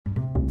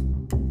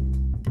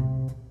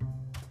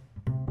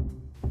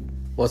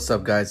What's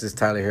up, guys? It's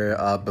Tyler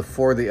here.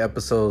 Before the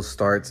episode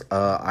starts,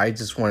 I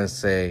just want to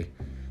say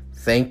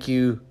thank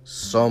you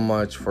so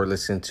much for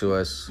listening to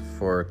us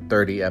for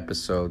 30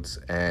 episodes.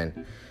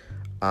 And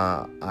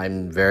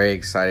I'm very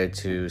excited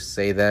to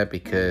say that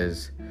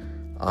because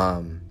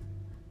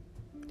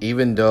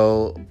even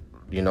though,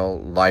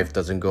 life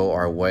doesn't go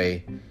our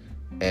way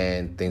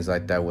and things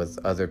like that with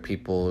other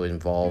people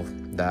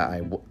involved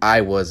that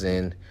I was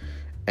in,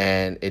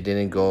 and it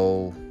didn't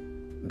go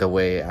the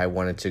way I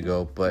wanted to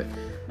go, but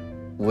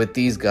with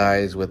these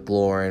guys, with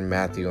Lauren,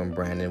 Matthew, and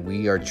Brandon,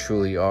 we are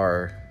truly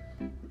the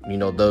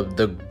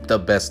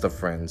best of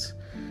friends.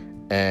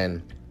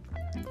 And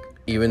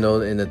even though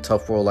in a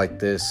tough world like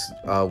this,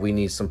 we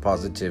need some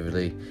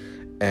positivity.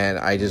 And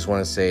I just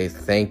want to say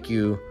thank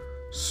you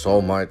so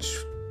much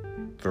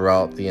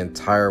throughout the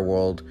entire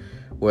world,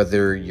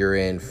 whether you're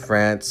in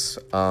France,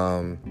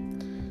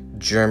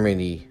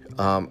 Germany,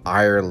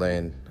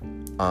 Ireland,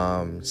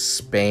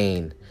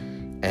 Spain,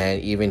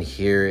 and even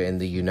here in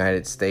the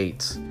United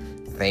States.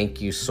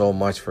 Thank you so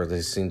much for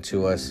listening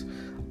to us.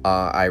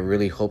 I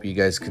really hope you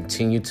guys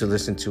continue to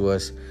listen to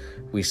us.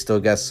 We still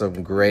got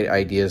some great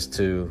ideas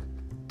to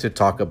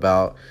talk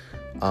about.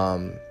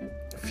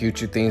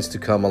 Future things to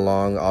come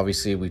along.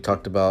 Obviously, we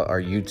talked about our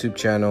YouTube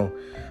channel.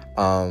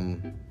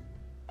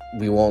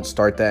 We won't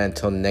start that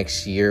until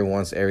next year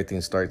once everything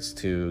starts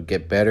to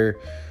get better.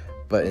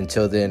 But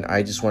until then,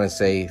 I just want to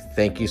say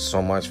thank you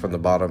so much from the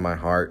bottom of my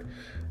heart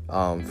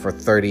for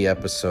 30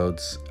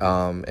 episodes.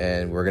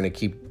 And we're going to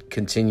keep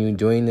continuing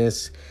doing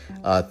this.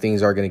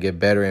 Things are going to get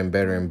better and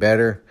better and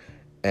better.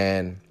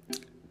 And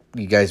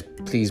you guys,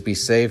 please be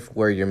safe.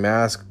 Wear your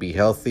mask. Be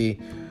healthy.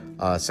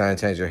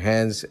 Sanitize your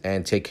hands.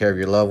 And take care of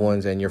your loved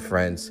ones and your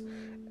friends.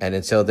 And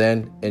until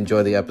then,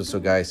 enjoy the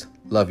episode, guys.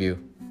 Love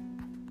you.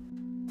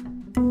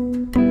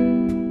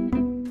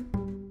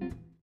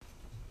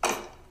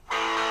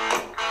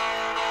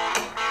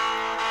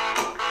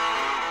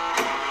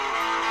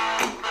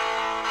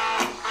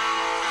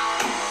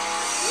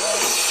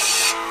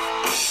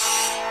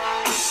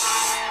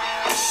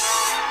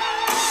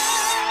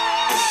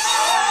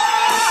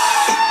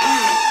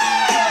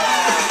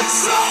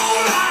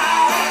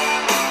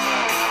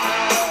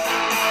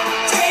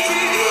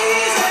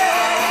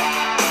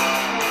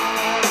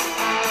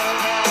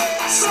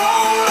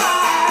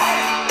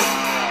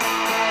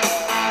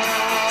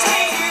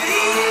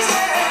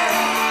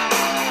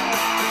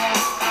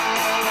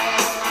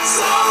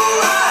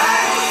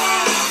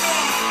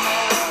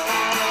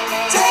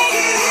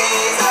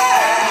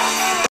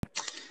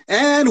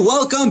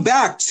 Welcome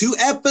back to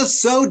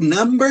episode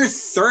number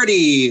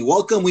 30.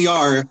 Welcome. We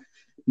are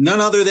none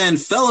other than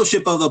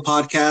Fellowship of the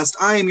Podcast.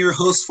 I am your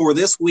host for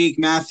this week,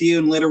 Matthew,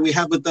 and later we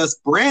have with us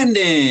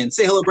Brandon.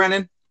 Say hello,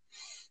 Brandon.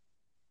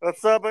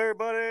 What's up,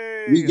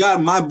 everybody? We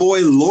got my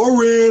boy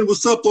Lauren.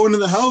 What's up, Lauren in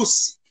the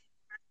house?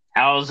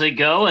 How's it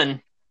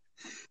going?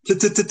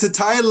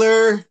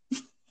 Tyler.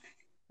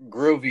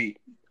 Groovy.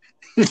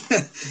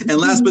 And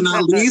last but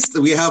not least,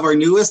 we have our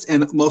newest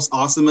and most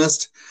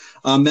awesomest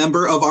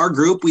member of our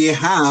group. We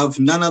have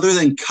none other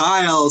than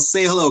Kyle.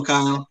 Say hello,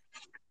 Kyle.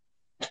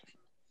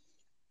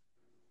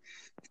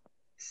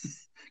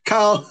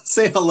 Kyle,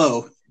 say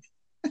hello.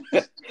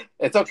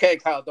 It's okay,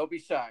 Kyle. Don't be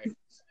shy.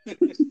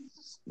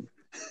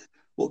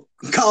 Well,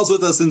 Kyle's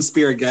with us in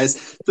spirit,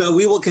 guys. So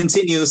we will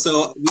continue.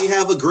 So we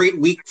have a great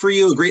week for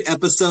you, a great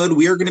episode.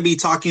 We are going to be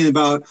talking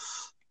about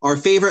our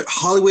favorite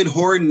Hollywood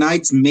Horror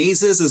Nights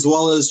mazes, as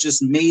well as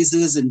just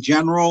mazes in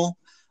general.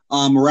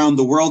 Around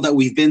the world that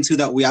we've been to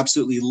that we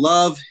absolutely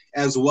love,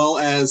 as well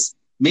as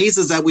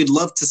mazes that we'd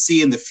love to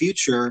see in the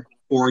future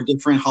for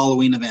different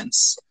Halloween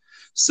events.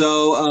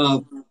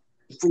 So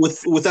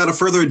without a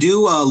further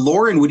ado,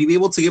 Lauren, would you be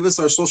able to give us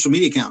our social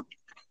media account?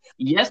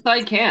 Yes,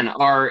 I can.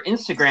 Our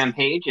Instagram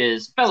page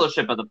is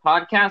Fellowship of the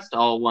Podcast,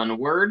 all one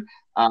word.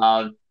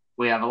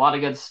 We have a lot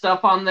of good stuff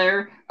on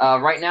there.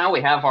 Right now,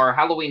 we have our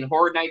Halloween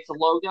Horror Nights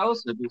logo,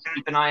 so just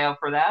keep an eye out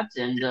for that.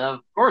 And,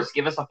 of course,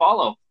 give us a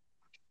follow.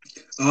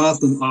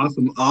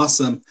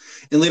 Awesome.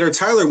 And later,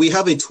 Tyler, we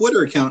have a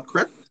Twitter account,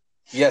 correct?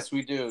 Yes,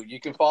 we do. You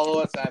can follow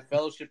us at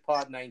Fellowship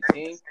Pod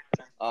 19.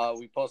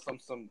 We post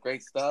some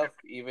great stuff,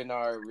 even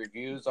our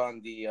reviews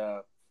on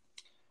the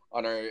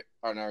on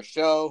our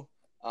show.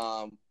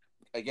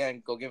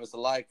 Again, go give us a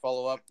like,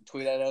 follow up,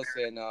 tweet at us,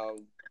 and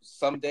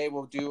someday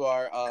we'll do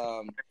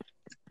our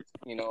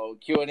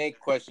Q&A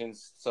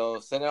questions. So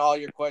send in all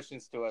your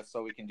questions to us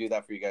so we can do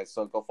that for you guys.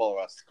 So go follow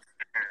us.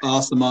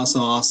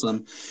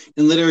 Awesome.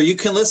 And later, you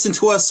can listen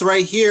to us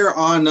right here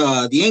on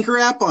the Anchor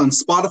app, on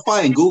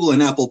Spotify and Google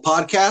and Apple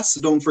Podcasts.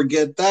 So don't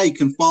forget that. You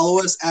can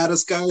follow us, add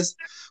us, guys.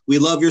 We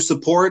love your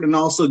support, and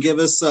also give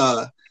us,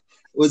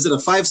 was it a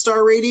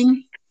 5-star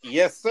rating?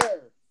 Yes,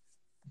 sir.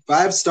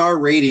 5-star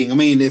rating. I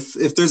mean, if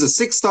there's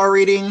a 6-star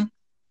rating,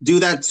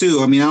 do that too.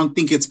 I mean, I don't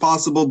think it's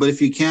possible, but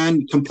if you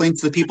can, complain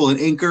to the people at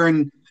Anchor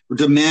and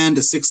demand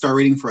a 6-star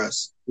rating for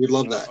us. We'd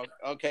love that.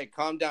 Okay,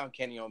 calm down,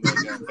 Kenny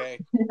Omega, okay?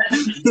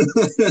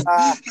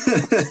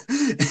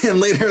 And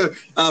later,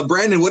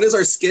 Brandon, what is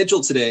our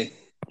schedule today?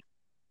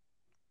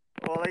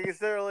 Well, like you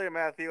said earlier,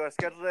 Matthew, our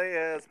schedule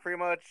today is pretty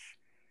much.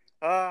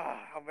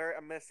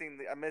 I'm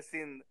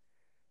missing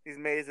these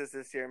mazes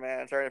this year, man.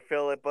 I'm starting to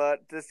feel it.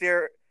 But this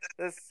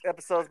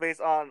episode is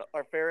based on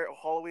our favorite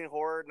Halloween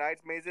Horror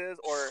Nights mazes,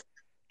 or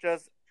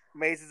just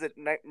mazes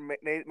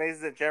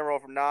mazes in general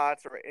from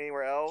Knott's or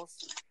anywhere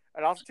else.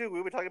 And also, too,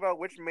 we'll be talking about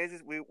which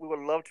mazes we would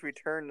love to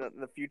return in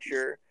the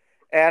future,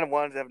 and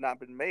ones that have not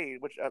been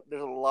made. Which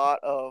there's a lot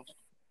of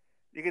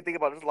you can think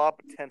about. There's a lot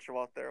of potential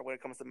out there when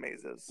it comes to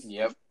mazes.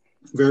 Yep.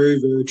 Very,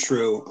 very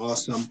true.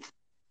 Awesome.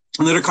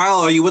 Little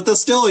Kyle, are you with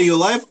us still? Are you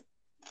alive?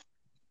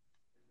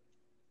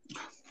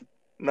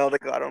 No, they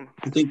got him.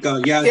 I think,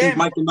 I think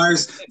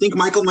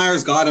Michael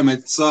Myers. Got him.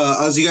 It's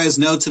as you guys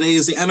know, today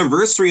is the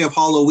anniversary of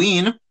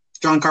Halloween.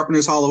 John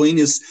Carpenter's Halloween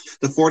is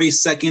the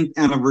 42nd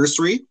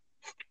anniversary,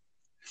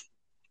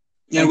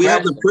 and we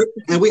have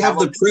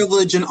the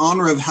privilege and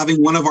honor of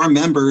having one of our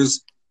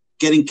members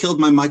getting killed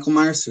by Michael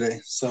Myers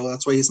today. So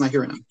that's why he's not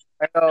here right now.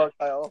 I know,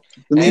 Kyle.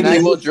 And I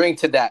will drink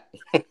to that.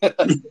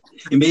 And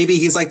maybe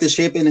he's like the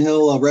shape and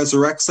he'll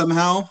resurrect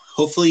somehow.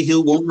 Hopefully he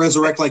won't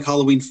resurrect like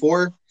Halloween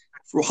 4.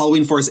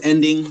 Halloween 4 is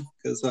ending,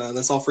 because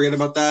let's all forget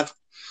about that.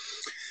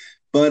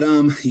 But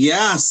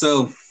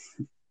so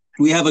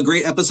we have a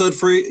great episode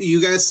for you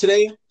guys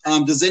today.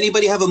 Does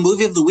anybody have a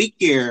movie of the week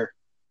here?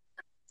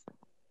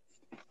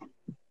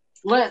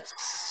 Let's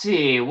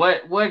see.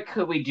 What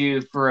could we do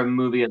for a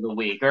movie of the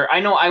week? Or I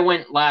know I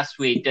went last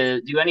week.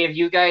 Do any of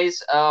you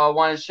guys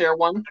want to share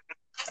one?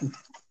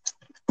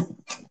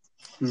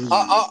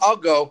 I'll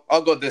go.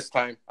 I'll go this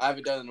time. I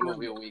haven't done a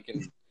movie a week,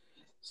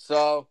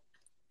 so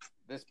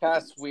this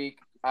past week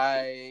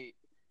I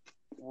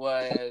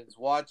was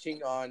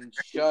watching on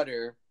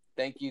Shudder.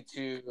 Thank you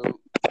to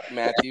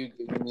Matthew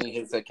giving me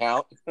his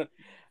account,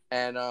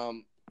 and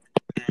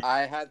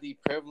I had the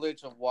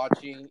privilege of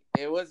watching.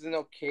 It was an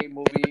okay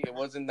movie. It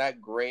wasn't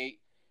that great,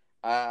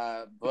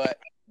 but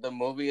the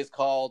movie is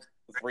called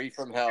Three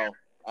from Hell.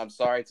 I'm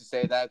sorry to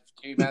say that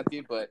to you,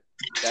 Matthew, but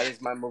that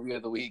is my movie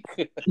of the week.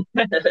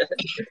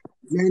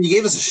 Man, you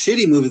gave us a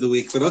shitty movie of the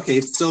week, but okay,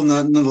 it's still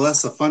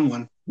nonetheless a fun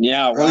one.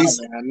 Yeah, wow,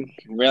 man.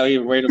 Really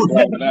way to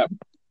blow it up.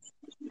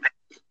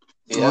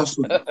 Yeah.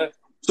 Awesome.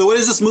 So what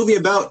is this movie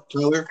about,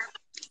 Tyler?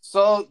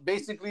 So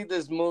basically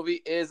this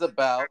movie is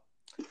about,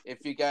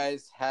 if you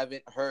guys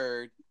haven't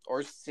heard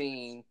or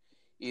seen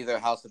either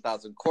House of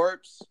Thousand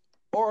Corpse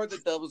or The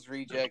Devil's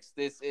Rejects,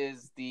 this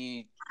is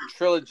the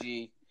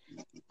trilogy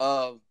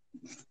of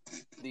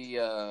the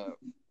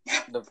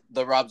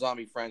Rob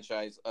Zombie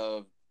franchise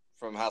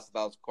from House of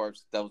Thousand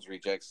Corpse, Devil's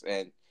Rejects,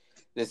 and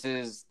this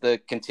is the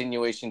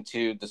continuation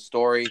to the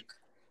story.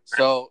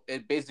 So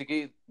it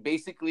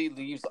basically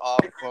leaves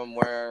off from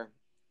where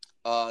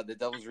the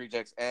Devil's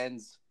Rejects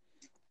ends.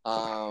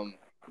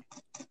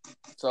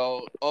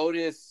 So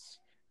Otis,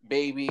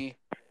 Baby,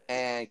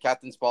 and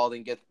Captain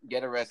Spaulding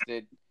get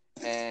arrested,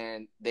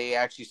 and they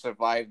actually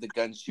survive the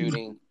gun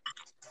shooting.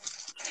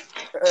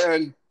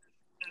 And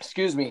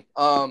excuse me.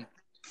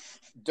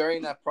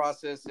 During that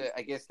process,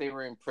 I guess they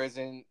were in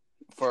prison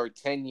for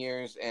 10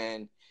 years,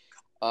 and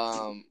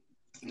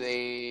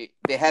they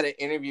had an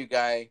interview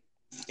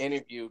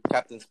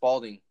Captain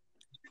Spaulding,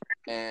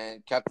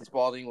 and Captain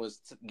Spaulding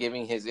was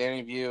giving his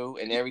interview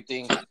and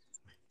everything,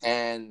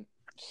 and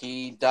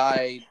he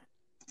died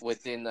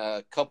within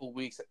a couple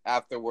weeks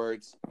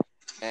afterwards,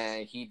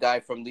 and he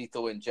died from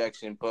lethal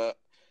injection. But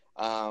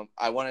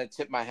I want to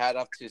tip my hat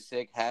off to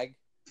Sig Hag.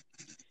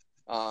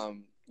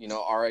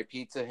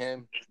 R.I.P. to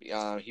him.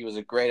 He was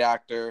a great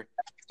actor.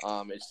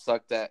 It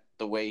sucked that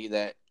the way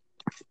that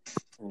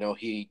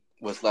he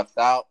was left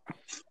out.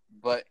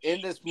 But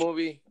in this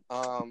movie,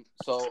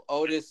 so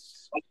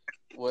Otis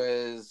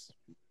was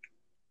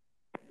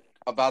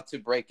about to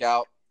break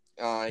out.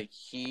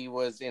 He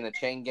was in a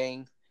chain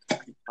gang,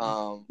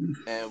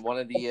 and one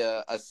of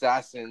the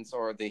assassins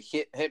or the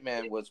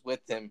hitman was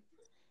with him,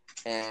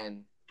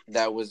 and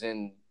that was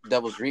in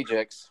Devil's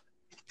Rejects,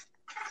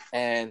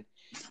 and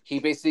he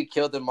basically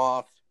killed him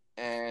off.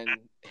 And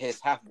his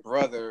half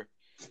brother,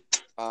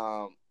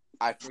 I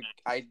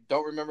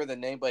don't remember the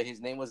name, but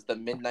his name was the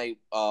Midnight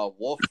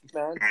Wolf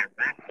Man.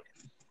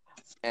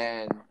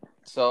 And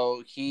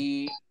so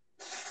he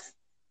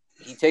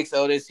takes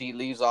Otis, he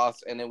leaves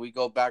off, and then we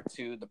go back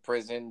to the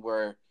prison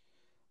where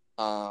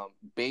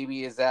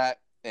Baby is at,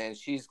 and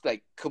she's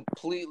like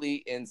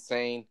completely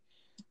insane.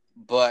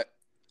 But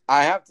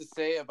I have to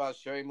say about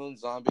Sheri Moon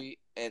Zombie,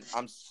 and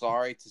I'm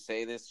sorry to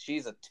say this,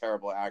 she's a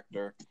terrible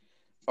actor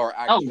or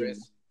actress.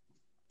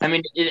 Oh. I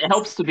mean, it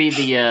helps to be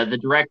the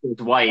director's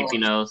wife,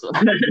 So.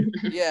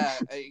 Yeah,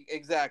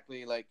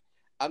 exactly. Like,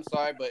 I'm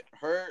sorry, but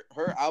her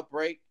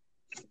outbreak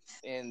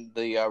in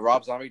the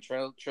Rob Zombie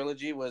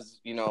trilogy was,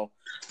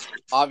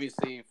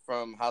 obviously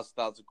from House of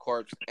Thousand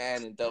Corpse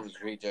and in Devil's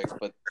Rejects,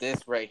 but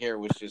this right here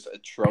was just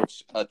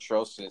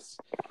atrocious.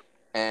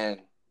 And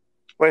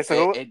wait,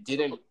 so it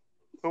didn't.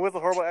 Who was the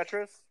horrible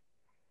actress?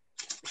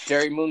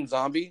 Sheri Moon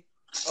Zombie.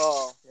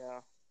 Oh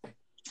yeah.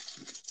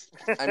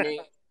 I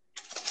mean,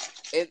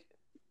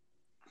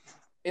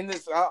 in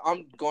this,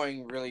 I'm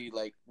going really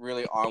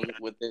on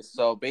with this.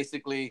 So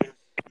basically,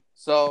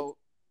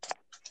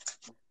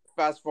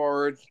 fast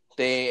forward,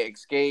 they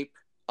escape.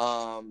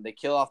 They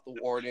kill off the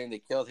warden. They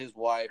killed his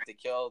wife. They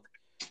killed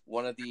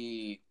one of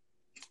the,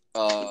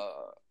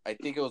 I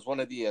think it was one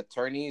of the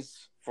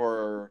attorneys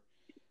or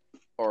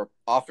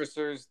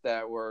officers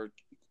that were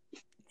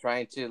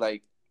trying to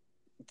like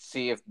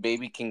see if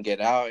baby can get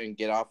out and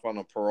get off on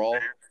a parole.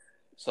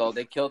 So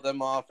they killed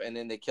them off, and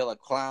then they kill a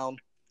clown,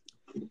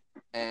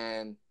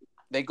 and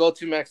they go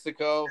to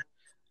Mexico,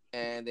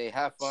 and they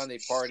have fun. They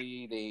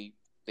party.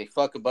 They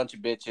fuck a bunch of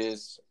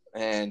bitches,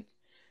 and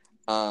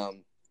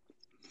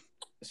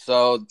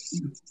so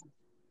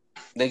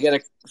they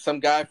get some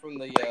guy from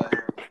the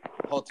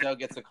hotel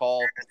gets a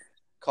call,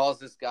 calls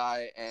this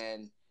guy,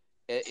 and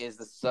it is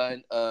the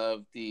son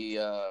of the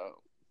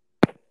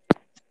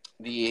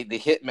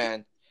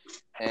hitman,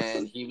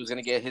 and he was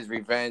gonna get his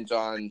revenge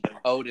on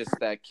Otis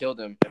that killed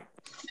him.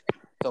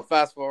 So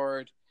fast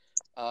forward,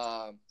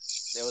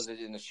 there was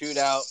in a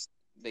shootout.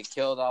 They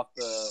killed off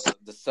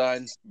the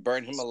son,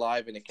 burned him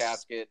alive in a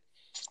casket,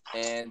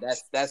 and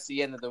that's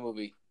the end of the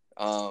movie.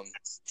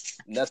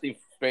 Nothing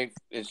straight.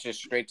 It's just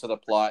straight to the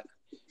plot.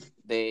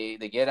 They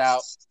get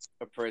out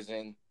of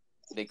prison.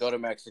 They go to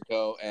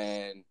Mexico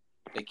and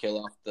they kill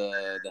off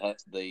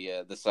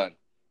the son.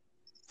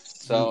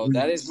 So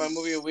that is my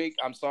movie of the week.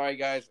 I'm sorry,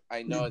 guys.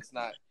 I know it's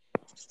not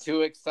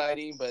too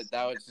exciting, but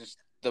that was just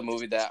the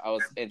movie that I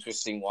was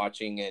interested in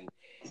watching. And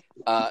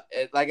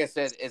like I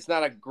said, it's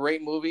not a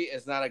great movie.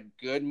 It's not a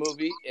good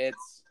movie.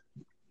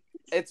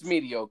 It's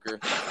mediocre.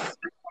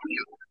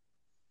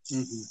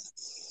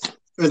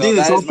 I think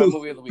that it's is my also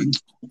movie of the week.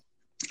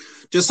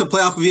 Just to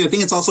play off of you. I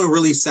think it's also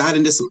really sad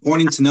and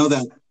disappointing to know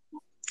that.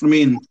 I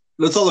mean,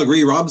 let's all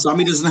agree, Rob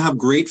Zombie doesn't have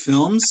great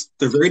films.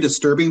 They're very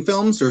disturbing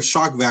films. They're a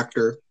shock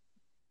factor.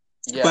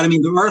 Yeah. But I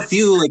mean, there are a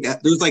few, like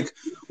there's like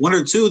one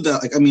or two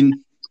that, like, I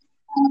mean,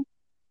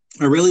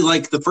 I really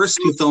like the first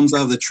two films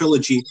out of the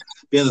trilogy.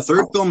 Yeah, the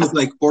third film is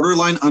like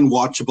borderline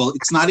unwatchable.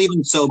 It's not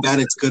even so bad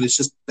it's good. It's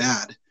just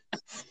bad.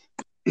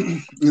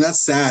 And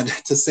that's sad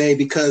to say,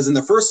 because in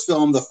the first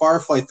film, the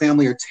Firefly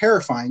family are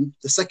terrifying.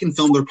 The second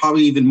film, they're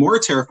probably even more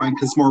terrifying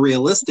because it's more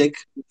realistic.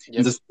 Yep.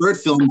 In the third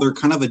film, they're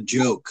kind of a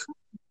joke.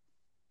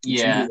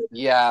 Yeah.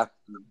 Yeah.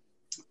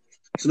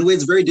 So in a way,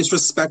 it's very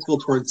disrespectful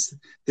towards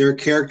their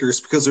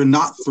characters because they're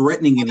not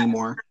threatening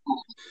anymore.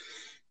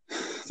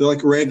 They're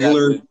like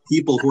regular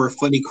people who are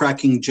funny,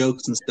 cracking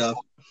jokes and stuff.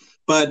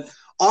 But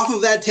off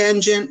of that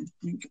tangent,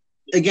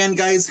 again,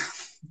 guys,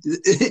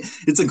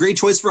 it's a great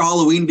choice for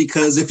Halloween,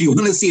 because if you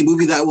want to see a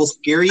movie that will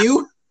scare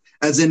you,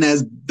 as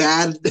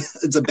bad,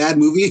 it's a bad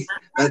movie,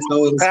 that's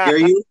how it'll scare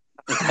you.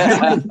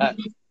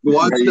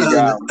 Watch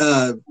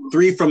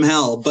Three from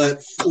Hell.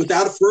 But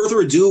without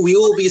further ado, we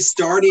will be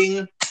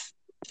starting.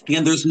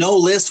 Again, there's no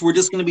list. We're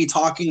just going to be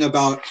talking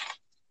about,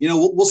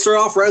 we'll start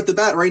off right at the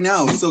bat right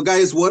now. So,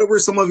 guys, what were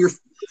some of your,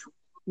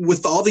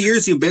 with all the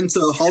years you've been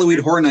to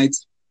Halloween Horror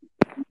Nights,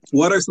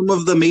 what are some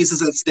of the mazes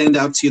that stand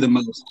out to you the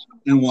most,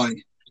 and why?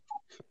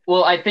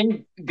 Well, I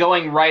think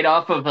going right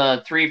off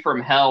of Three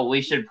from Hell,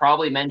 we should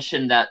probably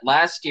mention that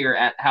last year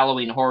at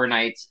Halloween Horror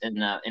Nights in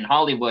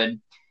Hollywood,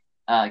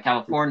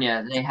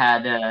 California, they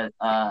had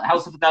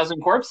House of a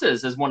Thousand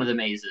Corpses as one of the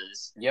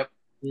mazes. Yep.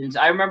 And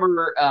I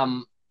remember,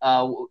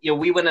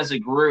 we went as a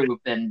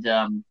group, and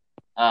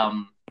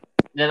I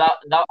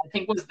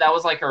think that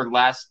was like our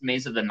last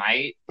maze of the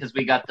night, because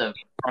we got the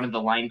front of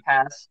the line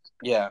pass.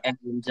 Yeah. And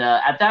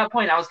at that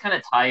point, I was kind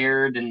of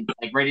tired and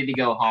like ready to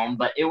go home,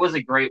 but it was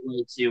a great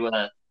way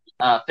to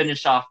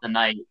finish off the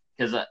night,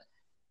 because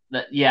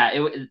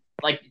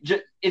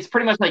it's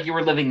pretty much like you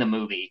were living the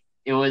movie.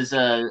 It was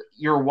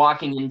you're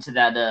walking into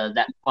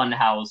that fun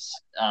house.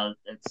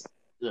 It's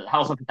the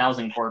House of a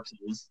Thousand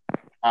Corpses.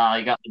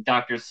 You got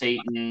Dr.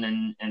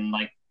 Satan and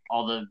like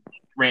all the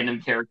random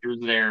characters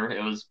there.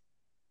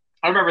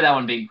 I remember that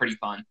one being pretty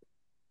fun.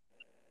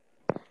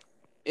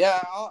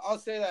 Yeah, I'll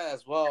say that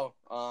as well.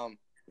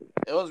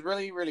 It was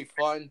really, really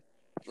fun.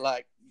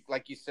 Like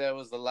you said, it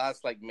was the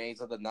last maze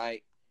of the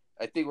night.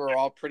 I think we were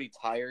all pretty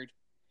tired,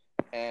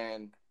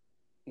 and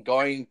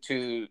going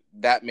to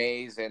that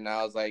maze, and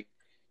I was like,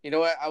 you know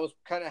what? I was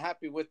kind of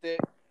happy with it,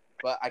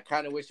 but I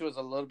kind of wish it was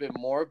a little bit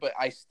more. But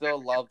I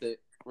still loved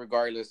it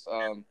regardless.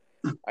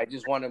 I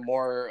just wanted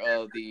more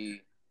of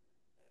the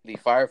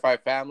Firefly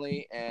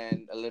family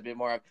and a little bit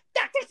more of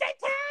Dr.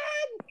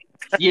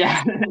 Satan.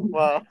 Yeah.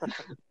 Well.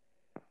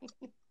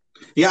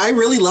 Yeah, I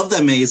really love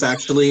that maze,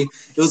 actually.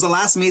 It was the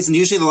last maze, and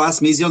usually the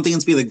last maze, you don't think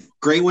it's going to be the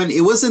great one.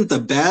 It wasn't the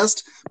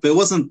best, but it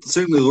wasn't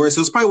certainly the worst.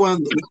 It was probably one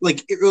of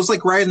it was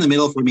right in the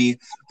middle for me.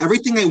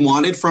 Everything I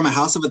wanted from a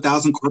House of a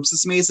Thousand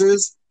Corpses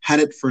mazes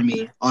had it for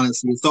me,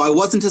 honestly. So I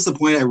wasn't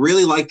disappointed. I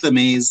really liked the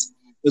maze.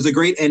 It was a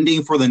great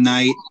ending for the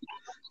night.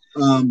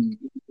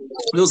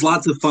 It was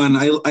lots of fun.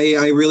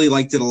 I really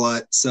liked it a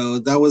lot. So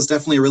that was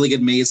definitely a really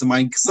good maze of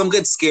mine. Some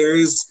good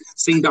scares,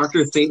 seeing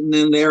Dr. Satan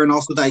in there, and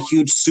also that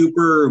huge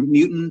super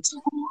mutant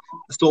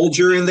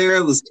soldier in there.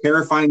 It was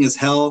terrifying as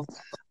hell.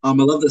 I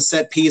love the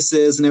set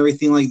pieces and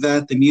everything like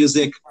that, the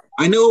music.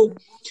 I know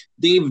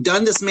they've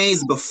done this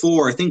maze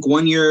before. I think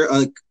one year,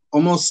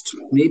 almost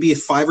maybe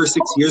 5 or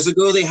 6 years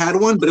ago, they had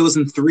one, but it was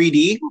in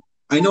 3D.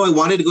 I know I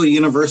wanted to go to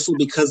Universal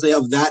because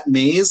of that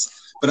maze,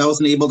 but I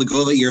wasn't able to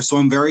go that year. So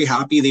I'm very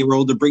happy they were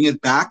able to bring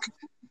it back.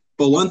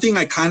 But one thing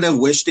I kind of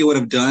wish they would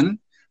have done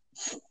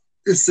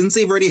is, since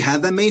they've already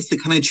had that maze, to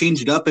kind of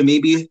change it up and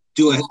maybe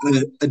do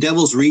a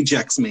Devil's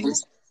Rejects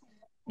maze.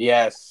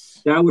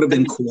 Yes. That would have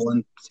been cool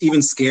and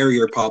even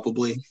scarier,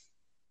 probably.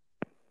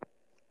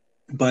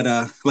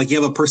 But like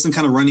you have a person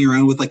kind of running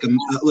around with like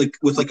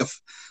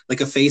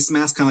a face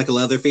mask, kind of like a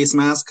leather face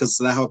mask, because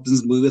that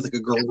happens in the movie with like a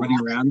girl running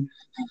around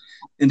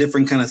and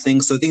different kind of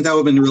things. So I think that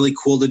would have been really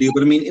cool to do.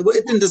 But I mean, it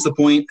didn't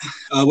disappoint.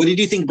 What did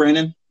you think,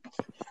 Brandon?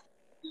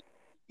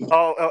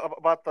 Oh,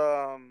 about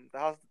the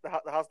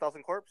House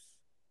Thousand Corpse.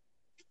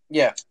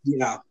 Yeah.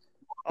 Yeah.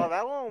 Oh,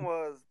 that one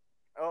was.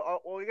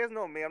 Well, you guys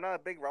know me. I'm not a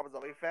big Rob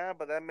Zombie fan,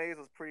 but that maze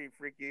was pretty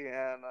freaky.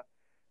 And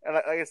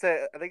like I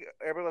said, I think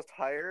everybody was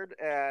tired,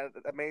 and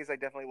that maze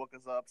definitely woke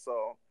us up.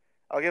 So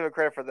I'll give it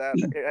credit for that.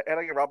 It had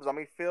like a Rob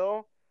Zombie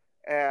feel,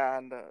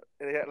 and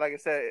like I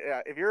said,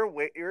 yeah, if you're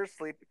awake, you're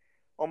asleep,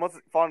 almost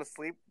falling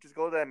asleep, just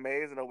go to that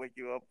maze and it'll wake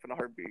you up in a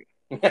heartbeat.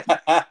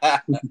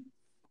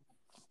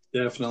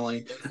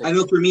 Definitely. I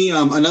know for me,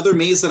 another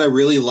maze that I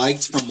really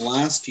liked from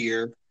last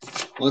year.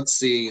 Let's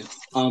see.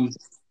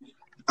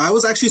 I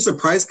was actually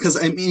surprised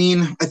because I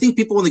mean, I think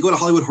people when they go to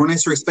Hollywood Horror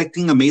Nights are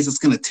expecting a maze that's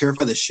going to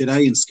terrify the shit out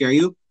of you and scare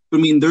you. But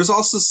I mean, there's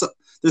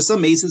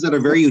some mazes that are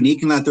very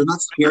unique in that they're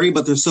not scary,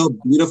 but they're so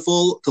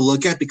beautiful to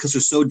look at because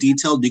they're so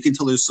detailed. You can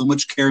tell there's so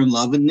much care and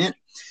love in it.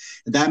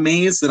 That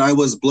maze that I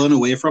was blown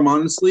away from,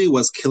 honestly,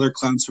 was Killer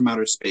Clowns from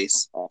Outer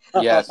Space.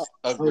 Yes,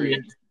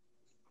 agreed.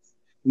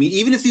 I mean,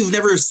 even if you've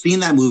never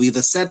seen that movie,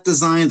 the set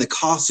design, the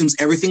costumes,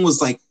 everything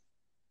was like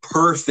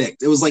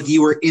perfect. It was like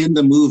you were in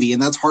the movie,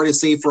 and that's hard to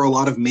say for a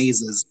lot of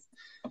mazes.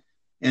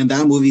 And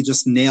that movie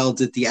just nailed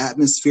it. The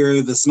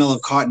atmosphere, the smell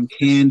of cotton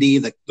candy,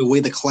 the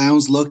way the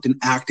clowns looked and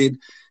acted,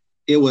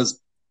 it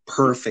was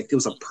perfect. It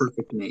was a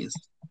perfect maze.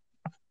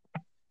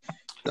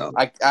 So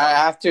I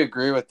have to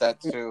agree with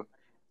that too.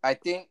 I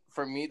think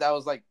for me that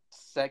was like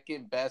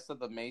second best of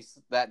the maze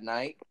that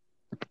night.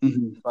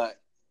 Mm-hmm. But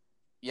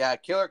yeah,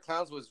 Killer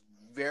Clowns was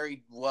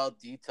very well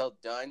detailed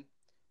done.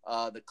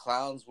 The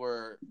clowns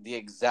were the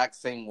exact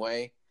same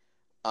way.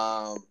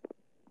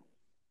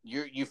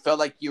 You felt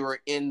like you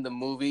were in the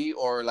movie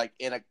or like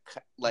in a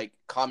like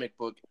comic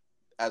book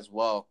as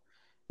well.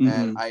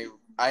 Mm-hmm. And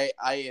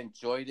I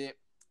enjoyed it.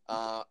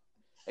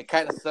 It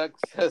kind of sucks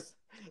because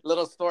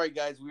little story,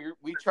 guys.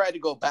 We tried to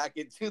go back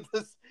into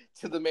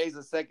the maze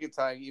a second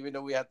time, even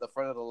though we had the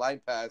front of the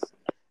line pass,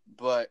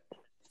 but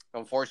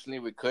unfortunately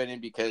we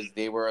couldn't because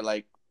they were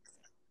like,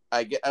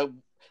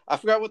 I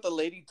forgot what the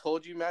lady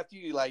told you,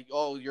 Matthew. Like,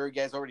 oh, your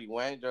guys already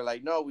went. They're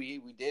like, no,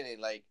 we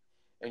didn't. Like,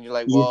 and you're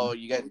like, well,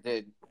 you guys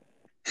did.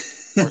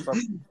 Or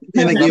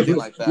something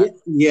like that.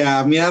 Yeah,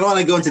 I mean, I don't want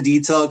to go into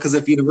detail because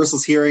if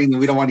Universal's hearing, then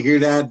we don't want to hear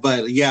that.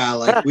 But yeah,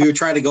 like we were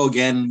trying to go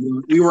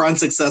again. We were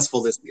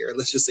unsuccessful this year.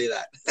 Let's just say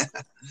that.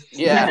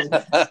 Yeah.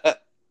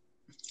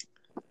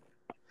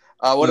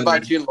 What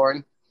about you,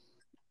 Lauren?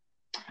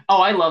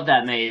 Oh, I love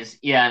that maze.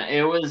 Yeah,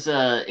 it was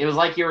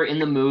like you were in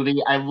the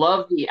movie. I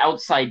love the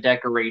outside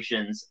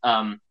decorations.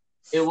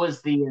 It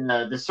was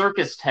the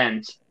circus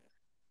tent.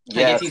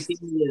 Yes. Like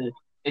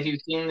if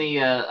you've seen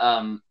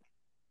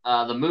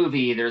the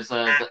movie, there's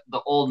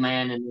the old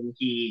man, and then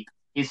he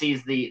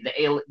sees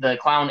the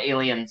clown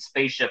alien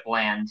spaceship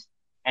land,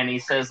 and he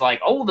says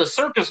like, "Oh, the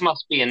circus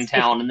must be in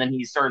town," and then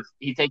he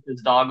takes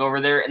his dog over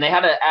there, and they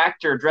had an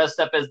actor dressed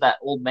up as that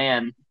old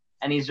man,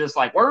 and he's just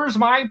like, "Where's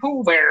my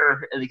Pooh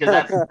Bear?" Because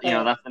that's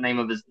that's the name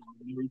of his dog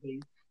and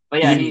everything.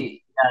 But yeah,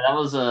 that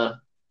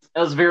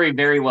was very,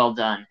 very well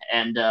done,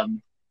 and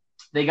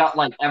they got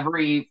like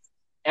every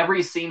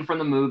scene from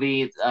the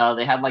movie.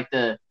 They had like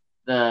the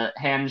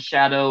hand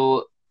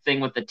shadow thing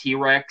with the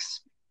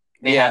T-Rex.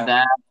 They had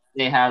that.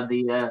 They had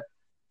the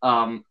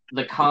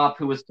cop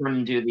who was turned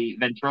into the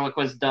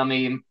ventriloquist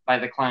dummy by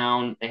the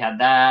clown. They had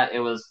that. It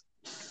was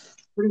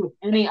pretty much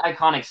any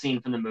iconic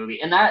scene from the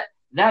movie, and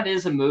that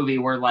is a movie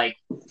where like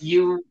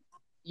you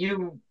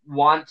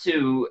want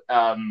to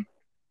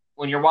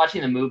when you're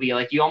watching the movie,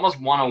 like you almost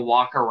want to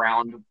walk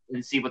around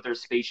and see what their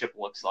spaceship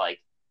looks like,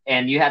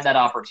 and you had that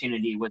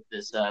opportunity with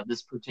this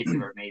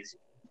particular maze.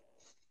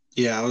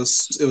 Yeah, it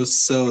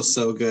was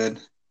so good.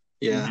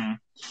 Yeah.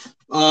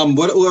 Mm-hmm.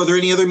 What are there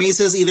any other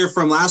mazes either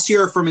from last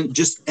year or from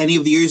just any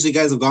of the years you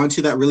guys have gone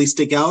to that really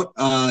stick out?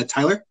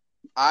 Tyler?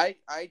 I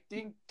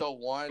think the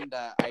one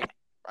that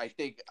I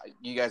think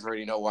you guys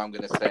already know what I'm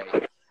gonna say.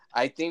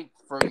 I think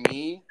for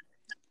me,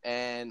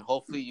 and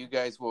hopefully you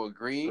guys will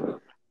agree,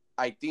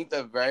 I think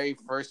the very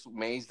first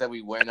maze that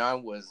we went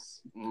on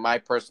was my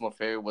personal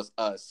favorite was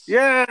Us.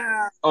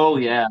 Yeah. Oh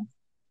yeah.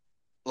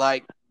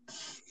 Like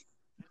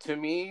to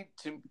me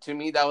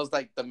that was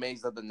like the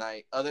maze of the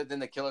night. Other than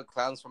the Killer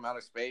Clowns from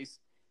Outer Space,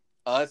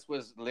 Us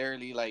was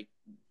literally like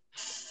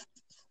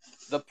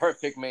the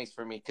perfect maze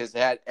for me because it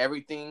had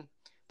everything: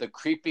 the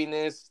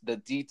creepiness, the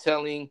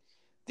detailing,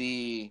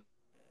 the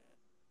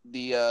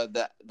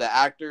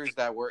actors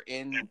that were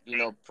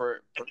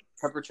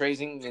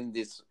perpetrating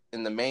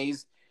in the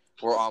maze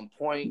were on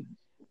point,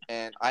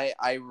 and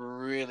I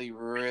really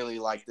really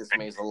like this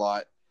maze a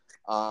lot.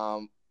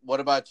 What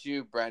about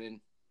you,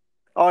 Brandon?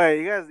 Oh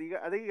yeah,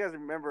 I think you guys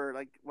remember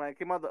like when I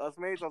came out of the Us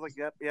maze, I was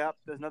like, yep.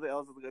 There's nothing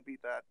else that's gonna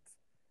beat that.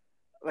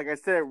 Like I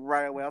said it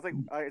right away.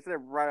 I said it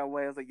right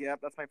away. I was like, yep,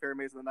 that's my favorite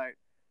maze of the night,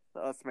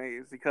 the Us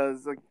maze,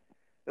 because like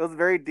it was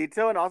very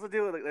detailed, and also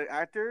too like the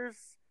actors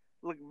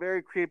look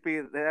very creepy.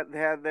 They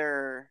had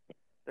their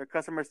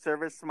customer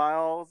service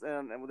smiles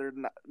and with their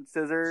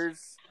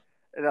scissors,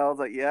 and I was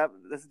like, yep,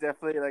 this is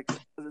definitely like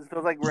this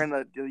feels like we're in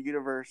the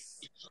universe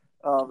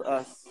of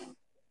Us.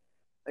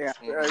 Yeah,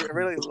 I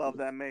really love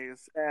that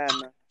maze,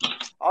 and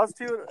also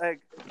too like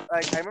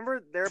I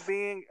remember there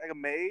being like a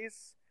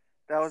maze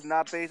that was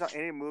not based on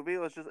any movie. It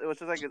was just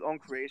like its own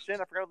creation.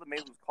 I forgot what the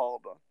maze was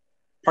called though.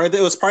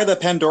 It was probably the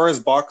Pandora's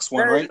box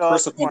one, There you right? go.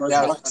 Curse of Pandora's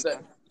Yeah, box.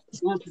 That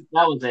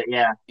was it.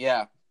 Yeah.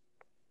 yeah.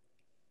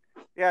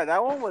 Yeah,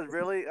 that one was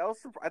really. I thought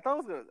it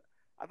was gonna.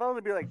 I thought it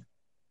would be like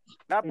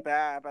not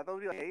bad, but I thought it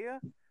would be like yeah.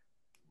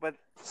 But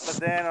but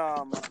then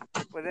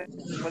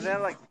but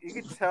then like you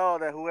could tell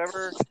that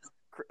whoever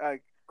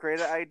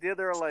created the idea,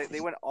 they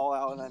went all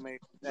out and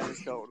that it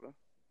showed.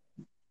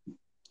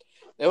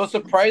 It was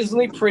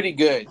surprisingly pretty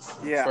good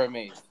Yeah. for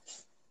me.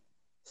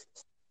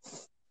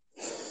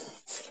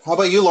 How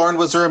about you, Lauren?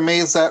 Was there a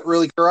maze that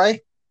really caught your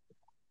eye?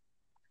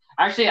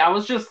 Actually, I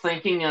was just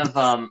thinking of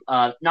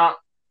not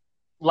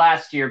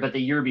last year, but the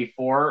year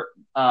before.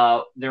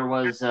 There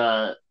was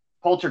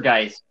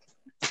Poltergeist.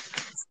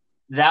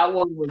 That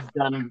one was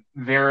done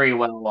very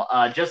well.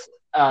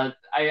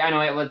 I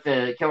know with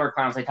the Killer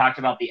Clowns, they talked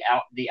about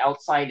the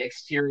outside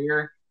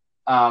exterior.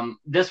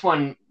 This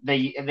one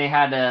they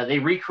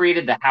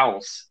recreated the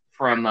house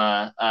from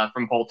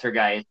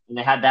Poltergeist, and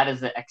they had that as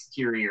the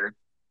exterior.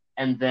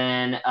 And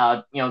then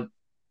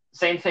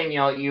same thing.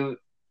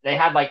 They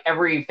had like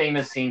every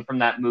famous scene from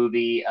that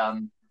movie.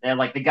 They had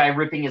like the guy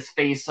ripping his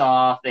face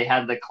off. They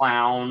had the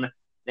clown.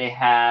 They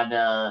had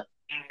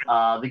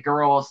the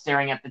girl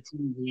staring at the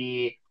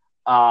TV.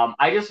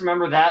 I just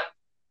remember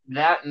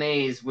that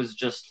maze was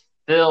just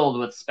filled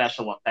with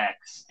special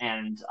effects,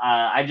 and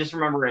I just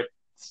remember it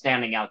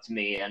standing out to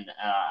me, and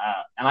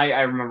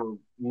I remember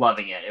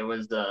loving it. It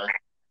was a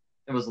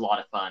lot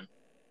of fun.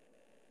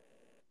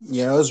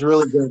 Yeah, it was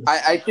really good.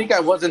 I think I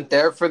wasn't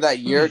there for that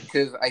year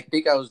because I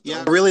think I was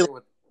doing really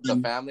with the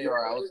family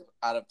or I was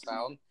out of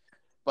town.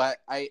 But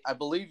I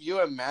believe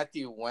you and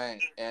Matthew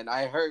went, and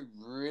I heard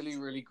really,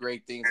 really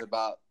great things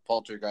about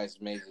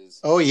Poltergeist mazes.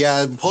 Oh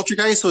yeah,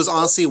 Poltergeist was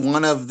honestly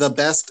one of the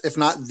best, if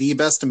not the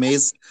best,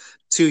 maze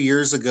 2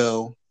 years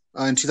ago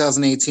in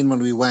 2018 when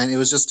we went. It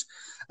was just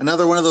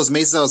another one of those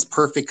mazes that was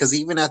perfect because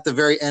even at the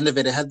very end of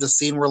it, it had the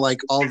scene where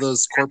like all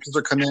those corpses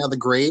are coming out of the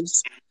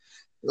graves.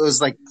 It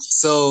was like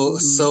so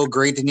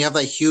great, and you have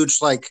that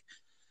huge like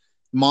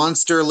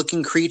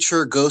monster-looking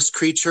creature, ghost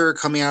creature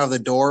coming out of the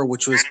door,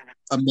 which was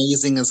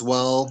amazing as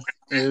well.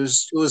 It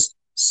was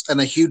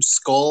and a huge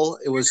skull.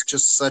 It was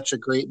just such a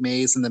great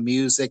maze, and the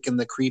music and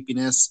the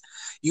creepiness.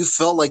 You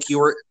felt like you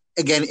were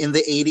again in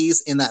the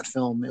 80s in that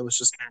film. It was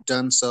just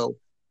done so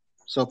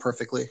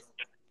perfectly.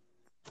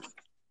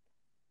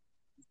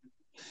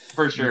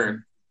 For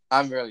sure.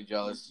 I'm really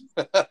jealous.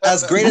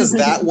 As great as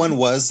that one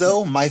was,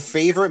 though, my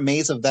favorite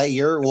maze of that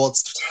year, well,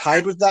 it's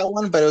tied with that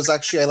one, but it was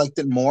actually, I liked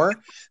it more,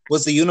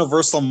 was the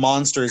Universal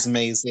Monsters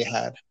maze they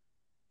had.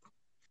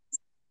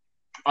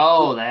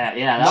 Oh, that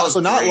was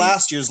not great.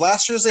 last year's.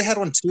 Last year's they had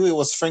one too. It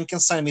was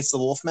Frankenstein meets the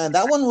Wolfman.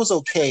 That one was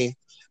okay,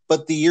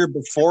 but the year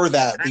before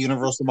that, the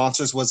Universal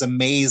Monsters was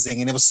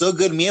amazing, and it was so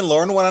good. Me and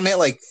Lauren went on it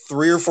like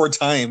 3 or 4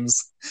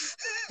 times.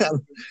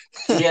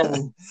 Yeah,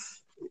 it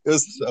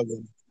was so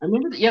good. I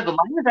remember. The line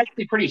was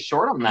actually pretty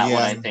short on that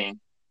one. I think,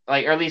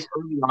 like, or at least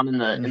early on in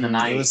the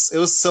night. It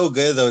was so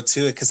good though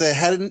too, because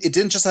it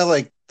didn't just have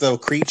like the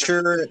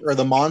creature or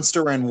the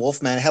monster and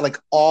Wolfman. It had like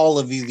all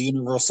of the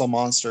Universal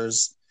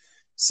monsters.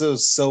 So it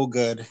was so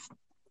good.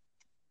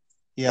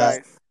 Yeah,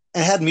 Nice.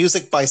 it had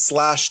music by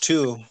Slash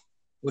too,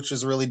 which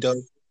was really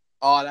dope.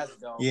 Oh, that's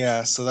dope.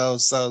 Yeah, so that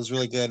was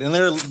really good. And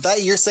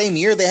same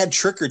year, they had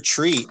Trick or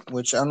Treat,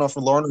 which I don't know if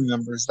Lauren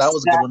remembers. That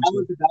was a good one too.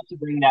 I was about to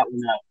bring that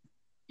one up.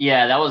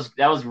 Yeah, that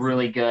was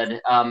really good.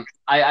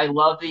 I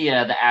love the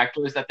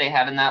actors that they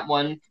had in that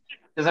one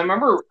because I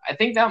remember I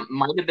think that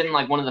might have been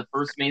like one of the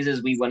first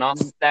mazes we went on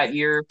that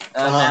year,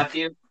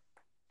 Matthew.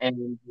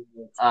 And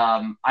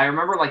I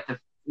remember like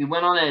we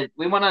went on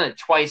it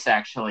twice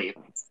actually,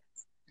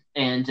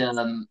 and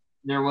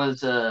there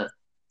was the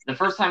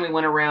first time we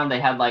went around they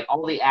had like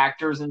all the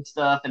actors and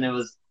stuff, and it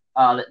was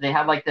they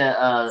had like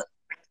the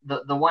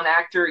one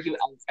actor,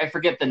 I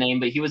forget the name,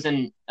 but he was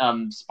in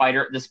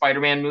the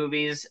Spider-Man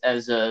movies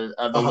as the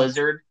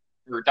Lizard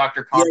or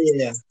Dr. Kong.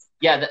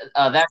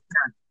 That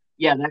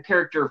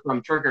character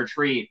from Trick or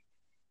Treat.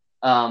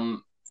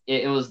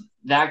 It was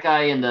that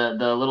guy and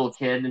the little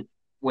kid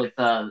with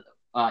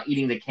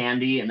eating the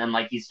candy, and then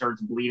like he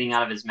starts bleeding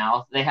out of his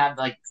mouth. They had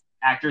like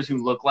actors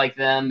who look like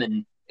them,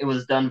 and it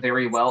was done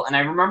very well. And I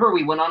remember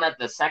we went on it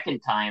the second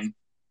time,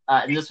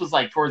 and this was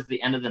like towards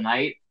the end of the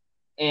night,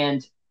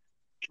 and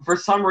for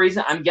some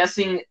reason, I'm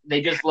guessing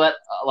they just let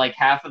like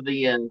half of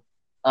the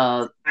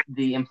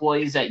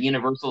employees at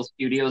Universal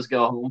Studios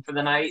go home for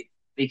the night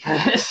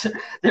because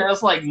there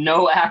was like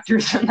no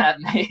actors in that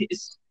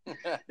maze.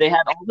 They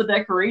had all the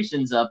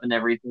decorations up and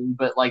everything,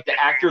 but like the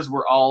actors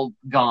were all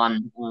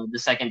gone the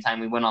second time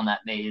we went on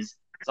that maze.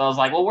 So I was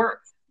like, well,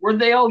 where'd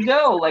they all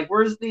go? Like,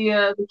 where's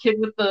the kid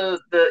with the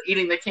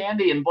eating the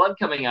candy and blood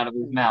coming out of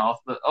his mouth?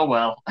 But oh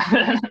well.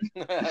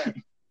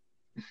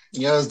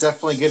 Yeah, it was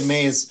definitely a good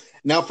maze.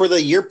 Now, for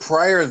the year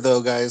prior,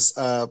 though, guys,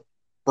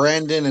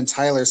 Brandon and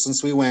Tyler,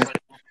 since we went,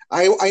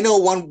 I know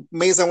one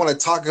maze I want to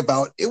talk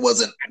about. It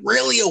wasn't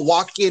really a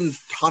walk-in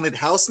haunted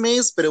house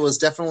maze, but it was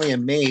definitely a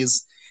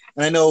maze.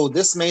 And I know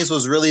this maze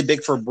was really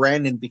big for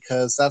Brandon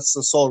because that's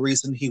the sole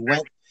reason he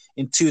went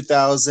in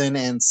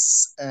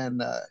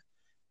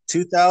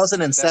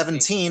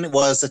 2017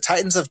 was the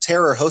Titans of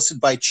Terror hosted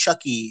by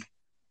Chucky.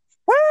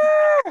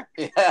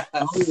 Yeah.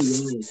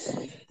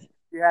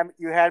 Yeah,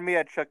 you had me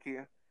at Chucky.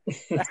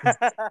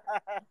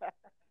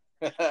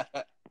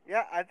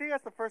 Yeah, I think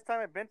that's the first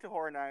time I've been to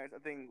Horror Nights. I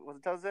think was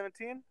it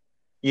 2017.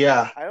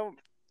 Yeah. I don't.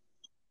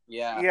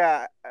 Yeah.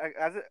 Yeah,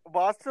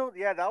 Boston.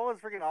 Yeah, that was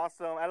freaking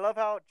awesome. I love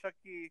how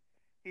Chucky.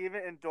 He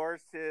even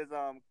endorsed his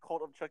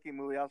Cult of Chucky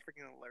movie. That was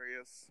freaking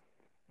hilarious.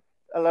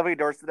 I love how he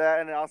endorsed that,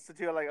 and also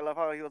too, like I love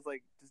how he was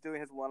like just doing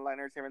his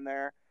one-liners here and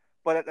there.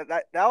 But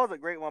that was a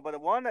great one. But the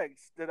one that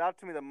stood out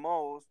to me the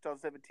most,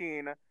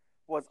 2017,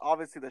 was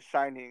obviously The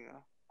Shining.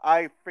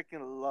 I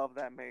freaking love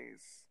that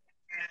maze.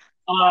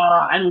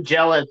 I'm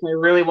jealous. I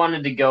really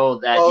wanted to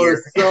go that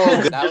year.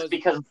 So good. Just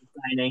because of The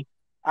Shining.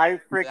 I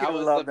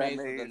freaking love that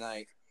maze. Of the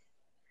night.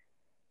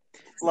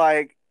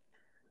 Like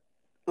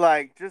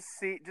just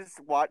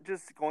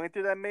going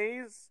through that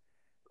maze,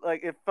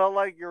 like it felt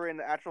like you're in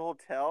the actual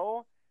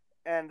hotel,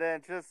 and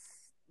then just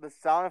the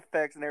sound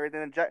effects and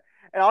everything,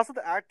 and also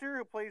the actor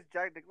who plays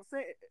Jack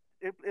Nicholson.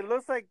 It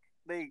looks like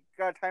they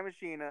got a time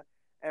machine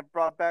and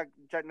brought back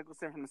Jack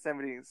Nicholson from the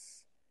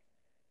 70s.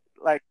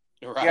 Like,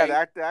 right?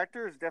 Yeah, the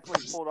actor is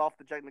definitely pulled off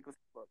the Jack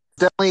Nicholson look.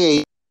 Definitely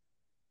a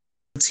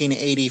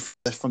 1980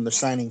 from the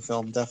Shining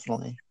film,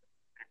 definitely.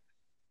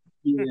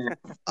 Yeah.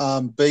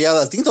 But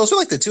yeah, I think those were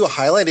like the two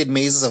highlighted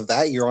mazes of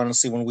that year,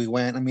 honestly, when we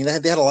went. I mean, they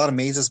had a lot of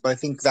mazes, but I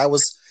think that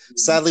was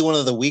sadly one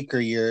of the weaker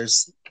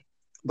years,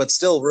 but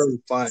still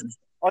really fun.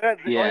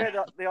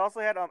 They also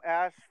had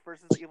Ash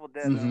versus Evil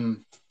Dead. Mm-hmm.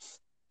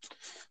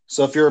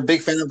 So if you're a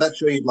big fan of that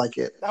show, you'd like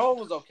it. That one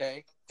was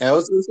okay. Yeah, it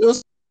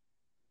was.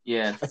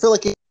 Yeah. I feel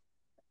like an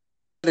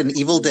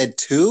Evil Dead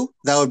 2,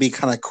 that would be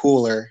kind of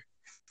cooler.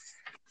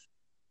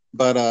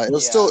 But it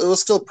was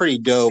still pretty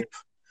dope.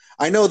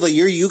 I know the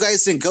year you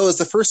guys didn't go is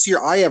the first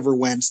year I ever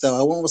went, though.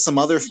 I went with some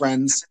other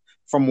friends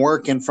from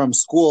work and from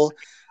school.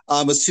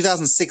 It was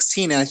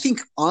 2016, and I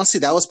think, honestly,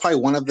 that was probably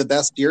one of the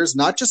best years,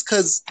 not just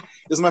because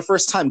it was my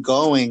first time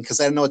going, because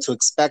I didn't know what to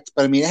expect,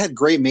 but, I mean, it had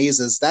great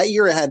mazes. That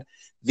year it had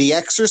The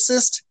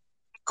Exorcist,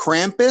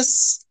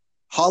 Krampus,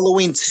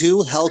 Halloween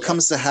 2, Hell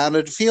Comes to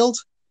Haddonfield,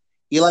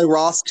 Eli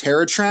Roth's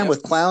Terror Tram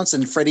with clowns,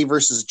 and Freddy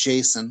vs.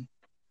 Jason.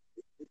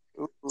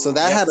 So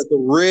that had a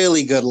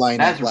really good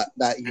lineup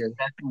that year.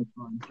 That's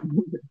fun.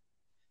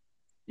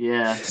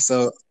 Yeah.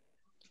 So.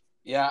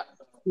 Yeah.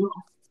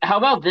 How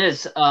about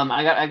this?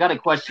 I got a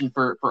question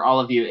for all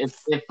of you. If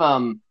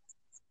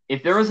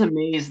there was a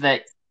maze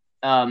that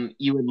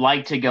you would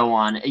like to go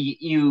on,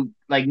 you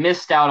like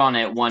missed out on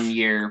it one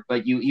year,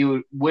 but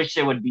you wish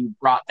it would be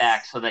brought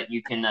back so that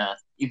you could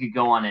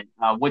go on it.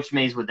 Which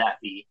maze would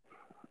that be?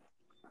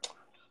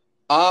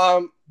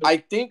 I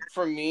think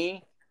for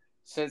me,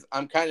 since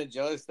I'm kind of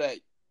jealous that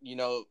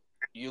you,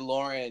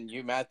 Lauren, and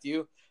you,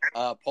 Matthew,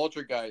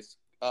 Poltergeist.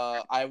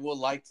 I would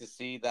like to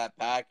see that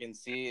back and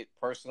see it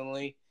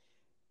personally,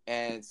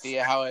 and see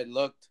how it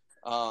looked.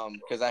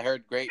 Because I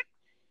heard great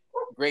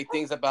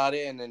things about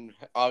it, and then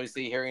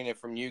obviously hearing it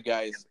from you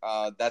guys,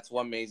 that's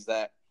one maze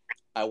that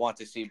I want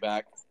to see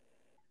back.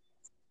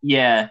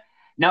 Yeah.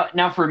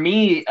 Now for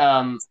me,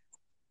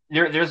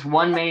 there's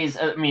one maze.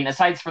 I mean,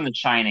 aside from The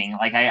Shining,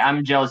 like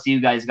I'm jealous you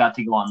guys got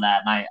to go on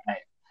that, and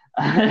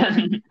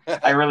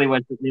I really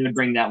wish that they would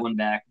bring that one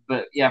back.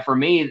 But yeah, for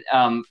me,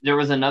 there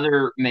was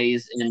another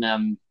maze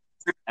in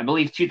I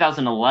believe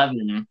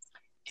 2011.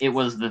 It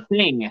was The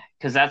Thing,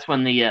 because that's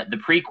when the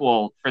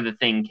prequel for The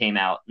Thing came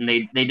out, and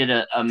they did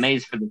a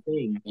maze for The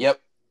Thing.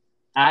 Yep.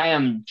 I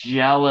am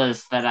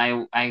jealous that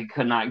I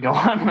could not go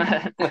on with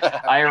it.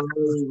 I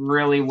really,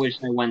 really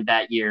wish I went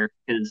that year,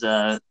 because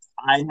I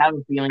have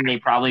a feeling they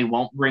probably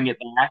won't bring it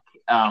back.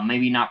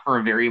 Maybe not for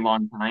a very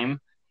long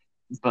time.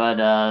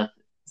 But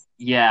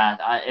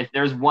yeah, if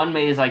there's one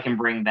maze I can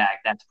bring back,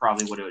 that's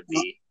probably what it would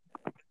be.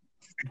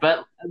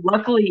 But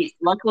luckily,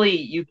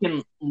 you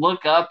can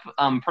look up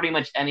pretty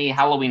much any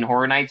Halloween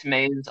Horror Nights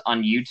maze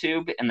on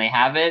YouTube, and they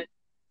have it.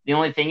 The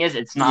only thing is,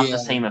 it's not the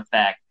same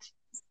effect.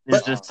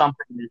 There's just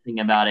something missing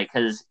about it,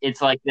 because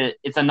it's like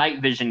it's a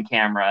night vision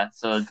camera,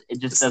 so it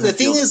just doesn't. The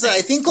thing is that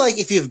I think, like,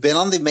 if you've been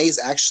on the maze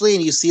actually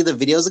and you see the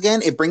videos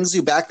again, it brings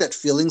you back that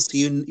feeling. So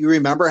you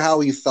remember how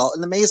you felt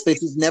in the maze. But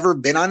if you've never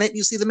been on it, and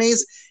you see the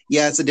maze,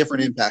 yeah, it's a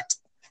different impact.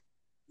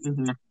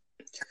 Mm-hmm.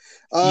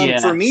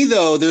 For me,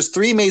 though, there's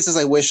 3 mazes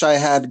I wish I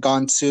had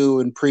gone to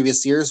in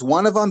previous years.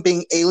 One of them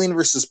being Alien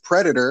versus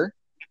Predator.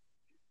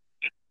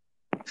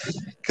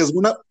 Because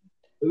one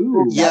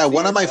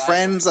of my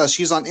friends,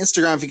 she's on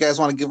Instagram if you guys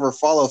want to give her a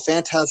follow,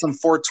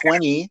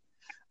 Phantasm420.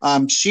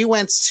 She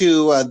went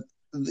to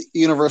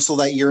Universal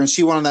that year, and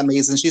she went on that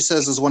maze, and she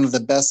says it was one of the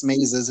best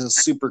mazes. It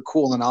was super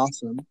cool and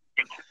awesome.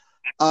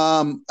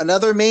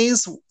 Another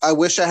maze I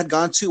wish I had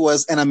gone to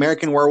was An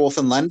American Werewolf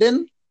in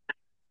London.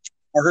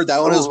 I heard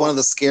that one is one of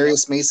the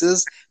scariest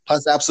mazes.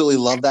 Plus, absolutely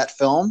love that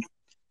film.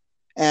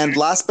 And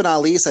last but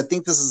not least, I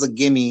think this is a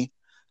gimme.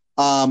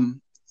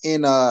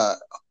 In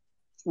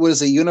what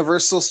is it?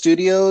 Universal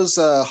Studios,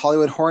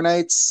 Hollywood Horror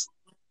Nights,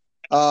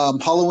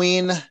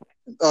 Halloween,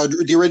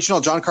 the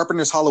original John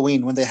Carpenter's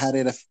Halloween when they had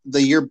it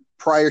the year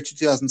prior to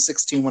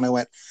 2016 when I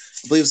went.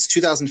 I believe it's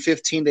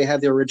 2015. They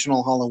had the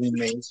original Halloween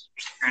maze,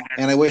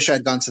 and I wish I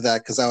had gone to that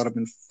because that would have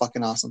been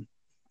fucking awesome.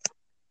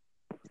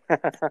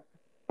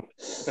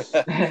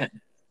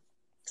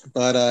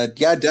 But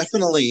yeah,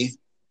 definitely.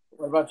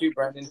 What about you,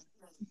 Brandon?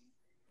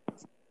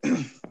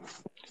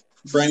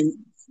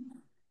 Brandon.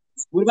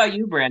 What about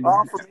you, Brandon?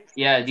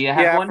 Yeah, do you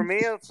have one? For me,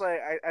 it's like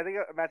I think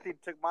Matthew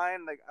took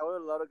mine. Like I would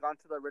have loved to gone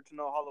to the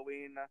original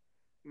Halloween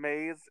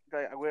maze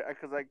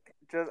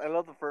because I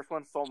love the first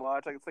one so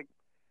much. Like it's like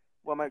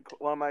one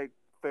of my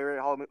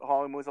favorite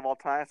Halloween movies of all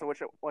time. So I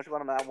wish I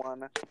went on that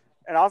one.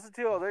 And also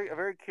too, I'm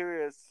very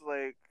curious.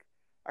 Like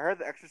I heard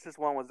the Exorcist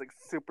one was like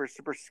super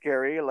super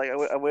scary. Like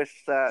I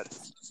wish that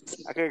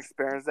I could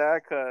experience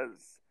that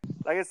because.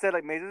 Like I said,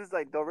 like mazes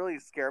like don't really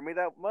scare me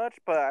that much,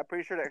 but I'm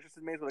pretty sure the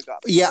Exorcist maze would have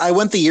got me. Yeah, I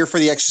went the year for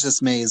the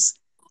Exorcist maze.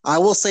 I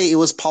will say it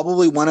was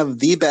probably one of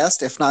the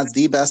best, if not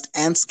the best,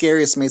 and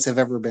scariest maze I've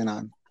ever been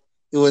on.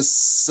 It was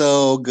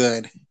so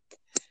good.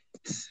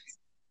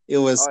 It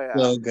was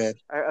so good.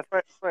 That's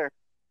right.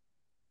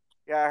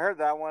 Yeah, I heard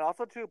that one.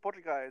 Also, too,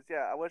 Poltergeist.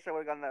 Yeah, I wish I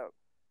would have gone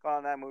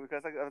on that movie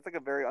because it's like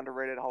a very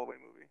underrated Halloween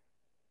movie.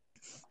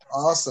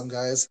 Awesome,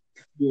 guys.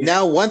 Yeah.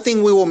 Now, one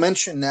thing we will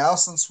mention now,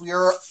 since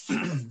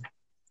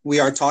we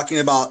are talking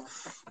about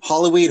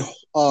Halloween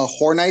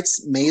Horror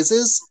Nights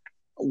mazes.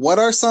 What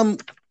are some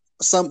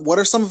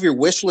of your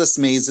wish list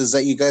mazes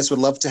that you guys would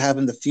love to have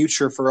in the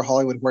future for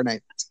Hollywood Horror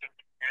Nights?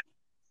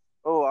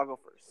 Oh, I'll go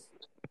first.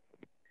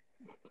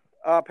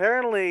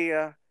 Apparently,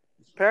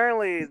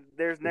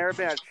 there's never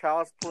been a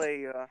Child's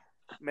Play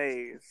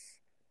maze.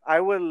 I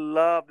would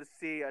love to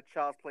see a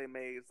Child's Play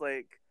maze.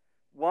 Like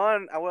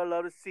one, I would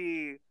love to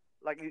see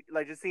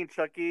like just seeing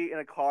Chucky in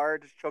a car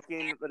just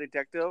choking the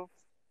detective.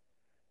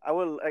 I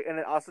would, and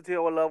then also too, I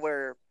would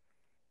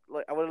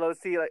love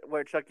to see like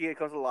where Chucky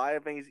comes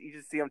alive and you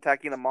just see him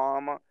attacking the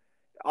mom.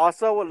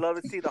 Also, I would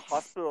love to see the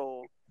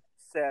hospital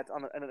set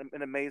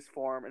in a maze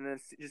form, and then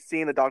just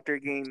seeing the doctor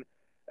getting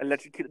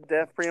electrocuted to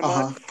death, pretty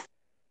much.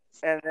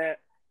 And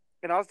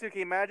also, can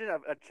you imagine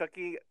a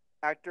Chucky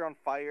actor on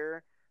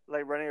fire,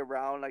 like running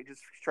around, like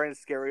just trying to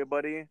scare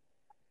everybody?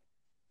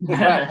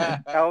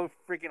 That was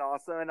freaking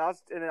awesome. And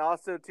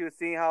also too,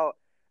 seeing how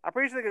I'm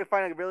pretty sure they're gonna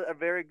find a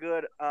very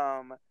good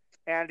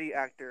Andy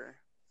actor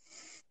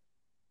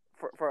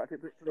for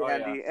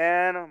Andy.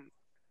 Yeah. And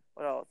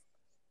what else?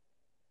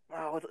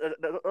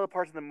 The other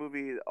parts of the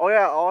movie. Oh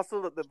yeah,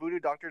 also the Voodoo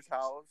Doctor's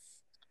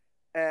house,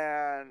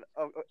 and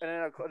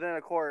then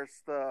of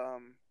course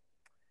the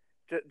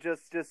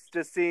just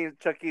seeing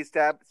Chucky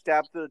stab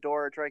through the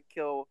door, try to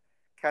kill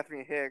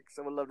Catherine Hicks.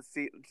 I would love to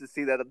see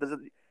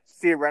that.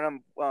 See a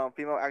random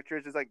female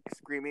actress just like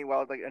screaming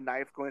while like a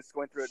knife going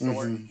through a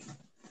door. Mm-hmm.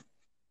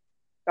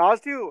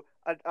 Also,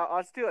 a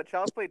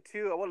Child's Play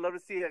 2. I would love to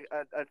see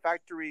a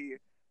factory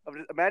of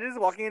imagine just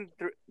walking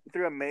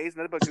through a maze,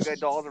 nothing but good guy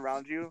dolls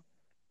around you,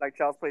 like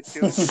Child's Play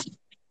 2.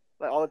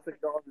 Like all the sick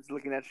dolls just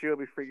looking at you. It'd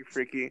be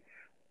freaky.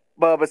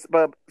 But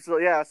so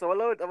yeah. So I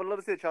would love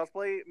to see the Child's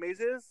Play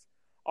mazes.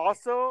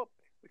 Also,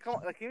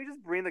 can you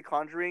just bring the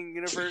Conjuring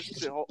universe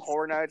to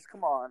Horror Nights?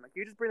 Come on, can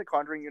you just bring the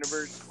Conjuring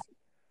universe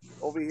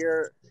over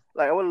here?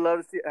 Like I would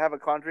love to have a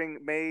Conjuring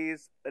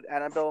maze, an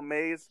Annabelle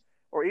maze,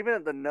 or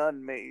even the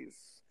Nun maze.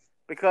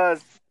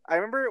 Because I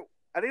remember,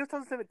 I think it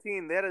was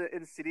 2017. They had an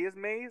Insidious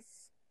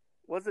maze.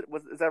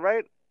 Is that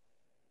right?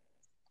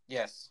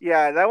 Yes.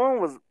 Yeah, that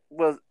one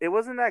was it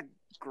wasn't that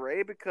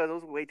great because it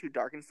was way too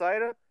dark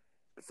inside.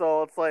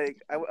 So it's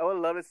like I would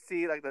love to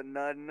see like the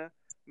Nun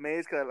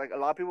maze because like a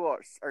lot of people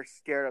are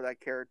scared of that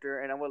character,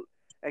 and I would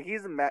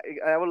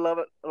love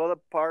it. I love the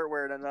part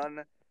where the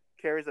Nun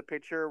carries a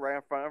picture right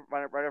in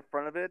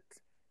front of it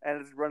and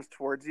it just runs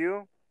towards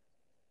you.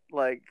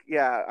 Like,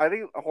 yeah, I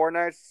think Horror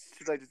Nights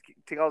should like just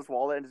take out his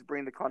wallet and just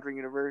bring the Conjuring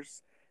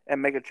universe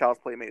and make a Child's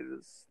Play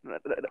mazes.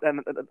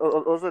 And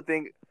those are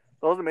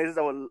the mazes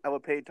I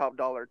would pay top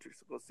dollar to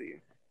go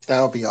see.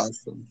 That would be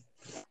awesome.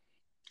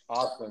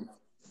 Awesome.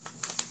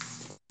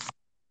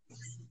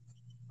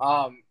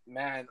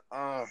 Man,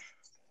 I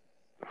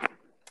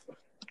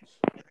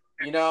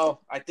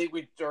think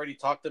we already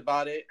talked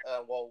about it.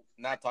 Well,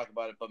 not talked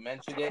about it, but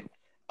mentioned it.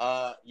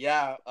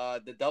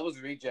 The Devil's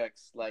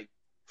Rejects, like,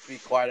 to be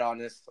quite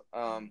honest,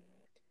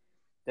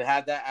 to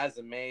have that as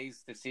a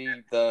maze, to see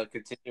the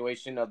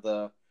continuation of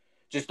the.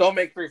 Just don't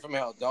make Free from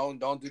Hell.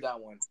 Don't do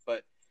that one.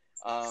 But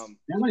that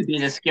might be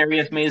the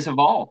scariest maze of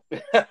all.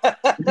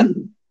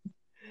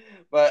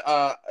 But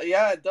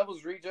yeah,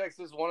 Devil's Rejects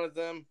is one of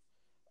them.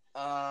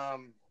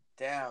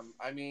 Damn.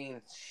 I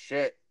mean,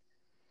 shit.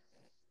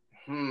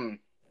 You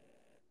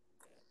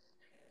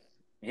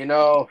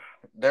know,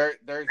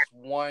 there's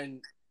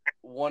one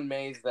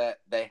maze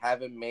that they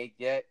haven't made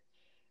yet,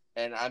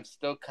 and I'm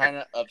still kind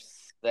of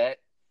upset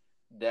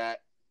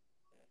that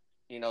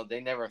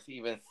they never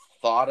even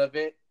thought of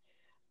it.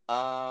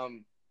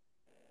 And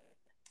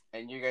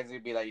you guys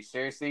would be like,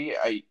 seriously?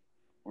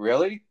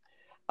 Really?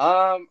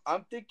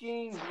 I'm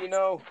thinking,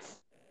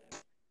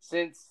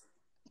 since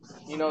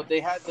they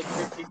had the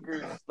Crypt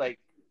Keepers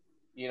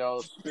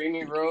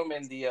screening room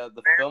and the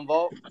film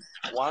vault,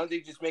 why don't they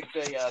just make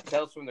the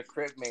Tales from the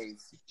Crypt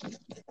maze?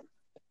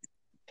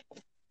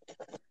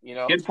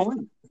 Good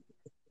point.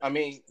 I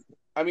mean,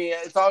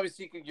 it's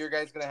obviously your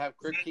guys gonna have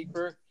Crypt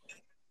Keeper,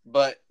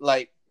 but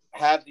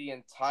have the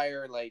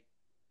entire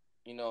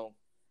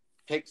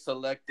pick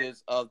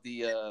selectives of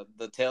the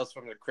Tales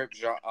from the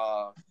Crypt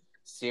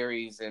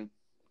series and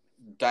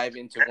dive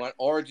into one,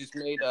 or just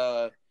made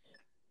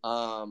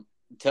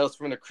Tales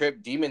from the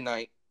Crypt Demon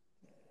Knight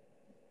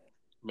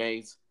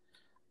maze.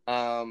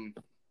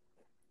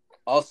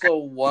 Also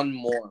one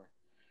more.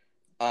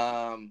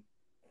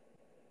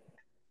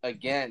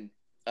 Again,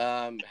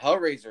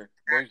 Hellraiser.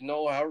 There's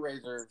no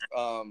Hellraiser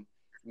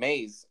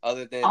maze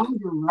other than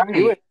right.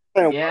 You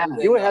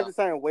would have to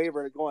sign a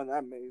waiver to go in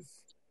that maze.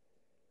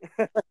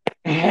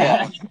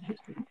 Yeah.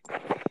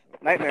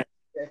 Nightmare.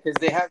 Because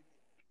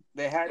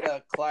they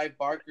had Clive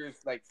Barker's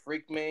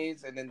Freak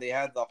Maze, and then they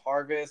had the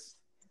Harvest,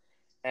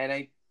 and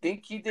I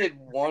think he did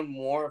one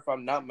more if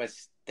I'm not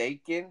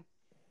mistaken.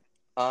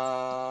 You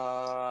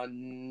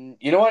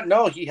know what?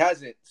 No, he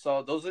hasn't.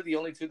 So those are the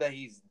only two that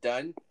he's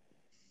done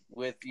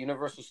with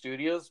Universal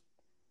Studios.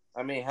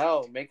 I mean,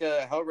 hell, make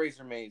a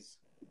Hellraiser maze,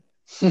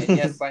 and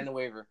yes, sign the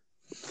waiver.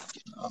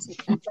 Oh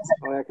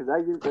yeah, because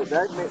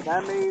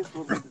that maze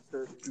will be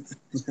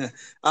disturbing.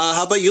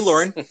 How about you,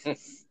 Lauren?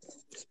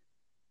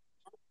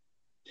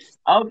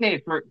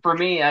 Okay, for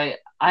me, I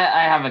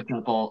have a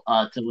couple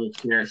to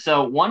list here.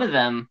 So one of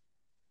them,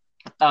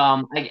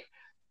 I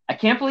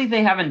can't believe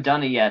they haven't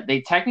done it yet.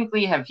 They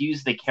technically have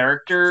used the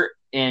character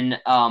in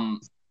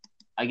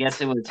I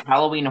guess it was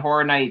Halloween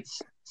Horror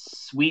Nights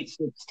Sweet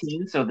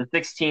 16, so the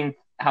 16th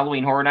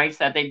Halloween Horror Nights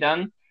that they've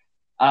done.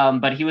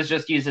 But he was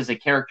just used as a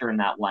character in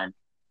that one.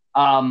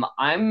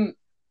 I'm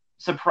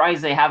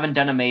surprised they haven't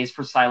done a maze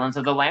for Silence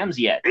of the Lambs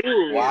yet.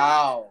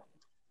 Wow.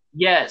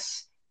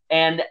 Yes.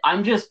 And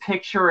I'm just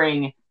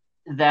picturing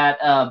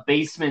that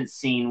basement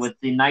scene with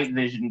the night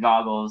vision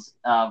goggles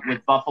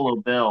with Buffalo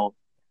Bill.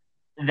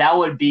 That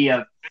would be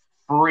a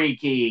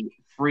freaky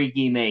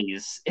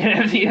maze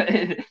if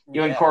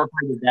you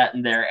incorporated that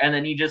in there. And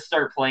then you just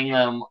start playing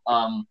them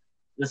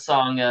the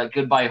song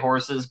Goodbye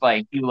Horses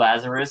by Hugh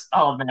Lazarus.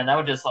 Oh, man, that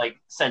would just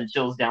send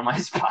chills down my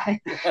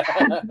spine.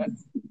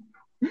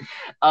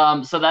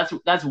 So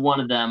that's one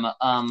of them.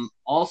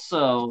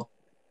 Also,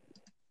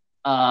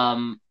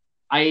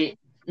 I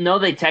know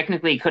they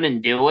technically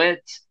couldn't do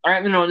it.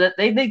 Or that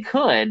they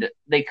could,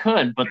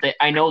 but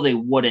I know they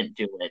wouldn't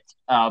do it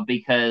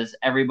because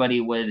everybody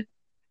would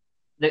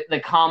the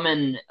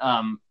common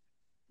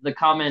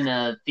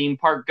theme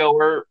park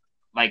goer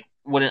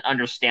wouldn't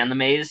understand the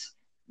maze.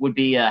 Would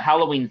be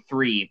Halloween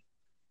 3,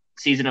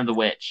 Season of the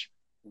Witch.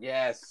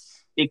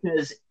 Yes,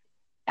 because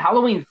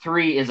Halloween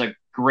 3 is a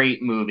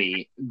great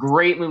movie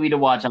to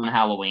watch on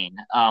Halloween.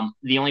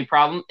 The only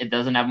problem, it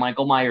doesn't have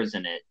Michael Myers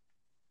in it.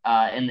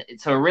 And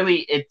so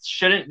really, it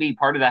shouldn't be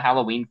part of the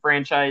Halloween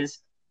franchise,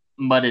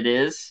 but it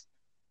is.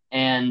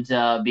 And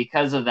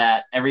because of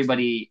that,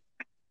 everybody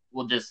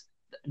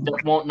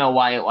won't know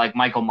why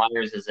Michael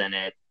Myers is in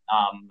it.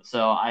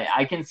 So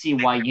I can see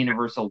why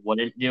Universal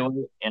wouldn't do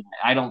it, and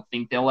I don't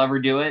think they'll ever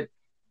do it.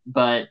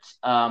 But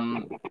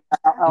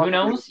who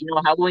knows?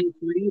 Halloween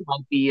 3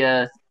 might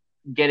be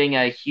getting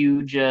a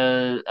huge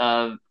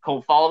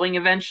cult following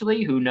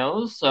eventually. Who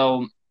knows?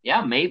 So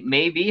yeah,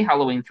 maybe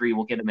Halloween 3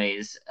 will get a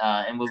maze,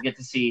 and we'll get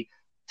to see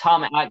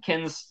Tom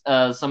Atkins,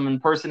 some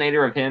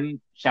impersonator of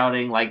him,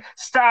 shouting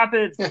 "Stop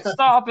it!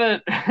 Stop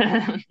it!"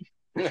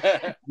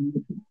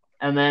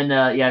 And then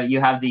you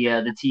have the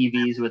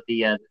TVs with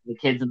the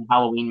kids in the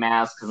Halloween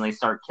masks, and they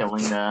start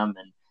killing them.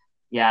 And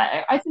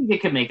yeah, I think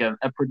it could make a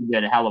pretty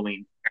good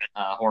Halloween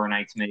Horror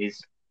Nights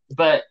maze.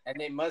 But and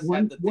they must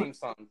have the theme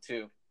song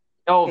too.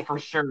 Oh, for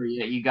sure.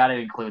 Yeah, you got to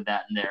include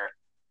that in there.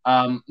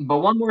 But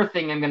one more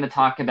thing I'm going to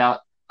talk about.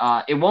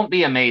 It won't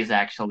be a maze,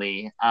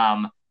 actually.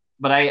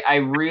 But I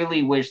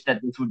really wish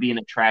that this would be an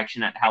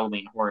attraction at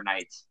Halloween Horror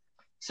Nights.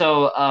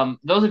 So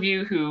those of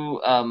you who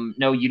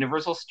know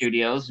Universal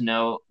Studios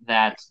know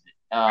that,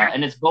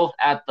 and it's both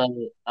at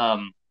the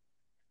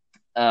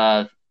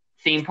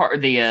theme park,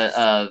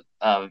 the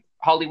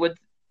Hollywood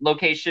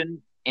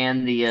location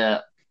and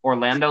the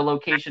Orlando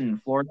location in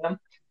Florida,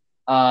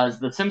 is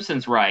the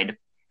Simpsons ride.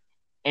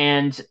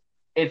 And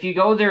if you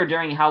go there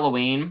during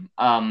Halloween,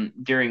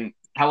 during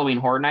Halloween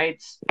Horror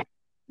Nights,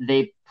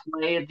 they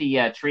play the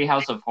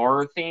Treehouse of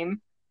Horror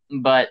theme,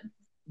 but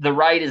the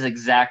ride is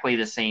exactly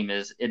the same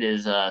as it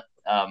is the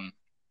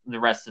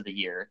rest of the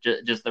year,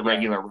 just the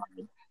regular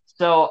ride.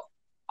 So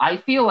I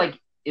feel like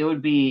it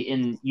would be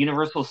in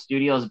Universal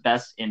Studios'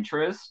 best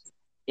interest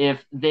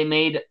if they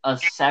made a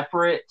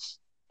separate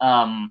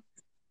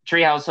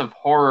Treehouse of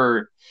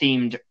Horror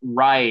themed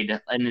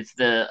ride, and it's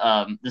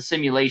the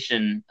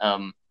simulation.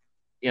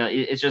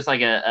 It's just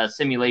like a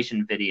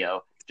simulation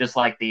video, just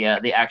like the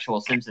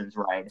actual Simpsons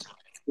ride.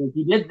 So if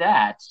you did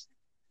that,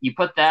 you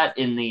put that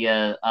in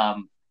the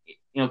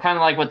kind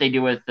of like what they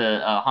do with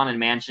the Haunted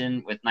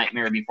Mansion with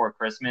Nightmare Before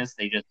Christmas.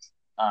 They just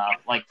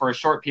like for a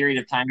short period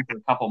of time, for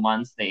a couple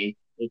months, they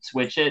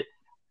switch it.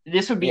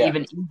 This would be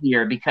even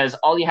easier because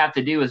all you have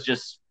to do is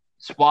just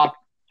swap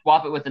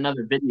it with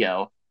another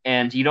video,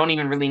 and you don't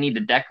even really need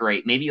to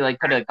decorate. Maybe like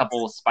put a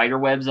couple of spider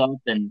webs up,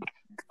 and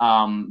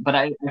but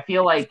I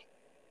feel like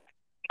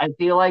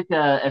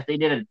if they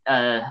did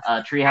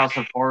a Treehouse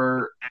of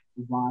Horror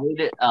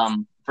ride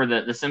for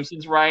the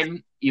Simpsons ride,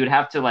 you would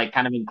have to like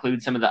kind of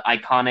include some of the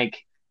iconic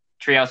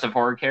Treehouse of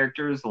Horror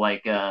characters,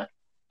 like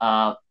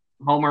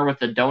Homer with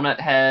the donut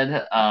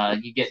head.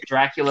 You get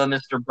Dracula,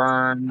 Mr.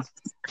 Burns,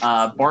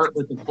 Bart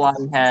with the fly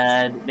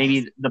head,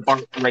 maybe the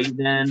Bart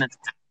Raven.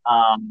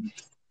 All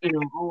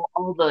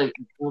the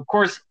of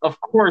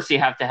course you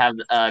have to have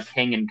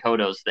Kang and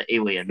Kodos, the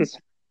aliens.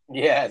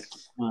 Yes.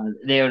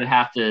 They would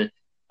have to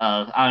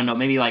I don't know,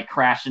 maybe like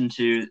crash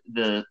into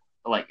the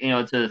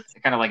it's a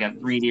kind of like a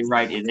 3D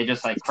ride. They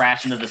just like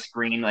crash into the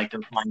screen like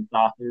they're flying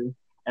saucers,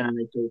 and then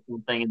they say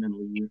something and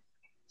then leave.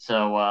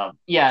 So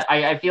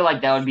I feel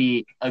like that would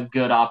be a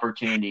good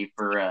opportunity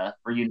for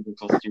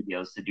Universal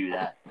Studios to do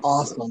that.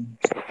 Awesome.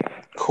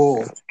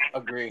 Cool.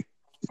 Agree.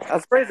 I'm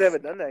surprised they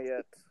haven't done that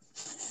yet.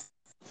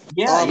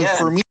 Yeah.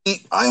 For me,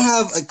 I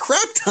have a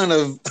crap ton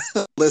of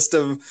list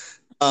of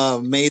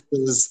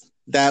mazes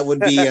that would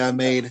be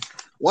made.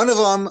 One of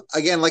them,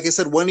 again, like I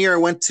said, one year I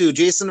went to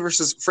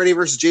Freddy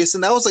versus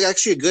Jason. That was like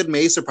actually a good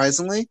maze,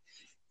 surprisingly.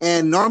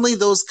 And normally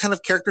those kind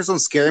of characters don't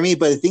scare me,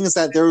 but the thing is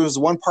that there was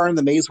one part in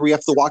the maze where you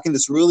have to walk in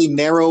this really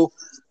narrow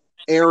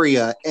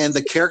area, and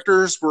the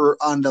characters were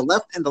on the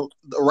left and the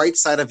right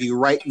side of you,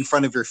 right in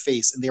front of your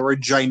face, and they were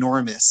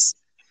ginormous.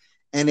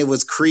 And it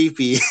was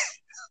creepy.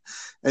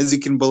 As you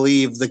can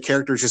believe, the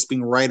characters just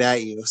being right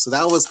at you. So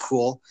that was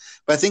cool.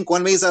 But I think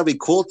one maze that would be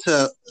cool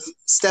to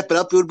step it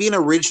up, it would be an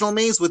original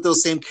maze with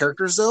those same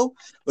characters, though.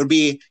 It would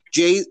be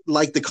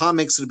like the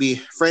comics, it would be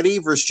Freddy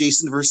versus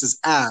Jason versus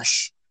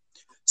Ash.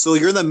 So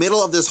you're in the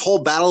middle of this whole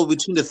battle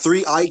between the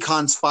three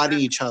icons fighting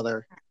each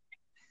other.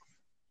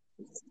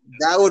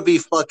 That would be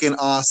fucking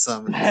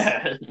awesome.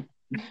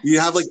 You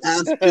have like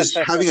Ash just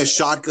having a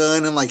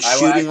shotgun and like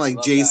shooting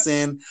like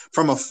Jason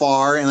from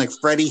afar, and like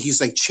Freddy,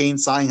 he's like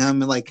chainsawing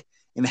him and like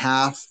in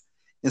half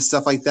and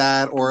stuff like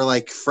that, or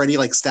like Freddy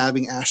like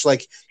stabbing Ash.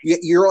 Like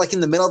you're like in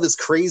the middle of this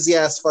crazy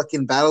ass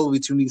fucking battle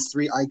between these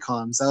three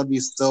icons. That would be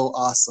so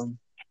awesome.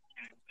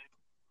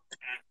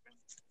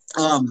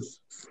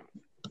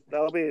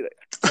 That'll be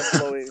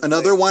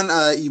another one.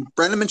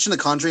 Brandon mentioned The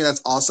Conjuring.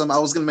 That's awesome. I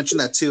was going to mention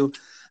that too.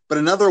 But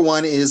another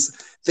one is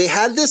they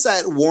had this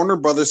at Warner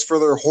Brothers for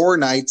their Horror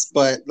Nights,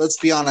 but let's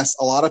be honest,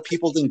 a lot of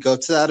people didn't go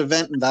to that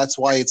event, and that's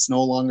why it's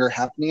no longer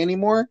happening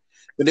anymore.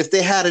 But if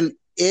they had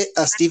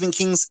a Stephen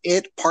King's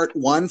It Part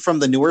 1 from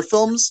the newer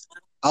films,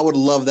 I would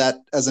love that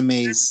as a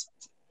maze.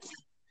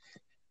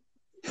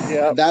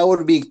 Yeah, that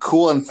would be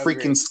cool and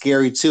freaking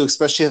scary too,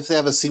 especially if they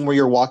have a scene where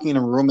you're walking in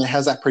a room and it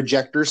has that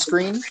projector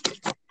screen.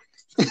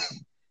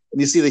 And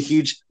you see the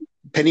huge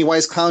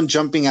Pennywise clown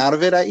jumping out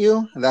of it at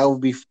you. That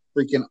would be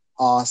freaking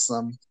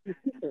awesome.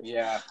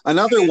 Yeah.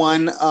 Another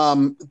one,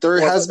 there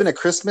has been a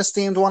Christmas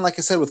themed one, like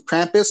I said, with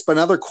Krampus, but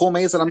another cool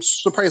maze that I'm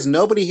surprised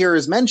nobody here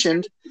has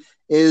mentioned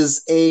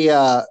is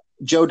a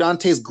Joe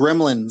Dante's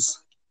Gremlins.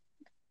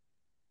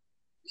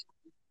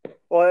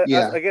 Well,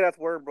 again, that's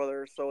Warner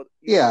Brothers, so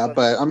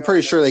but I'm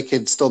pretty sure they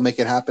could still make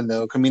it happen,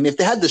 though. I mean, if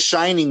they had The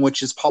Shining,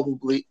 which is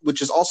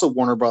also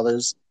Warner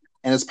Brothers,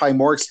 and it's probably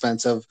more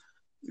expensive,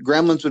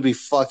 Gremlins would be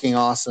fucking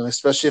awesome,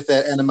 especially if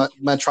that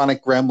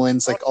animatronic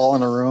Gremlins like all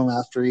in a room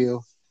after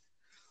you.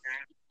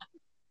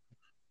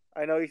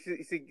 I know you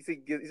see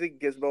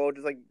Gizmo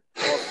just like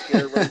all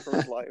scared running for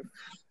his life.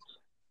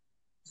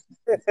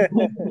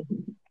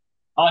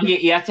 Oh,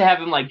 you have to have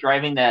him like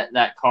driving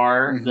that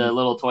car, the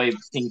little toy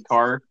pink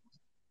car.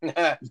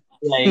 Yeah,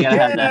 you gotta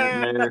have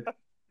that in there.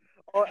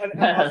 Oh, and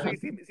also you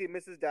see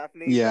Mrs.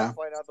 Daphne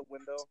flying out the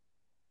window.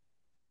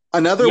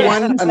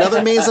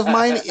 Another maze of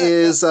mine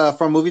is from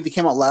a movie that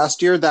came out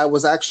last year that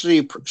was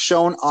actually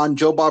shown on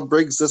Joe Bob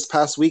Briggs this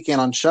past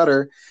weekend on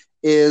Shudder.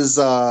 It's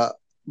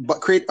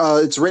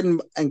written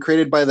and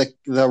created by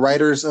the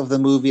writers of the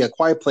movie A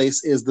Quiet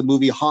Place. Is the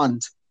movie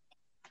Haunt.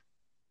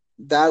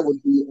 That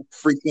would be a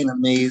freaking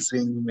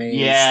amazing maze.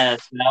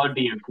 Yes, that would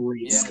be a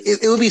great.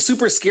 It would be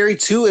super scary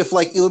too if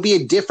like it would be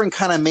a different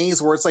kind of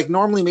maze where it's like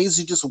normally mazes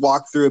you just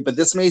walk through it, but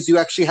this maze you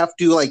actually have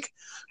to like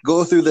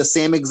go through the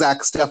same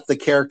exact stuff the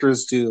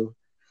characters do.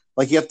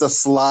 Like you have to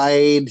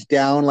slide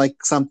down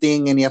like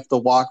something, and you have to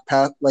walk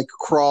past, like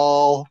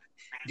crawl,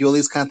 do all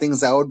these kind of things.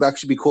 That would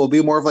actually be cool. It'd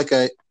be more of like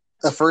a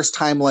first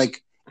time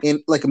like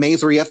in like a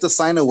maze where you have to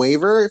sign a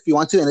waiver if you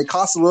want to, and it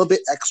costs a little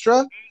bit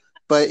extra,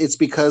 but it's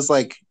because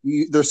like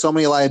there's so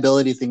many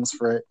liability things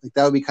for it. Like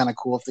that would be kind of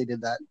cool if they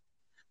did that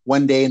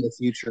one day in the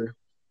future.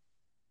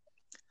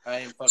 I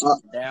am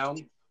fucking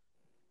down.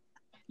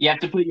 You have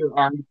to put your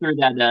arm through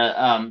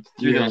that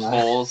through those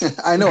holes.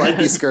 I know I'd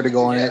be scared to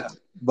go on it,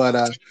 but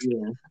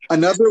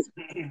another.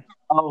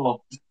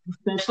 Oh,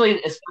 especially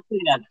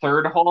that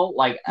third hole.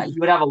 Like you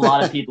would have a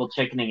lot of people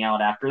chickening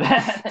out after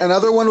that.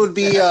 Another one would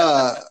be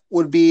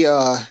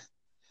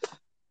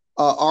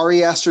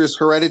Ari Aster's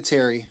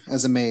Hereditary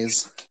as a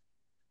maze.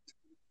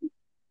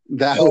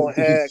 That would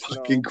be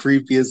fucking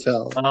creepy as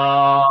hell.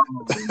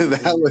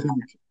 That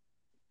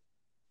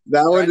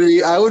would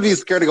be. I would be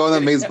scared to go on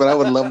that maze, but I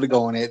would love to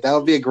go on it. That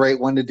would be a great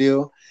one to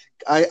do.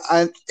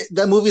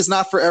 That movie is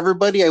not for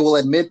everybody, I will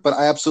admit, but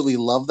I absolutely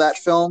love that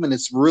film, and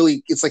it's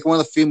like one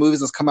of the few movies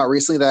that's come out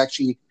recently that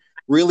actually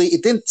really,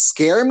 it didn't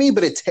scare me,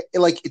 but it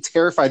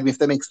terrified me, if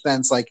that makes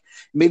sense. Like, it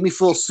made me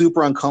feel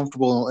super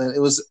uncomfortable, and it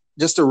was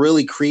just a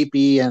really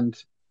creepy and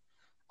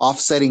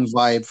offsetting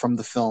vibe from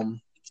the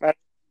film.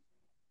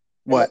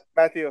 What?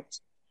 Matthew?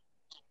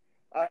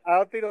 I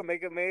don't think it'll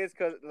make a maze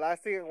because the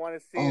last thing I want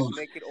to see is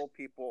naked old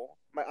people.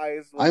 My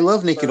eyes. I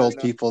love naked old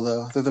people,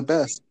 though. They're the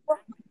best.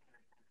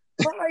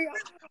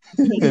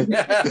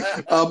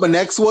 The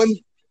next one.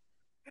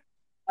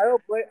 I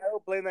don't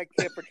blame that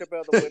kid for tripping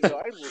out the window.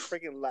 I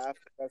freaking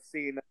laughed at that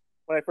scene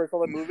when I first saw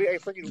the movie. I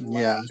freaking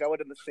laughed. I would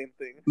have done the same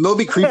thing. What'd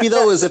be creepy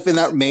though is if in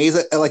that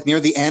maze, like near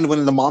the end,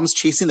 when the mom's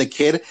chasing the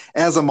kid, it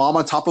has a mom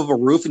on top of a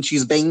roof and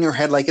she's banging her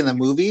head like in the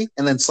movie,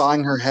 and then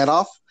sawing her head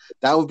off.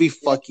 That would be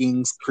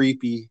fucking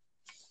creepy.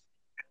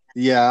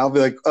 Yeah, I'll be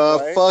like,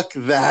 right? Fuck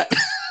that.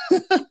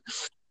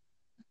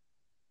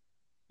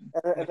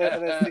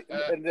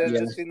 and then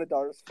just seeing the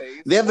daughter's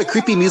face. They have the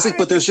creepy music,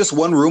 but there's just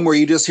one room where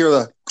you just hear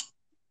the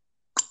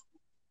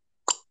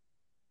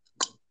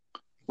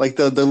like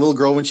the little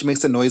girl when she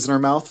makes a noise in her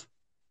mouth.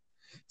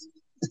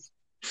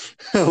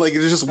 Like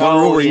there's just one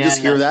room where you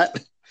just hear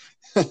that.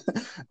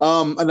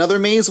 Another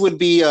maze would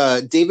be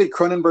David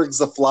Cronenberg's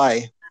The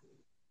Fly.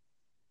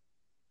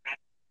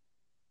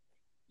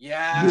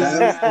 Yeah.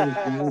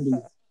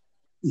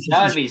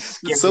 That would be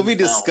scary. So many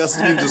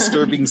disgusting and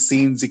disturbing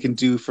scenes you can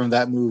do from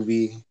that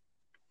movie.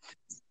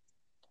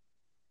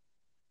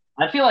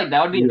 I feel like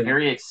that would be a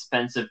very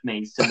expensive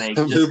maze to make.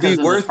 It would be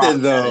worth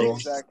it though.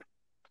 Exactly.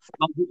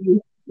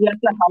 You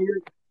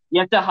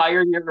have to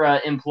hire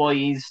your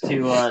employees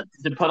to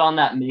put on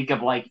that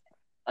makeup like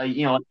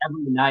every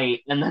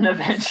night, and then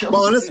eventually.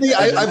 Well, honestly,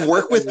 I've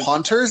worked with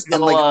haunters,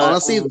 and like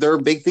honestly, their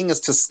big thing is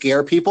to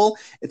scare people,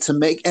 to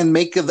make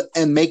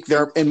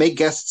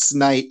guests'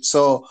 night.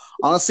 So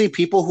honestly,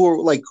 people who are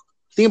like,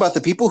 think about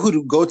the people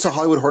who go to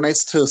Hollywood Horror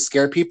Nights to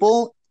scare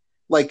people,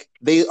 like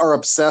they are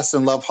obsessed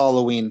and love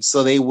Halloween.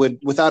 So they would,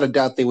 without a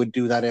doubt, they would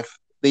do that if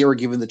they were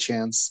given the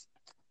chance.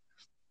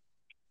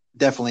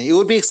 Definitely, it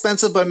would be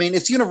expensive, but I mean,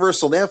 it's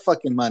Universal. They have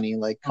fucking money.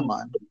 Like, come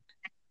on.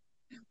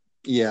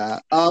 Yeah.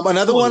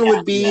 Another one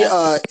would be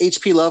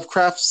H.P.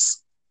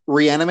 Lovecraft's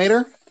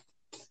Reanimator.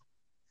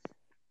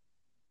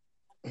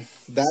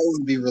 That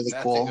would be really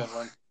cool. A good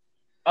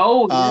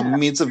one. I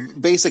mean, it's a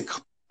basic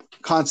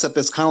concept.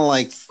 It's kind of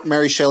like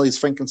Mary Shelley's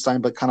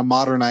Frankenstein, but kind of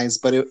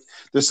modernized. But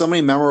there's so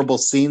many memorable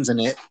scenes in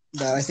it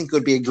that I think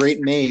would be a great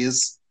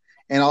maze,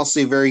 and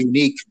also very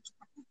unique.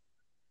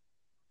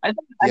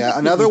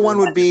 Another one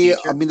would be,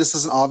 I mean, this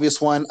is an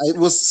obvious one. I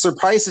was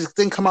surprised it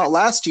didn't come out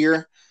last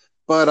year,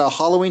 but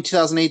Halloween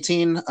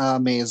 2018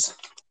 maze.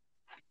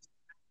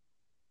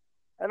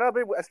 I know,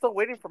 but I'm still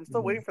waiting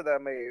for that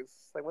maze.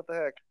 Like, what the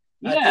heck?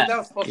 I think that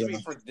was supposed to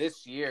be for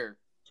this year.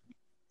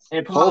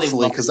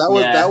 Hopefully, because I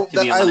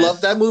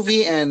love that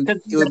movie, and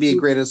it would be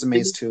great as a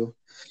maze too.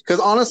 Because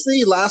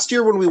honestly, last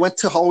year when we went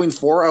to Halloween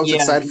 4, I was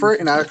excited for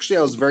it, and I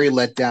was very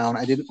let down.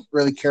 I didn't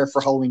really care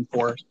for Halloween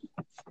 4.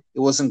 It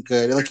wasn't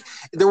good. Like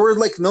there were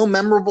like no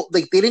memorable.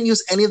 Like they didn't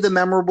use any of the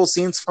memorable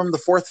scenes from the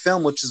fourth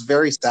film, which is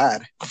very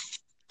sad.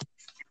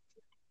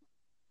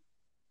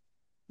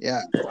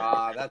 Yeah.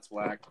 That's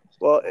whack.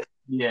 Well,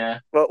 yeah.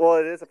 Well,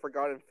 it is a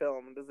forgotten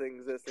film. It doesn't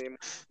exist anymore.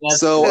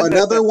 So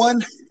another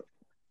one.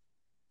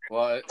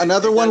 Well,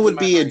 another one would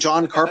be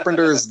John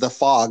Carpenter's The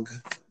Fog.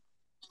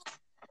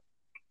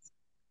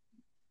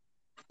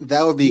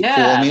 That would be cool.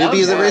 I mean, it'd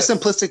be very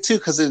simplistic too,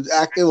 because it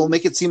will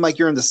make it seem like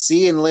you're in the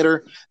sea, and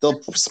later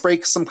they'll spray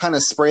some kind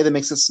of spray that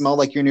makes it smell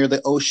like you're near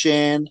the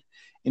ocean,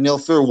 and they'll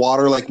throw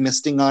water like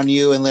misting on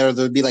you, and later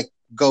there'd be like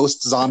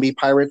ghost zombie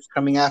pirates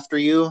coming after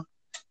you.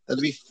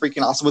 That'd be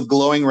freaking awesome with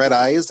glowing red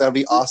eyes. That'd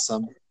be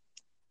awesome.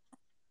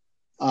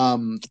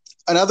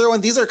 Another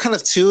one. These are kind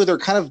of two. They're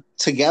kind of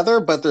together,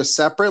 but they're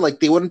separate. Like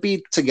they wouldn't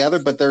be together,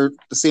 but they're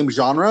the same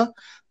genre.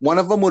 One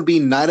of them would be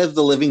Night of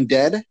the Living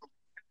Dead.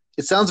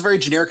 It sounds very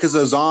generic as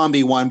a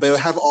zombie one, but it'll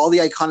have all the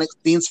iconic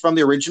scenes from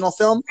the original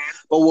film.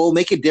 But what will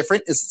make it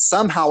different is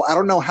somehow, I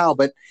don't know how,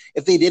 but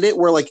if they did it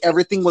where like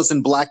everything was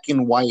in black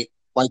and white,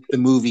 like the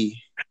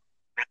movie,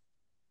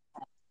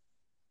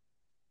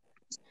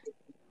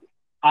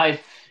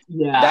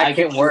 Yeah, That I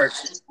can work.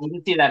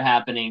 can see that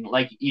happening.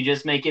 Like you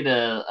just make it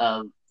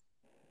a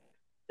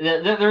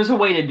there's a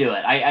way to do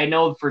it. I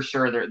know for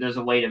sure there's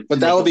a way to But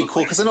that make it would be look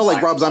cool like because it's I know in like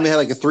black Rob and Zombie white.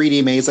 had like a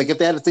 3D maze. Like if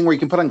they had a thing where you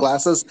can put on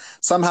glasses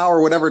somehow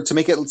or whatever to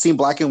make it seem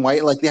black and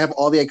white, like they have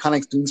all the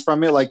iconic scenes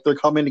from it. Like they're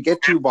coming to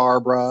get you,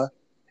 Barbara,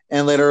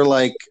 and later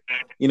like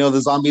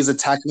the zombies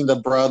attacking the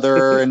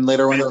brother, and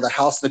later when they're at the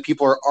house, the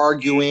people are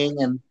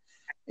arguing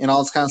and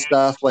all this kind of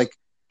stuff. Like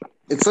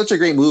it's such a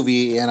great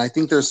movie, and I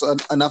think there's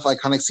enough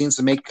iconic scenes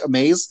to make a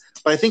maze.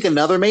 But I think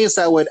another maze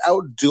that would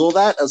outduel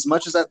that, as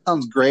much as that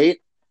sounds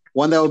great,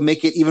 one that would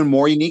make it even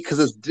more unique because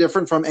it's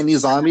different from any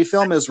zombie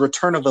film is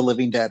Return of the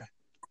Living Dead.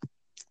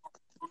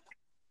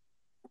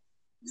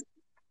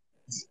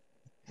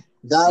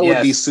 That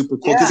would be Yes. super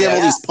cool because you have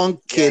all Yes. these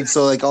punk kids,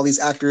 so like all these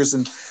actors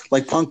in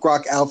like punk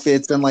rock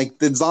outfits, and like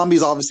the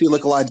zombies obviously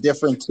look a lot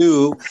different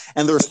too,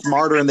 and they're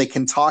smarter and they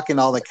can talk and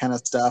all that kind of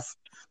stuff.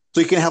 So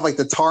you can have like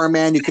the Tar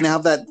Man, you can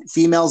have that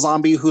female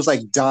zombie who's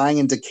like dying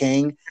and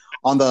decaying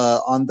on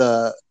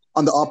the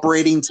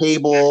operating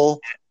table.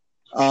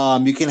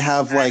 You can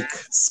have like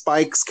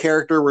Spike's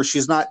character where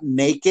she's not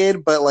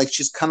naked, but like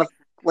she's kind of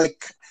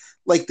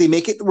like they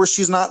make it where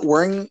she's not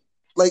wearing,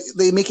 like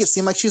they make it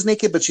seem like she's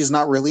naked, but she's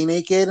not really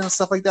naked and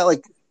stuff like that.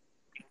 Like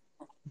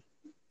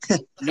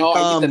No,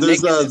 I need the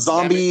there's a nakedness,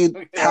 zombie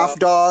damn it. half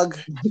dog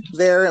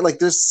there. Like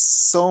there's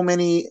so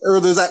many, or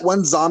there's that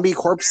one zombie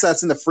corpse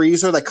that's in the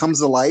freezer that comes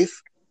to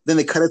life. Then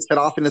they cut its head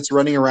off and it's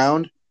running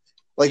around.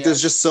 Like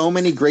there's just so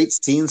many great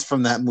scenes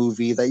from that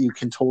movie that you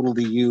can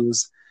totally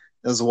use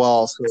as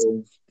well.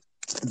 So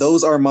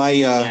those are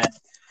my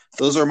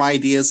those are my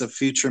ideas of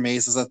future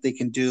mazes that they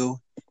can do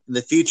in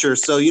the future.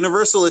 So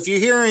Universal, if you're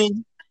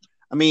hearing,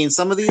 I mean,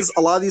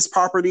 a lot of these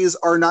properties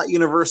are not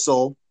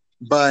Universal,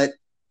 but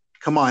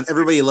come on,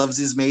 everybody loves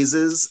these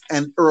mazes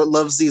or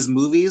loves these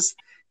movies.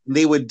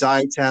 They would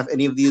die to have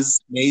any of these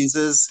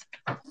mazes,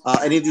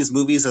 any of these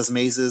movies as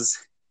mazes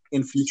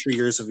in future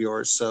years of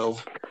yours. So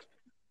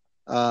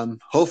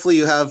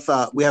hopefully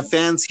we have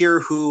fans here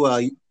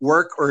who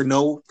work or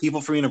know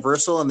people from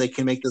Universal and they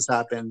can make this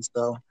happen.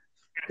 So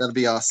that'd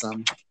be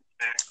awesome.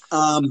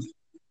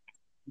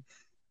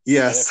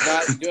 Yes, If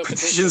not, do a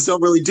petitions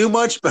don't really do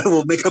much, but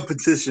we'll make a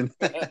petition.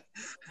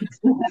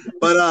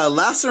 But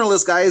last on our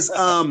list, guys,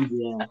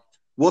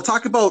 we'll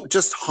talk about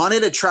just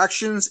haunted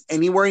attractions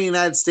anywhere in the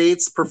United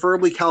States,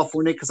 preferably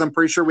California, because I'm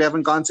pretty sure we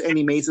haven't gone to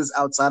any mazes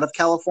outside of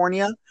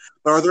California.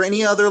 But are there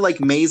any other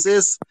like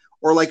mazes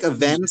or like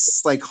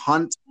events, like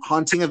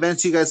haunting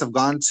events you guys have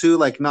gone to,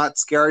 like Not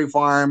Scary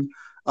Farm,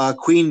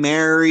 Queen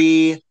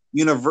Mary,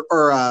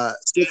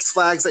 Six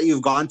Flags that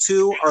you've gone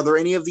to? Are there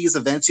any of these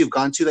events you've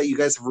gone to that you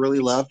guys have really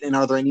loved, and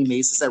are there any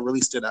mazes that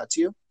really stood out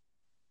to you?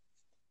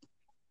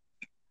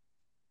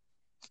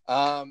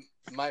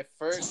 My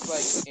first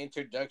like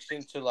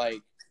introduction to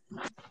like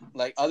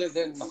other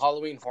than the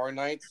Halloween Horror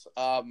Nights,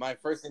 my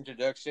first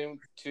introduction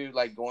to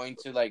like going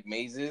to like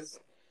mazes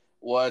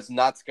was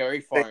Not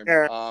Scary Farm.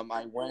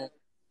 I went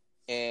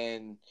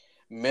in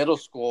middle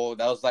school.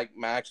 That was like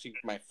my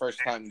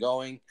first time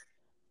going,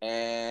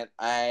 and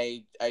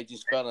I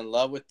just fell in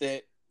love with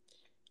it.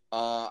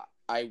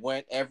 I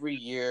went every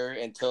year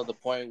until the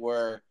point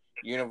where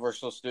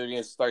Universal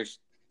Studios starts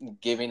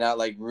giving out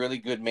like really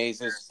good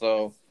mazes.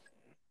 So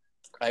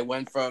I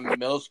went from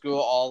middle school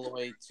all the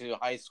way to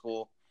high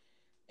school,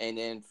 and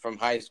then from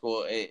high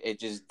school it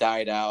just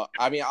died out.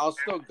 I mean, I'll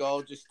still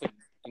go just to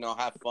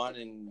have fun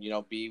and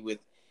be with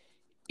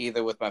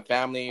either with my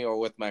family or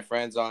with my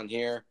friends on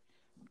here.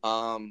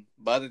 But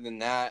other than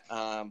that,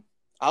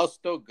 I'll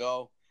still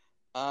go.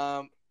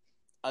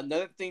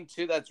 Another thing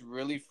too that's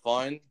really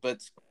fun,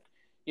 but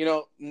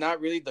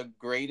not really the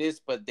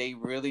greatest, but they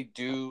really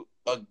do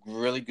a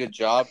really good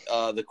job.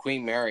 The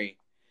Queen Mary,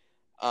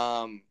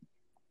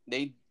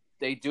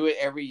 they do it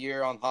every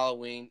year on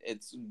Halloween.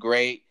 It's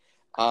great.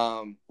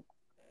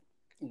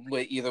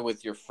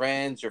 With your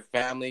friends, your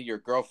family, your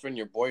girlfriend,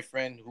 your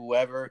boyfriend,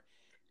 whoever.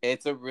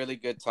 It's a really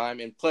good time.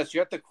 And plus,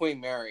 you're at the Queen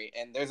Mary,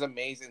 and there's a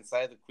maze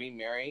inside the Queen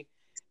Mary,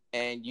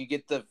 and you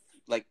get the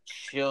like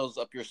chills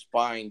up your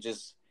spine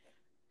just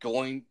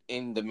going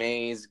in the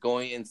maze,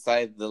 going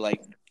inside the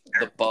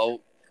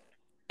boat,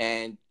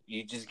 and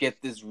you just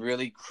get this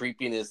really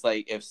creepiness,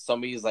 like if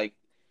somebody's like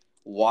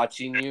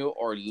watching you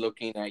or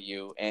looking at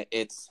you, and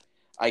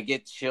I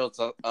get chills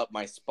up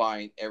my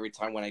spine every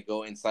time when I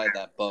go inside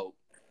that boat.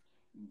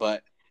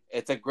 But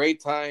it's a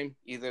great time,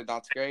 either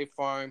Not Scary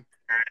Farm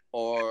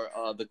or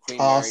the Queen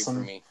Mary for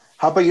me.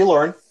 How about you,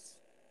 Lauren?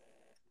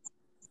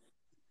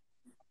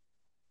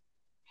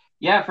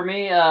 Yeah, for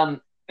me,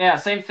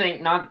 same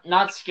thing.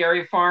 Not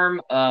Scary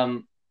Farm.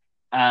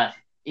 I've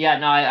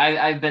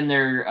been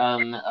there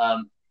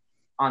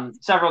on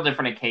several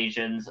different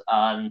occasions.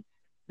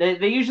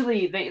 They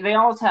usually they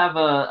always have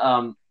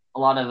a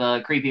lot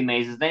of creepy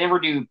mazes. They never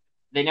do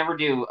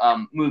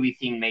movie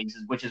themed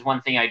mazes, which is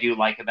one thing I do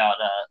like about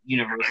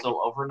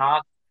Universal over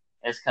Not,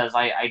 is because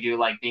I do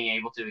like being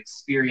able to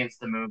experience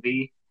the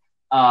movie.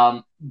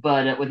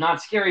 But with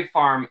Not Scary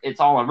Farm, it's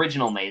all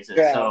original mazes,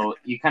 so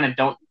you kind of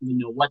don't even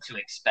know what to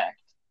expect.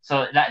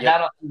 So that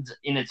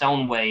in its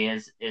own way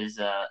is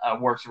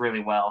works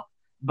really well.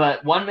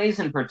 But one maze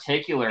in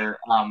particular,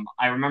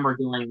 I remember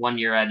doing one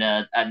year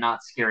at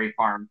Not Scary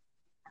Farm.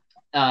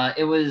 I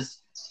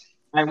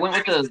went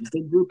with a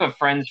big group of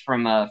friends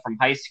from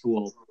high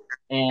school,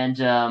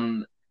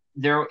 and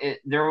there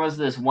was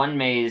this one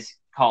maze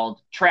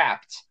called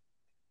Trapped,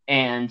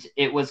 and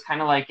it was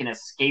kind of like an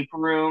escape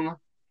room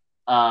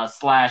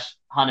slash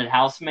haunted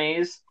house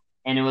maze,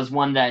 and it was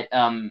one that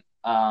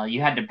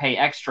you had to pay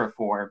extra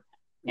for.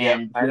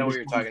 And I know what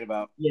you're talking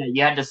about. Yeah,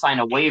 you had to sign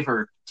a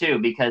waiver too,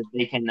 because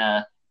they can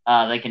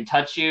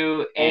touch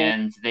you,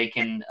 and they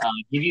can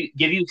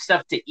give you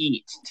stuff to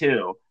eat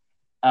too.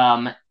 So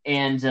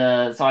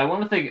I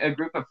went with a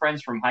group of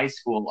friends from high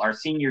school, our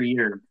senior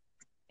year,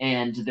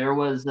 and there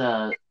was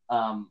one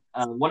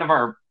of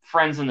our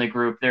friends in the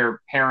group.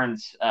 Their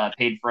parents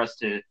paid for us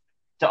to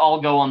all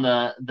go on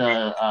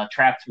the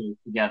Trapped maze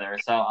together.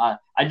 So I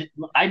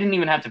didn't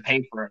even have to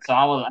pay for it, so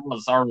I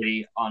was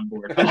already on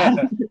board.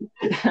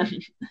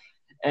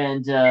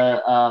 And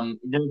there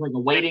was like a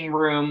waiting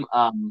room.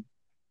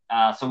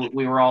 So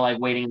we were all like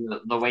waiting in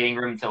the waiting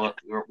room until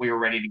we were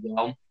ready to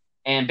go.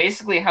 And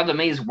basically, how the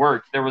maze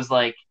worked, there was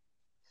like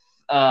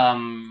a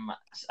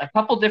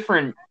couple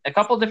different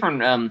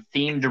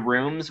themed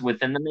rooms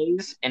within the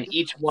maze, and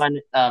each one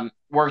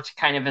worked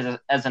kind of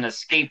as an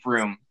escape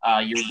room.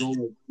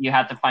 You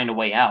had to find a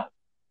way out,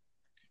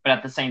 but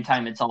at the same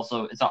time, it's a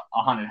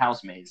haunted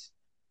house maze.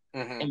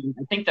 Mm-hmm. And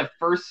I think the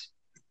first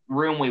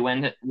room we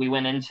went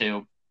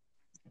into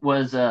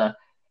was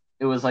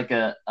it was like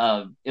it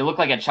looked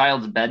like a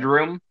child's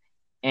bedroom,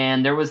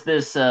 and there was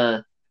this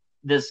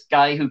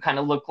guy who kind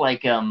of looked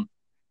like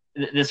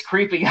this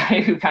creepy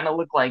guy who kind of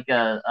looked like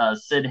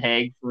Sid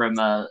Haig from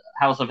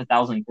House of a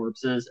Thousand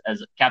Corpses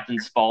as Captain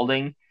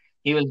Spaulding.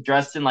 He was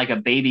dressed in like a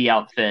baby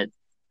outfit,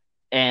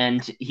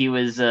 and he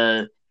was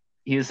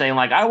saying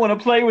like, "I want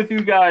to play with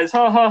you guys,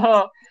 ha ha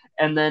ha!"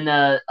 And then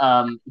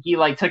he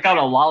like took out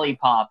a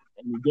lollipop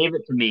and gave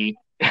it to me,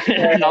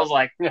 and I was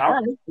like, "All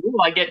right,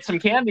 cool, I get some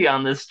candy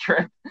on this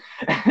trip."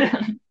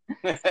 And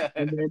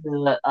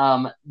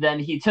then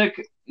he took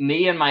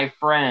me and my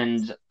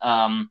friend,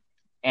 and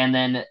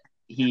then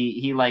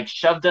he like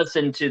shoved us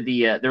into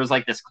the there was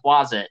like this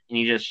closet, and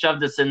he just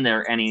shoved us in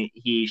there, and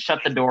he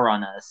shut the door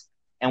on us,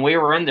 and we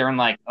were in there and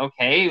like,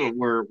 okay,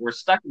 we're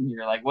stuck in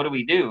here, like, what do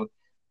we do?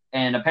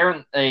 And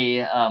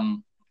apparently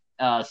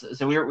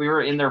so we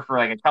were in there for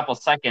like a couple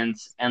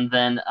seconds, and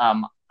then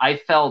I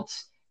felt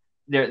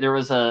there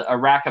was a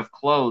rack of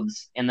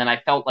clothes, and then I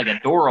felt like a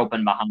door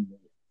open behind me,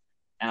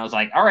 and I was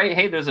like, all right,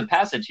 hey, there's a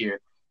passage here.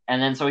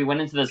 And then so we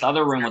went into this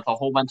other room with a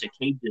whole bunch of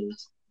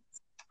cages,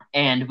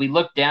 and we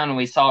looked down and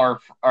we saw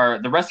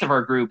the rest of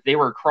our group. They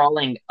were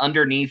crawling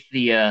underneath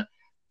the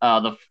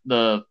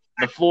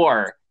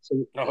floor.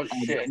 So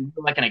shit!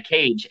 Like in a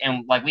cage,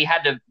 and like we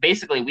had to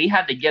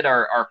get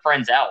our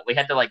friends out. We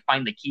had to like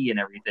find the key and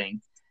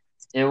everything.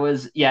 It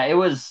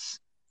was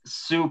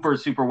super,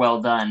 super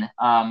well done.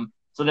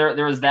 So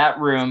there was that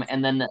room,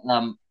 and then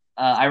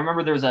I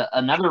remember there was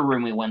another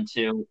room we went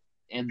to,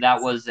 and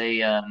that was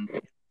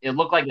it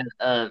looked like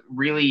a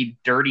really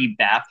dirty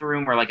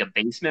bathroom or like a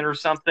basement or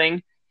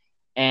something.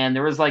 And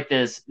there was like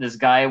this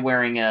guy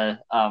wearing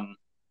like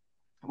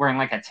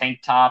a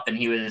tank top, and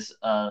he was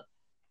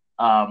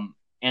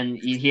and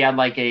he had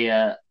like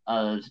a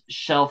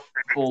shelf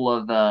full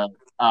of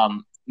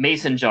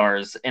mason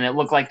jars, and it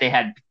looked like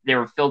they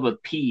were filled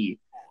with pee.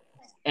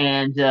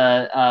 And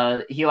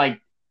he like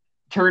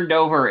turned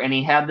over, and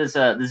he had this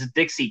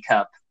Dixie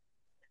cup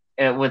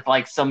with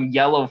like some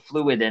yellow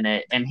fluid in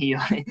it, and he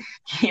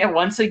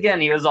once again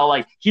he was all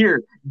like,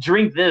 "Here,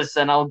 drink this,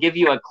 and I'll give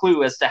you a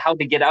clue as to how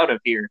to get out of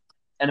here."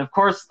 And of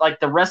course, like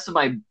the rest of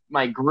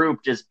my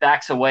group just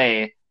backs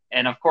away,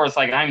 and of course,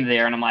 like I'm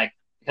there, and I'm like,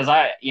 because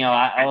I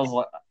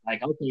was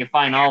like, okay,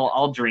 fine,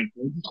 I'll drink.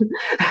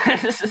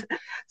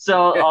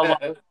 So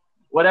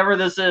whatever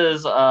this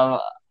is,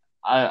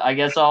 I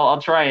guess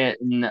I'll try it.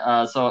 And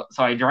so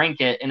I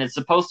drank it, and it's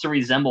supposed to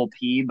resemble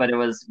pee, but it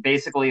was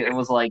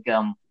like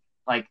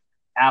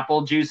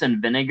apple juice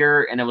and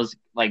vinegar, and it was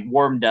like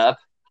warmed up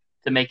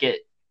to make it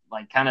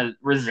like kind of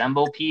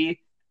resemble pee.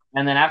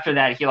 And then after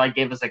that, he like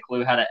gave us a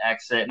clue how to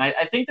exit. And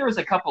I think there was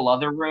a couple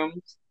other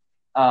rooms,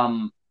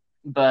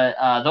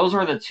 but those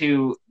were the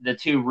two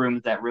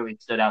rooms that really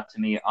stood out to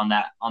me on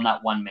that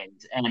one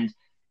maze. And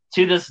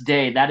to this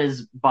day, that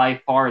is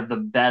by far the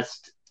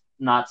best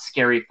Not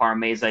Scary Farm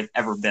maze I've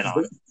ever been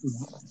on.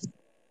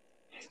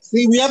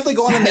 See, we have to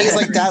go on a maze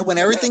like that. When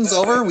everything's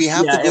over, we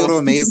have to go to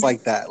a maze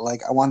like that.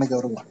 Like, I want to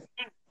go to one.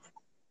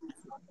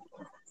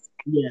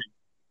 Yeah.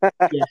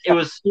 Yeah, it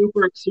was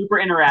super, super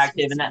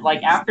interactive. And that,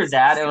 like, after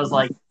that, it was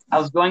like I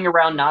was going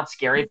around Not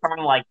Scary Farm,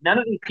 like, none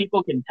of these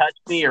people can touch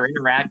me or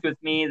interact with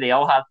me. They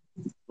all have,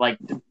 like,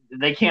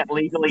 they can't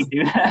legally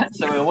do that.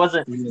 So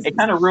it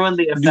kind of ruined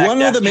the effect.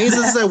 One of the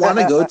mazes I want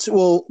to go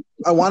to,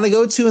 I want to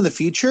go to in the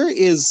future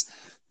is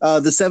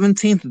the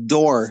 17th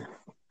door.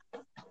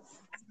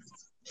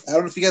 I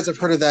don't know if you guys have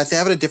heard of that. They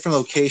have it at different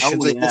locations. Oh,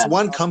 Like, it's yeah.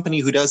 one company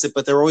who does it,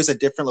 but they're always at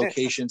different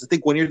locations. I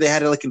think one year they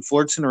had it like in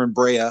Fullerton or in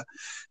Brea,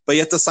 but you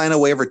have to sign a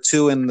waiver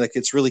too, and like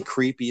it's really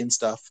creepy and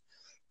stuff.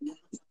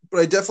 But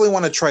I definitely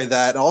want to try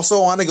that. I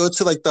also want to go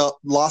to like the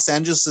Los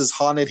Angeles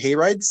haunted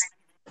hayrides.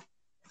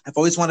 I've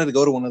always wanted to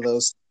go to one of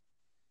those.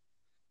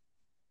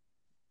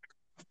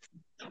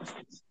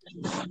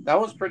 That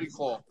was pretty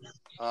cool.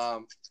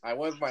 I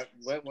went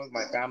with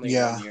my family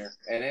Yeah. one year,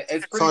 and it's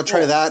pretty So I'll cool.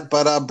 try that.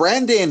 But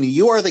Brandon,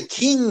 you are the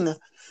king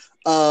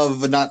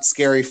of Not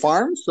Scary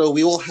Farm, so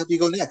we will have you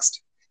go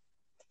next.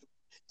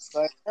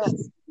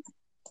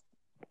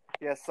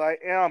 Yes, I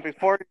am.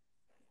 Before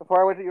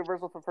I went to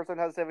Universal for the first time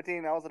in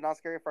 2017, I was a Not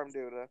Scary Farm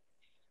dude,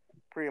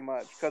 pretty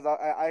much, because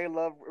I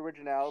love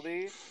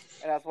originality,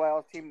 and that's why I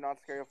was team Not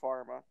Scary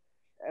Farm.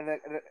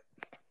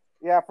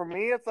 Yeah, for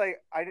me, it's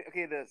like I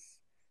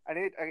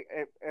need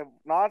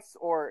Knott's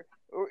or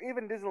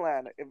even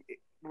Disneyland.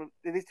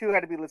 If these two had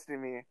to be listening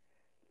to me.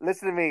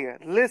 Listen to me.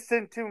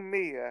 Listen to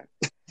me.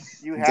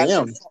 You have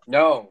Damn. to.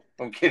 No,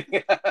 I'm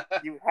kidding.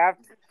 You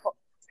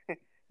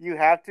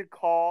have to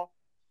call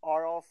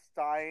R.L.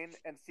 Stein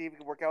and see if we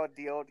can work out a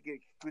deal to get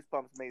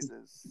Goosebumps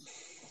mazes.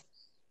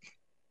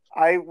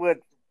 I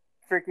would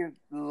freaking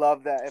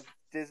love that if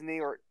Disney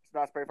or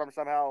Not Scary Farm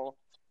somehow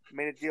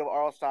made a deal with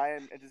R.L.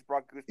 Stein and just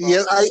brought Goosebumps.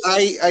 Yeah,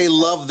 I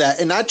love that.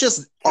 And not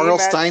just R.L.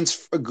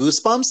 Stein's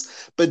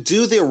Goosebumps, but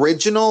do the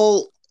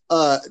original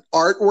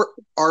artwork,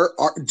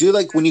 do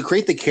like when you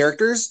create the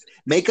characters,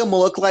 make them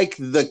look like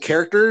the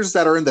characters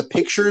that are in the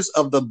pictures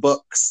of the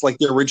books, like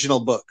the original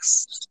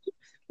books.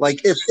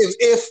 Like if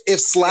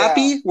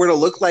Slappy were to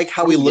look like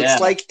how he looks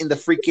like in the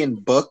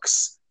freaking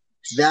books,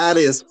 that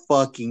is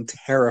fucking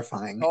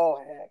terrifying.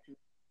 Oh heck.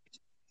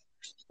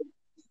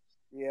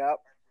 Yep.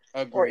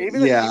 Agreed. Or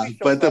even the TV show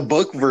but the stuff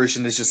book is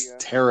version is just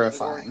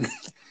terrifying.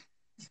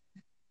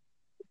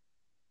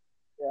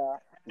 Yeah.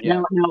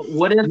 Now,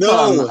 what if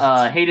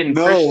Hayden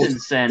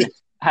Christensen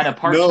had a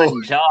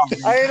part-time job?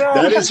 I know.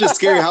 That is just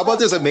scary. How about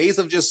there's a maze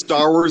of just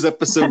Star Wars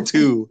Episode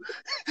 2?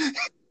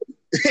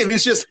 And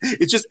it's just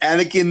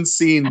Anakin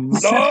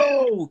scenes.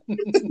 No,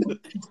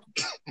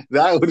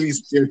 that would be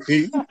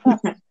scary.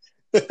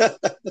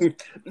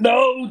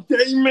 no,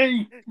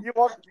 Jamie. You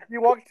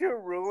walk to a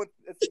room,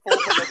 it's full of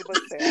nothing but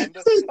sand.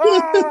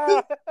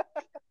 Ah!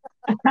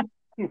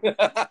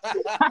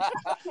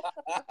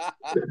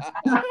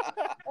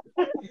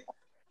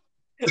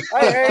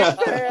 I hate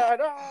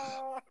sand.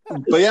 Ah!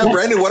 But yeah,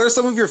 Brandon, what are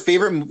some of your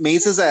favorite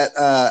mazes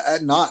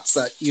at Knott's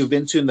that you've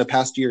been to in the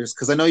past years?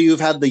 Because I know you've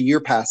had the year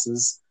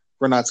passes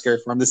for Not Scary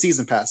Farm, the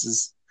season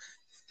passes.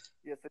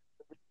 Yes.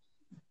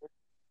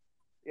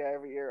 Yeah,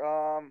 every year.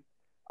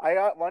 I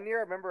got one year.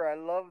 I remember I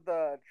love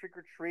the Trick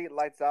or Treat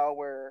Lights Out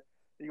where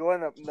you go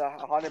in the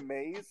haunted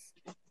maze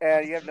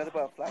and you have nothing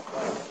but a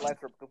flashlight. The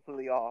lights are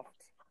completely off.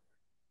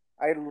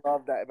 I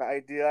love that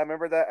idea. I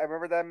remember that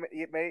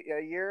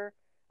year.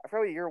 I forgot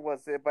what year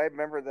was it, but I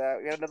remember that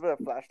we had nothing but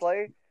a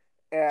flashlight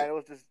and it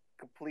was just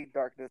complete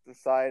darkness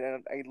inside.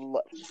 And I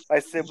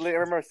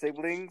remember my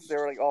siblings. They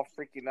were like all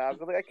freaking out. I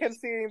was like, I can't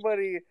see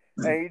anybody,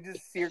 and you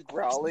just see her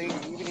growling.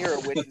 You even hear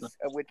a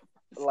witch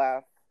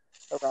laugh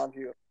around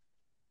you.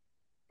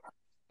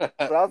 So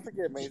that was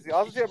freaking amazing.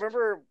 Also, I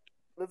remember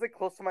it was like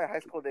close to my high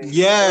school days.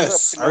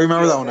 Yes, I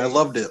remember that one. I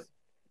loved it.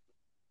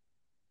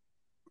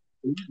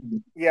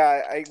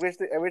 Yeah, I wish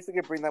they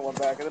could bring that one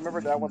back. I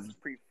remember that one's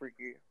pretty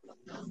freaky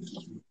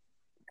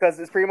because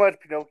it's pretty much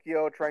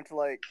Pinocchio trying to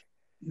like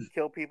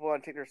kill people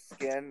and take their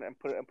skin and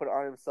put it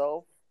on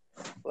himself.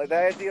 Like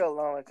that idea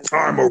alone. It's just,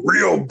 I'm a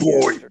real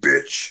boy,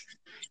 bitch.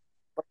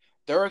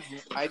 There was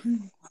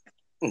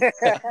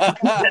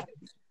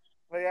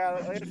But yeah,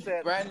 like I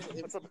said,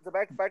 Brandon, so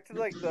back to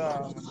like the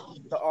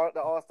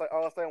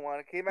All-Star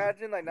one. Can you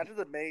imagine like not just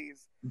a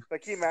maze,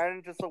 but can you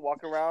imagine just to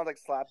walk around like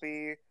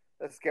Slappy,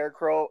 the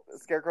scarecrow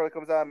that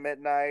comes out at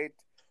midnight,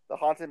 the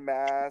haunted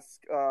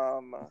mask,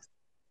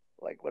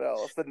 like what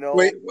else? The gnome.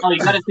 Wait, Oh, you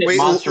gotta fit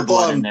Monster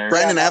Blood in there.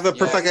 Brandon, I have a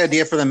perfect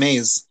idea for the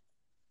maze.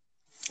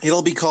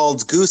 It'll be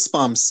called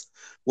Goosebumps.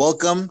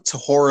 Welcome to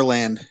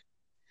Horrorland.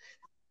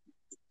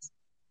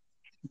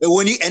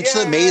 When you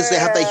enter the maze, they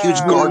have that huge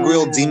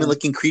gargoyle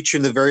demon-looking creature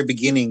in the very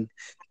beginning.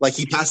 Like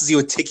he passes you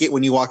a ticket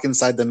when you walk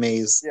inside the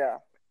maze. Yeah.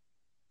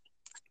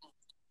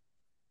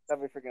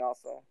 That'd be freaking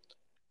awesome.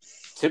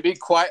 To be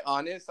quite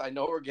honest, I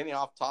know we're getting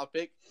off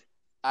topic.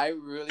 I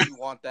really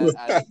want that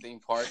as a theme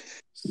park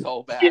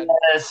so bad.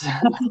 Yes.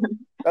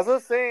 That's what I'm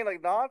saying.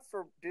 Like Knott's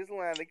or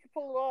Disneyland, they could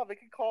pull it off. They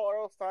could call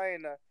R.L.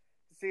 Stein to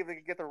see if they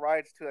could get the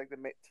rights to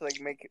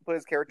put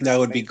his character. That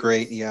would be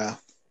great. Yeah.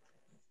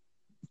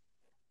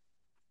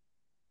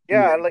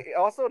 Yeah, like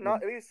also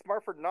not it'd be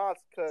smart for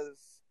Knott's because,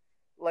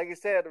 like you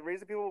said, the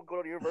reason people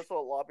go to Universal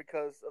a lot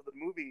because of the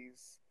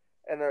movies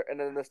and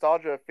the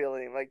nostalgia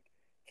feeling. Like,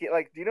 do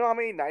you know how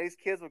many '90s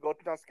kids would go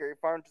to Not Scary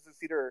Farm just to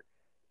see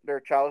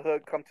their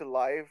childhood come to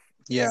life?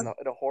 Yeah,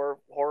 in a horror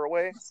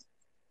way.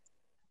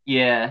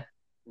 Yeah.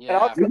 Yeah.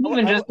 I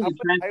Even just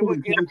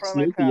would get a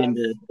front of my pass.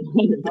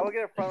 I would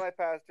get a front of my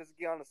pass just to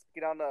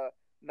get on the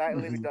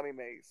Nightly Mhm. Dummy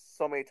Maze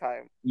so many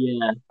times.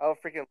 Yeah, I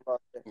would freaking love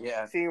it.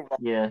 Yeah. Seeing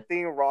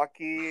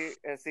Rocky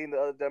and seeing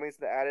the other dummies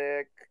in the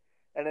attic,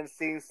 and then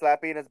seeing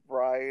Slappy and his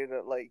bride,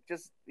 like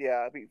just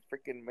it'd be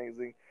freaking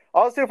amazing.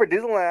 Also for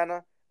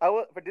Disneyland, I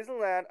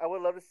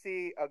would love to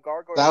see a That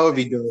gargoyle would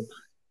be maze dope.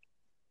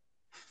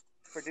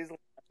 for Disneyland,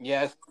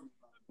 Yes,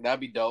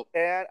 that'd be dope.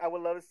 and I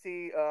would love to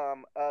see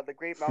the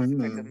Great Mouse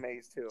Detective Hmm.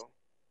 maze too,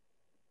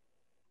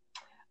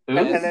 Ooh.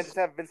 and then just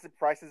have Vincent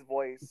Price's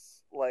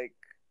voice like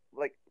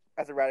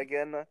as a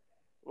Ratigan,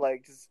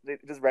 like just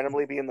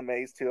randomly be in the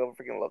maze too. I would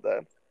freaking love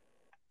that.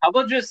 How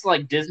about just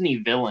like Disney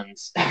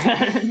villains? Or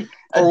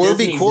what would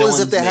be Disney cool is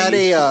if villains they had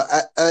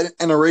maze.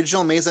 an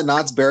original maze at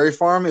Knott's Berry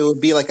Farm. It would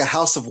be like a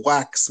House of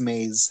Wax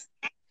maze.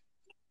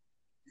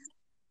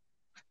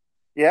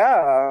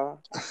 Yeah.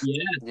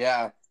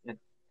 Yeah.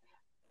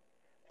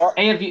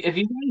 Hey, have you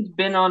guys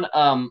been on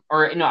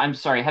or no, I'm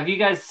sorry, have you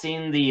guys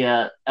seen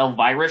the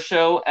Elvira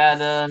show at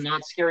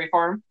Not Scary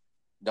Farm?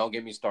 Don't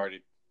get me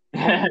started.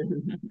 Yeah,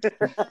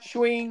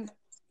 Swing.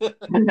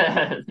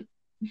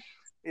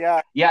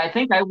 Yeah. I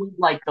think I went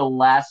like the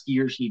last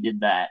year she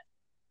did that.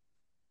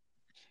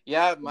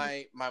 Yeah,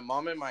 my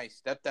mom and my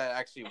stepdad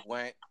actually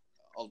went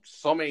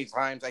so many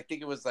times. I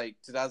think it was like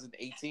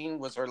 2018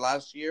 was her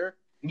last year.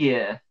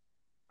 Yeah.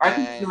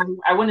 I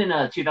went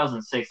in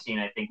 2016,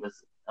 I think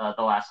was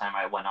the last time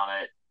I went on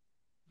it.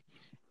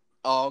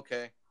 Oh,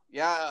 okay.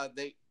 Yeah,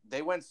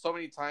 they went so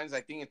many times. I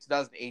think in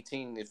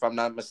 2018, if I'm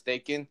not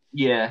mistaken.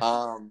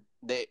 Yeah.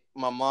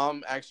 My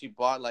mom actually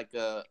bought like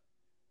a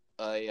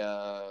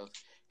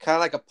kind of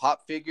like a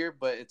pop figure,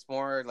 but it's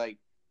more like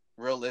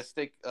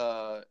realistic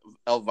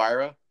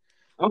Elvira.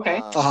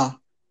 Okay.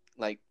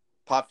 Like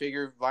pop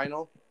figure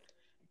vinyl,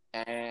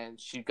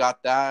 and she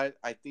got that.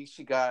 I think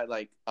she got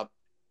like a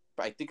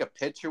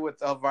picture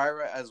with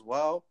Elvira as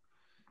well,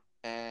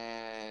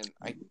 and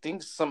I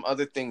think some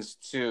other things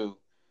too.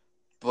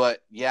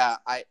 But yeah,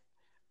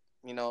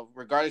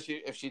 regardless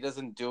if she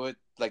doesn't do it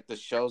like the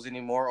shows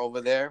anymore over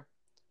there,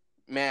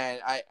 man,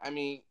 I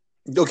mean,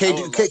 Okay,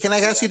 can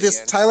I ask you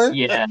this, Tyler?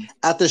 Yeah.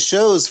 At the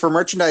shows for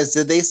merchandise,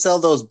 did they sell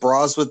those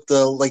bras with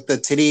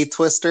the titty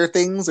twister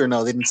things, or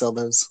no? They didn't sell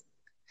those.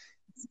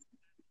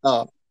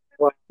 Oh,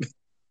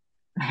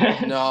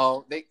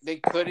 no, they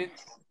couldn't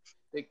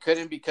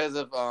because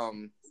of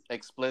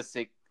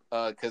explicit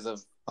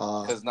because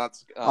not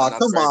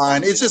come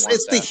on!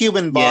 It's the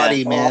human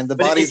body, man. The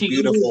body's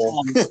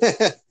beautiful.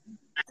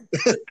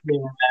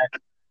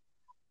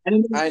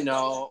 I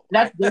know.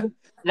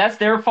 That's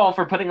their fault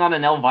for putting on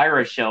an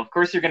Elvira show. Of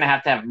course, you're gonna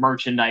have to have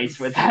merchandise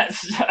with that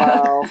stuff.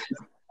 Wow.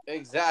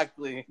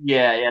 Exactly.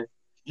 Yeah.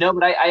 No,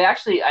 but I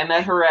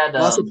met her at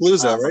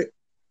Monsterpalooza, right?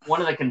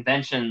 One of the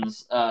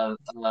conventions.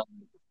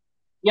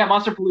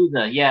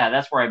 Monsterpalooza. Yeah,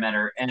 that's where I met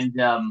her, and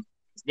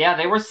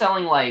they were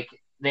selling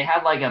they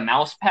had like a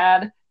mouse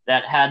pad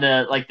that had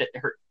that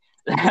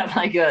had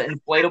like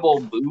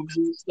inflatable boobs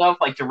and stuff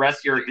like to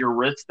rest your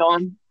wrist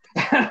on.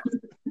 I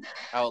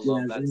would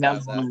love that.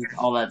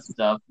 All that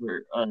stuff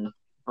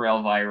for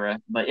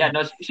Elvira, but yeah,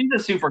 no, she's a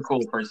super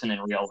cool person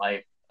in real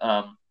life.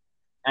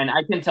 And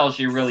I can tell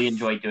she really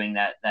enjoyed doing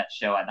that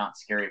show at Not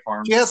Scary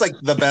Farm. She has like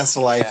the best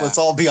life. Yeah. Let's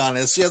all be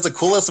honest. She has the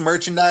coolest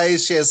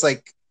merchandise. She has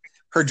like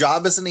her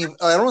job isn't even.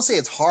 I don't want to say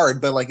it's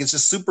hard, but like it's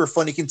just super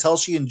fun. You can tell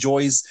she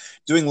enjoys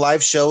doing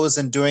live shows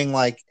and doing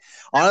like.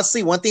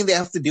 Honestly, one thing they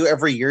have to do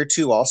every year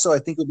too. Also, I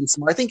think would be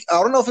smart. I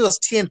don't know if it was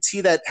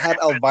TNT that had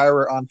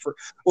Elvira on for.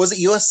 Was it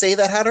USA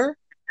that had her?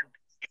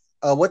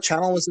 What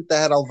channel was it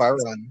that had Elvira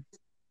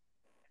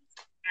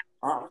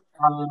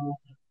on?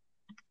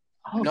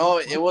 No,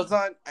 it was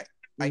on.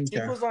 I think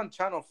it was on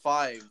Channel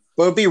 5.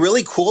 But it would be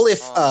really cool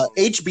if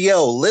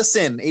HBO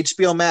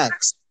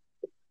Max,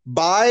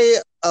 buy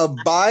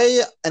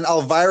an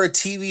Elvira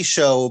TV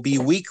show, be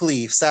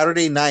weekly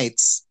Saturday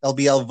nights. It'll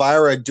be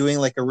Elvira doing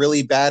like a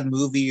really bad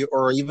movie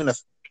or even a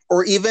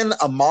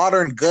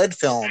modern good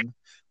film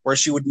where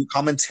she would do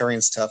commentary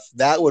and stuff.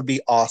 That would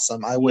be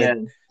awesome. I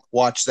would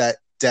watch that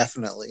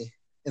definitely,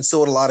 and so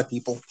would a lot of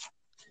people.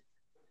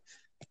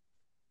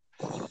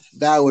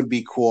 That would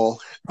be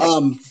cool.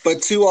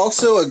 But to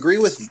also agree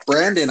with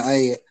Brandon,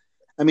 I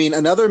mean,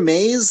 another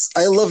maze.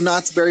 I love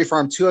Knott's Berry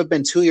Farm too. I've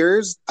been 2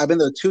 years. I've been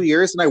there 2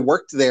 years, and I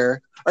worked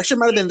there. Actually, I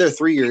might have been there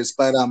 3 years,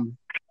 but and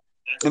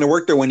I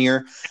worked there 1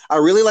 year. I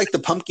really like the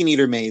Pumpkin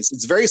Eater maze.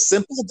 It's very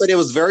simple, but it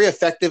was very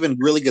effective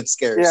and really good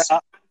scares. Yeah.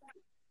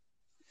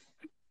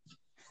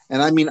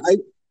 And I mean,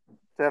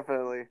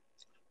 Definitely.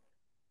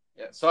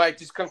 Yeah. So I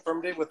just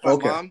confirmed it with my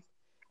mom.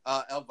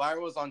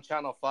 Elvira was on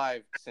Channel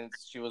 5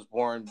 since she was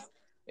born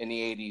in the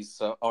 80s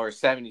or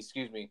 70s,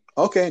 excuse me.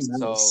 Okay,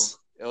 nice.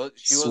 So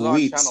she was on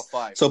Channel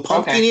 5. So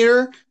Pumpkin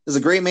Eater is a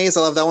great maze.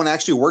 I love that one. I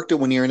actually worked it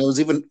 1 year, and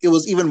it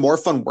was even more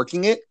fun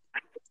working it.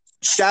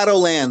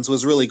 Shadowlands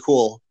was really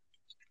cool.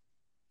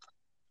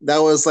 That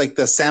was like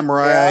the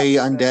samurai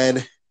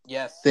undead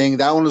thing.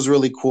 That one was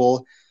really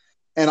cool.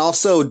 And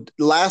also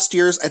last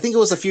year's, I think it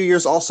was a few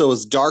years also,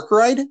 was Dark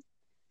Ride.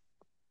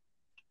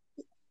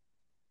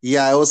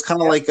 Yeah, it was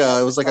kind of like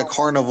a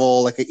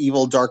carnival, like an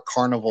evil dark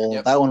carnival.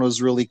 Yep. That one was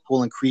really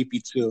cool and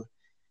creepy too.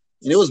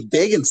 and it was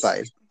big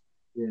inside.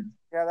 Yeah,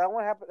 that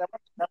one happened. That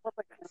one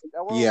like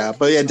that one was Yeah, like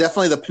but yeah, cute,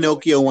 definitely the I feel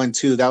like. Pinocchio one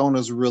too. That one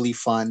was really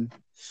fun.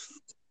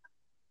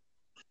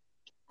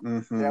 Yeah, I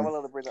Hmm would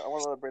love to bring that. I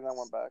would love to bring that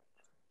one back.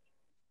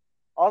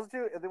 Also,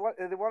 too, if they want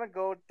to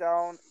go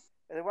down,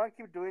 if they want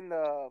to keep doing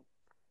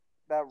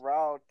that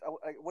route,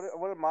 I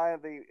wouldn't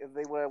mind if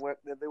they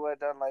would have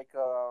done like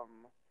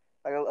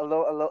like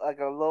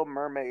a Little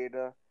Mermaid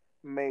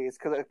maze,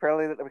 because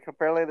apparently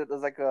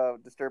there's like a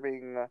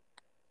disturbing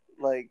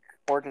like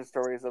origin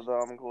stories of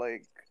them.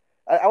 Like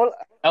I would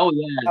Oh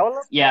yeah, I would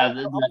love yeah. I would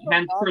The love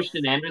Hans Knots.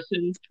 Christian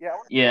Andersen. Yeah, I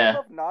would Yeah.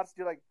 love Knots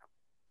do like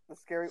the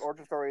scary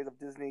origin stories of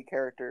Disney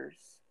characters.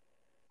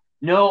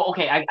 No,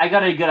 okay. I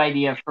got a good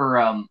idea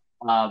for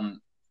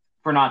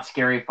Not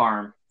Scary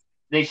Farm.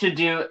 They should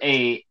do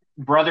a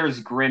Brothers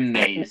Grimm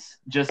maze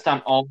just on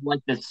all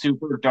like the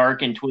super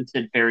dark and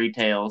twisted fairy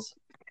tales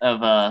of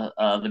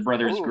the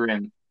Brothers Ooh.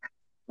 Grimm.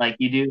 Like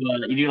you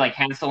do like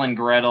Hansel and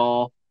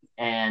Gretel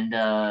and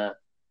oh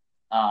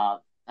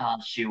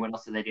shoot, what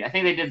else did they do? I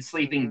think they did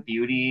Sleeping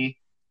Beauty.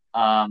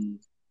 Um,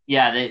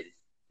 yeah,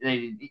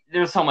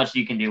 there's so much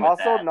you can do with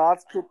Also, that.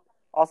 Knots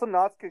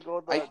could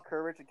go the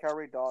Courage and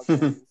Cowardly Dog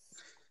maze.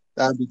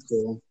 That'd be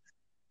cool.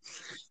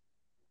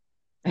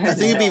 I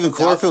think it'd be even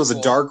cooler if it was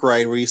a dark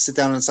ride where you sit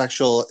down and it's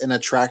actual an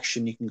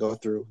attraction you can go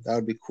through. That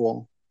would be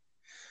cool.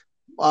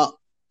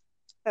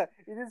 You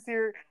just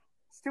hear,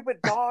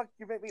 "Stupid dog,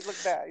 you make me look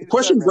bad."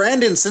 Question,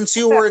 Brandon, since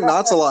you were in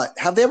Knots a lot,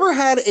 have they ever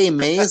had a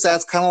maze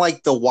that's kind of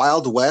like the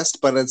Wild West,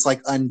 but it's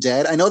like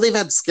undead? I know they've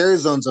had scare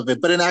zones of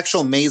it, but an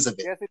actual maze of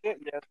it. Yes, they did.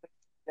 Yes.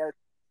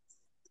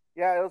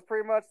 Yeah, it was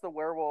pretty much the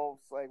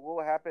werewolves. Like, what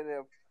would happen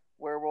if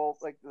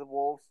the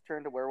wolves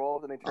turned to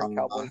werewolves and they turned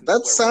cowboys into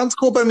That sounds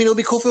cool, but I mean, it would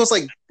be cool if it was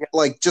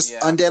like just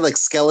undead, like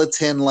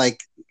skeleton,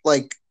 like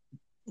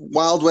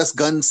Wild West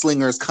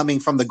gunslingers coming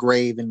from the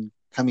grave and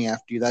coming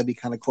after you. That'd be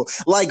kind of cool.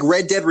 Like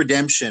Red Dead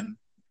Redemption.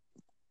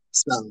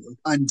 So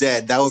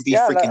undead. That would be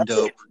freaking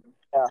dope.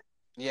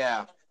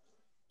 Yeah.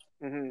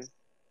 Mm-hmm.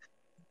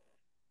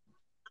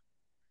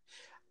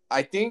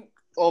 I think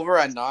over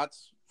at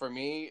Knott's, for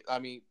me, I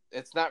mean,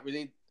 it's not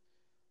really.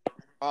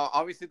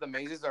 Obviously, the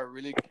mazes are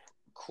really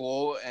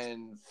cool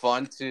and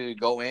fun to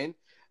go in,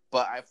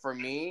 but for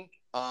me,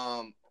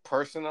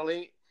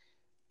 personally,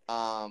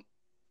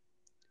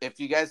 if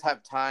you guys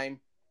have time,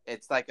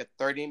 it's like a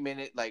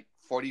 30-minute, like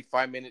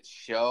 45-minute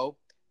show.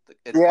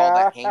 It's called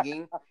The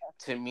Hanging.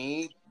 To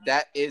me,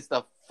 that is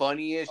the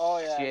funniest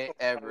shit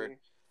ever. Funny.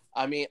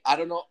 I mean, I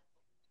don't know.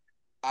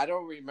 I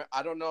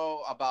don't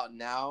know about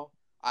now.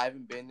 I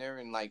haven't been there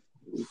in like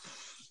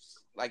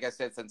I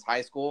said, since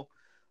high school.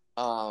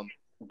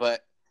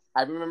 But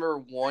I remember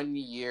one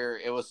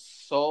year it was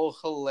so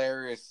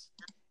hilarious,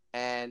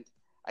 and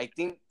I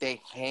think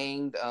they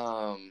hanged.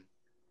 I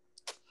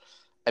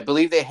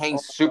believe they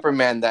hanged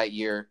Superman that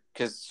year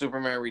because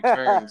Superman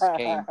Returns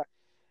came,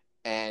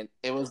 and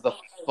it was the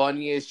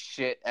funniest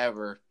shit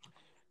ever.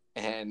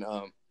 And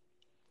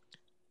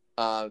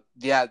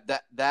yeah,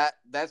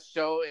 that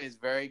show is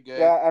very good.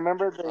 Yeah, I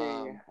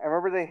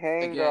remember they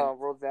hanged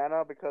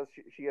Rosanna because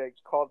she like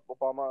called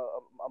Obama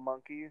a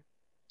monkey.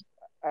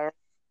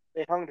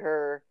 They hung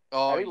her.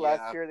 I think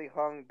last year they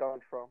hung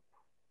Donald Trump.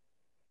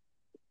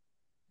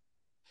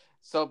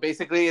 So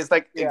basically, it's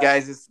like,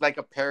 guys, it's like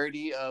a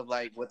parody of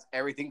like what's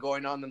everything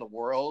going on in the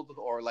world,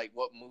 or like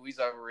what movies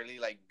are really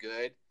like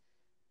good,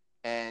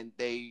 and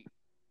they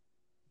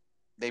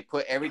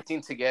put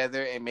everything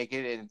together and make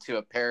it into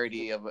a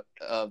parody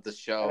of the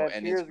show,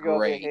 and it's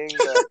great. They hanged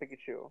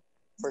Pikachu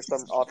for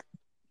some awesome.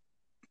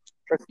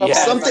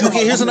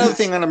 Okay, here's another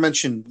thing I want to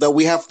mention that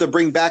we have to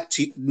bring back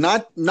to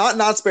not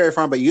Knott's Berry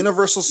Farm, but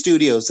Universal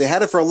Studios. They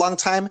had it for a long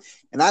time,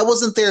 and I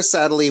wasn't there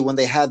sadly when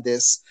they had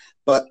this.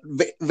 But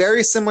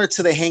very similar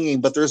to the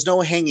hanging, but there's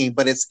no hanging,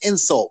 but it's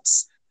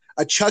insults.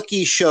 A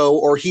Chucky show,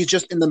 or he's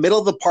just in the middle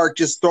of the park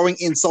just throwing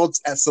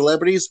insults at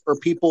celebrities or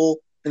people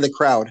in the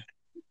crowd.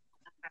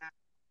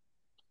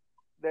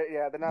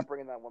 They're not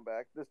bringing that one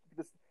back.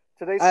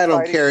 Today's I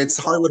don't care. It's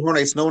Hollywood Horror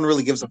Nights. No one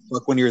really gives a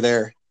fuck when you're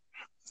there.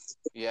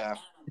 Yeah.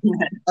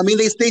 I mean,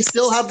 they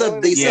still have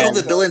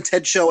the Bill and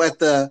Ted show at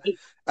the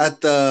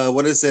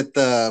what is it,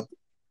 the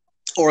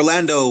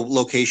Orlando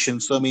location.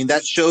 So I mean,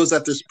 that shows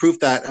that there's proof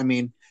that, I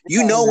mean,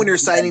 you know, when you're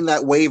signing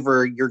that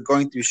waiver, you're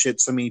going through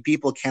shit. So I mean,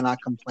 people cannot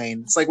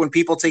complain. It's like when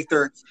people take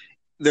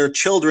their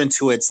children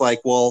to it. It's like,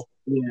 well,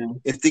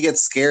 if they get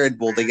scared,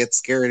 they get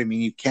scared. I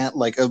mean, you can't,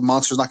 like, a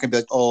monster's not gonna be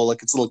like, oh,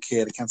 like it's a little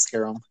kid, I can't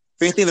scare them.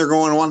 If anything, they're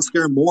going to want to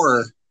scare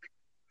more.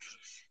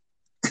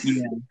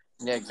 Yeah,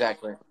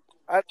 exactly.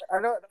 I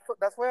know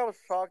that's why I was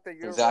shocked that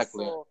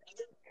Universal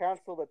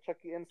canceled the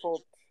Chucky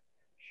insult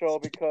show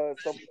because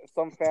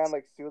some fan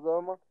like sued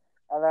them,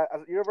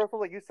 and Universal,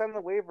 like, you send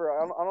the waiver.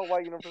 I don't know why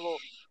Universal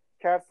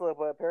canceled it,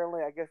 but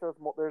apparently I guess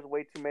there's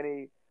way too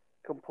many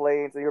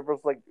complaints, and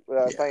Universal's like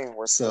saying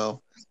worse.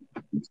 So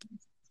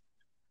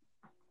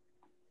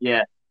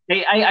yeah.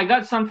 Hey, I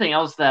got something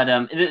else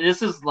that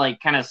this is like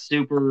kind of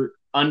super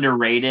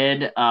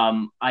underrated.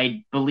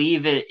 I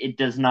believe it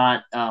does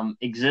not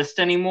exist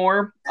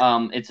anymore.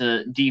 It's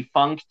a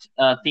defunct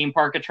theme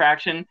park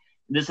attraction.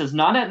 This is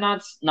not at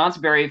Knott's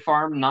Berry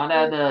Farm, not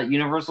at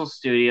Universal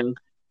Studios.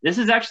 This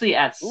is actually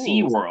at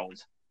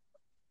SeaWorld.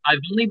 I've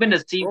only been to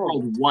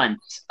SeaWorld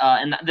once,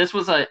 and this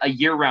was a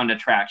year-round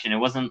attraction. It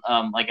wasn't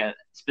like a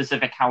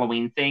specific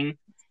Halloween thing,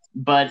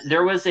 but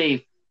there was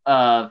a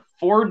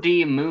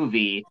 4D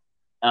movie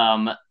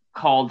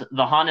called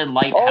The Haunted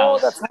Lighthouse. Oh,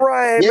 that's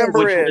right. I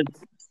remember it.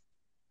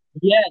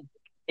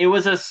 It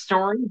was a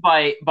story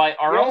by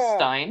R.L.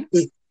 Stine.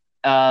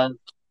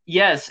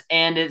 Yes,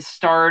 and it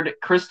starred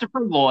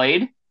Christopher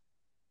Lloyd,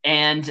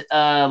 and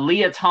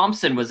Leah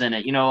Thompson was in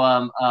it. You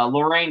know,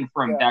 Lorraine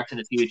from Back to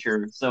the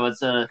Future. So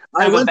it's a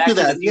Back to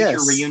the Future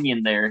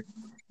reunion there.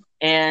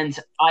 And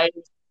I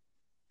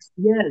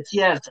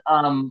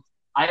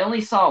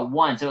only saw it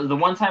once. It was the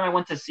one time I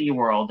went to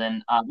SeaWorld,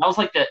 and that was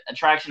like the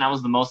attraction I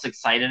was the most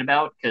excited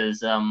about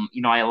because,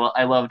 you know,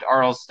 I loved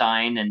R.L.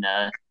 Stine and,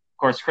 of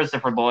course,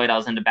 Christopher Lloyd. I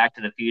was into Back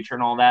to the Future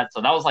and all that.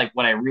 So that was like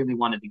what I really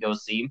wanted to go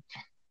see.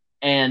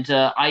 And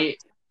I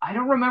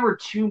don't remember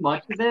too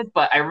much of it,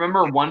 but I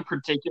remember one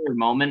particular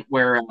moment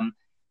where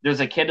there's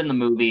a kid in the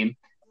movie,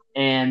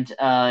 and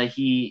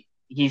he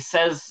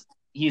says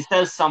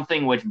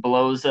something which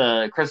blows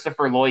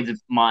Christopher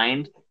Lloyd's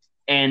mind,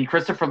 and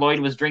Christopher Lloyd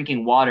was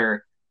drinking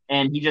water,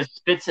 and he just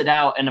spits it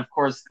out, and of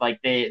course, like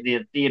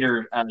the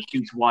theater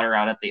shoots water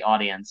out at the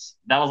audience.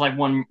 That was like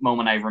one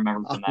moment I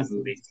remember from that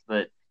movie,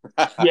 but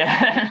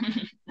yeah.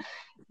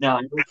 No,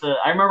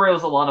 I remember it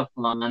was a lot of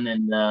fun,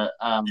 and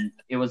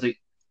it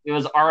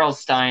was R.L.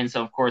 Stine,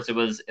 so of course it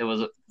was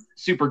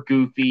super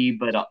goofy,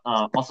 but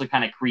also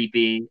kind of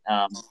creepy.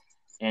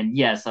 And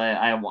yes,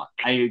 I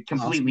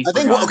completely. I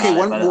think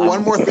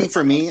one more thing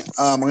for me.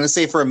 I'm going to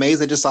say for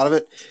Amaze, I just thought of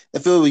it.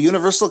 If it was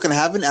Universal can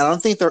have it, I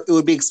don't think it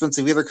would be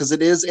expensive either because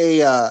it is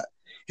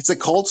it's a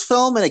cult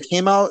film and it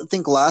came out I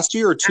think last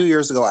year or 2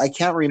 years ago. I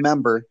can't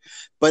remember,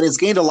 but it's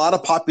gained a lot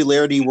of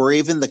popularity. Where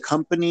even the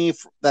company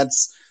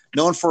that's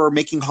known for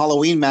making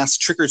Halloween masks,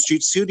 Trick or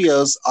Treat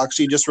Studios,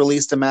 actually just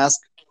released a mask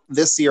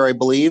this year, I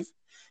believe.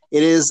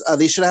 It is.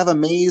 They should have a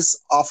maze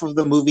off of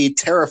the movie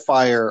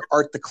Terrifier,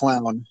 Art the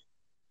Clown.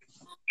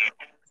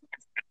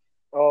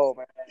 Oh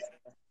man.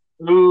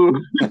 Ooh,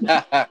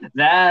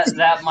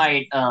 that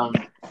might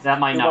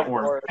not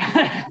work.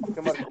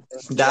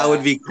 That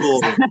would be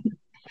cool.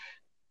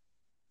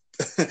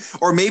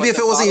 Or maybe if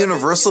it wasn't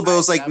Universal, but it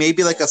was like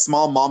maybe like a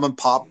small mom and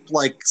pop,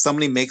 like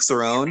somebody makes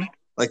their own,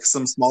 like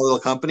some small little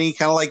company,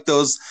 kind of like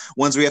those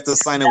ones where you have to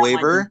sign a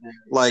waiver.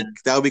 Like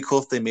that would be cool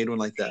if they made one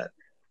like that.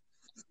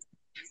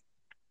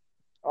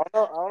 I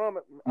don't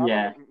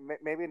know.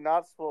 Maybe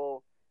Knott's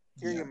will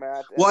hear you,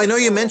 Matt. Well, I know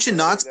you mentioned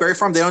Knott's Berry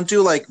Farm. They don't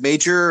do like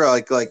major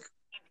like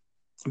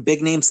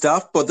big name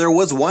stuff, but there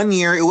was one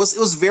year it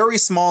was very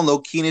small and low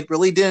key, and it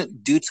really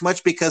didn't do too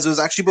much because it was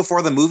actually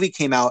before the movie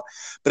came out.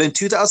 But in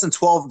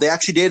 2012, they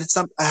actually did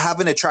have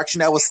an attraction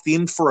that was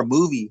themed for a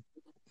movie.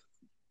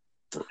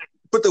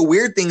 But the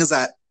weird thing is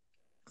that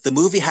the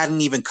movie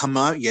hadn't even come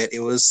out yet.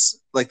 It was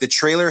like the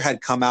trailer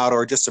had come out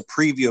or just a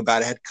preview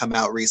about it had come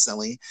out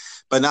recently,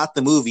 but not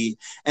the movie.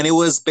 And it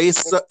was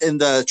based in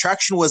the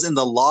attraction was in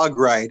the log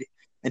ride.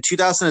 In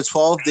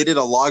 2012, they did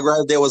a log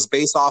ride that was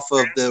based off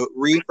of the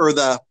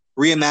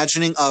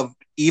reimagining of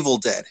Evil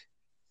Dead.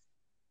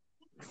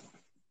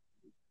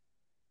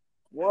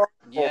 Whoa.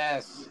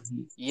 Yes,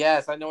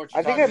 I know what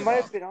you're talking about. I think I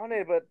might have been on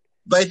it, but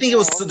I think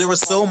there was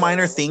so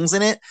minor things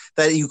in it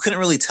that you couldn't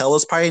really tell it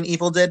was probably an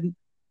Evil Dead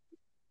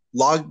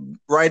log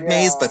ride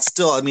maze, but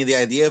still, I mean, the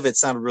idea of it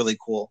sounded really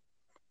cool.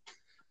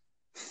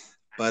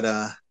 But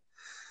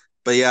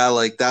yeah,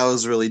 like that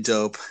was really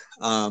dope.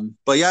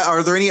 But yeah,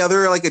 are there any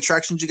other like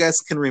attractions you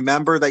guys can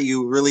remember that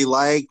you really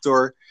liked,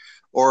 or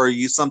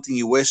something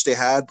you wish they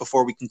had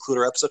before we conclude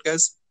our episode,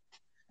 guys?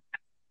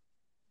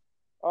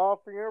 For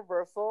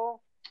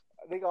Universal,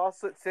 I think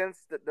also since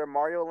their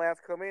Mario Land's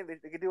coming,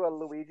 they could do a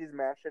Luigi's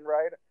Mansion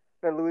ride.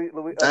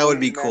 That would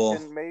be cool.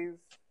 Maze.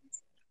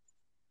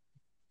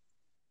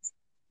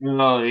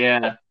 Oh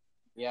yeah.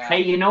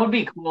 Hey, you know what'd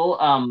be cool?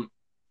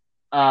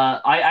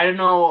 I don't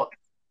know.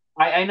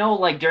 I know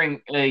like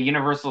during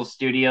Universal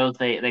Studios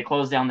they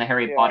closed down the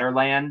Harry Potter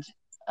land.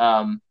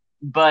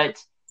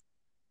 But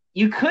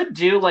you could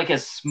do like a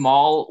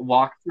small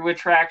walkthrough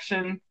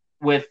attraction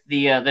with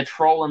the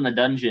troll in the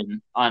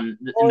dungeon in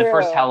the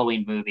first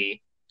Halloween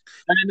movie.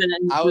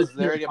 I was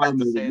literally about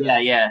to say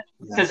that. Yeah.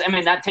 Because I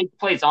mean that takes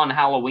place on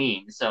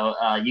Halloween, so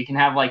you can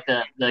have like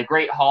the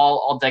Great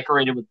Hall all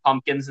decorated with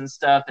pumpkins and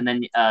stuff, and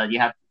then you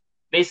have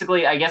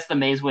basically, I guess the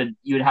maze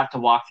you would have to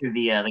walk through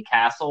the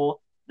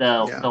castle,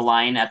 the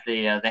line at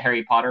the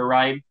Harry Potter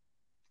ride.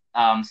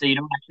 So you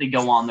don't actually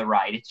go on the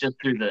ride; it's just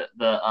through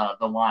the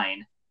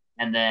line,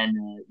 and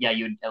then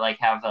you'd like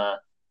have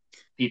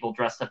people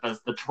dressed up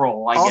as the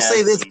troll. I'll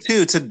say this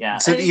too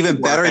to even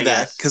better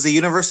that, because the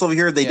Universal over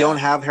here they don't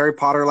have Harry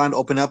Potter Land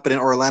open up, but in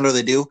Orlando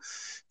they do.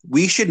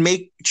 We should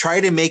try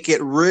to make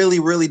it really,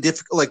 really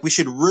difficult. Like we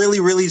should really,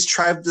 really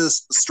strive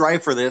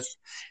for this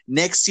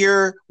next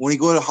year when we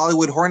go to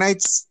Hollywood Horror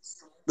Nights.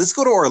 let's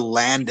go to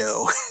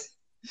Orlando.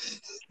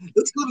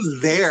 Let's go to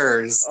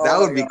theirs. Oh that my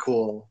would be God.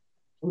 cool.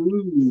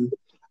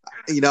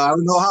 I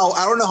don't know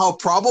how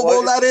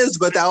probable that is,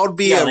 but that would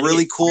be a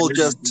really cool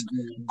just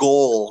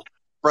goal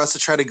for us to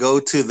try to go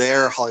to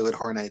their Hollywood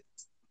Horror Nights.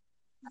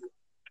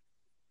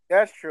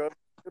 That's true.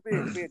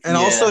 It'd be And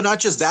also, not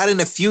just that, in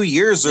a few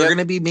years, they're going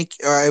to be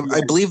making,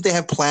 I believe they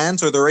have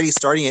plans, or they're already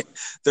starting it.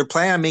 They're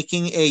planning on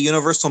making a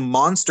Universal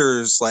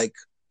Monsters like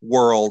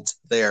world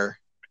there.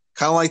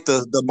 Kind of like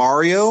the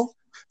Mario.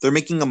 They're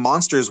making a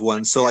Monsters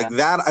one. So like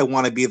that, I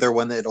want to be there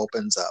when it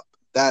opens up.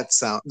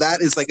 That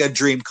is like a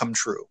dream come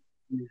true.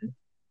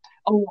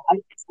 Oh,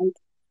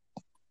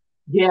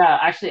 yeah,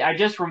 actually, I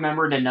just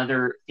remembered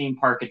another theme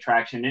park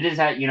attraction. It is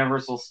at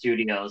Universal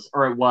Studios,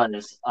 or it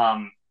was.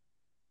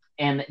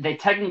 And they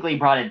technically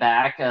brought it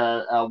back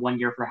 1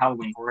 year for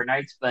Halloween Horror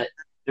Nights, but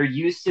there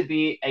used to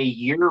be a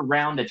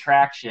year-round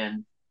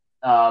attraction,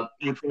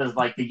 which was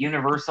like the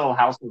Universal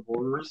House of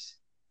Horrors,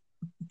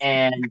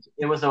 and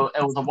it was a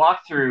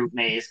walkthrough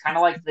maze, kind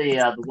of like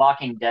the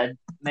Walking Dead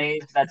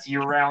maze that's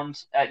year-round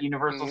at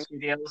Universal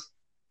Studios.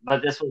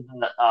 But this was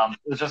it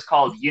was just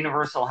called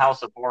Universal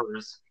House of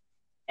Horrors,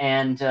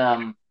 and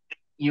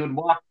you would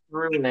walk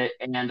through it,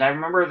 and I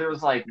remember there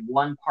was like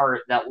one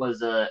part that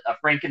was a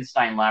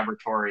Frankenstein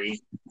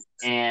laboratory,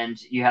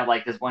 and you had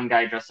like this one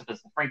guy dressed up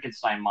as the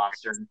Frankenstein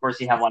monster. And of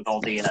course, you have like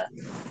all the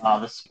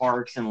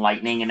sparks and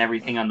lightning and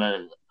everything on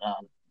the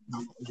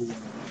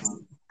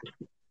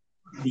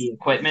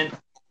equipment.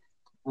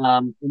 I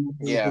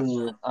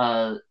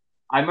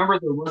remember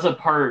there was a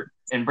part,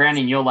 and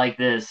Brandon, you'll like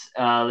this.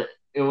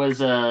 It was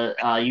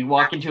you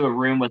walk into a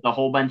room with a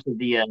whole bunch of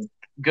the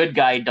good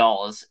guy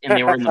dolls, and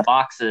they were in the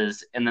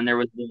boxes, and then there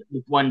was this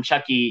one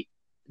Chucky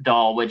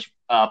doll which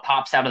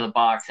pops out of the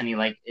box, and he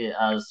like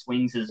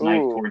swings his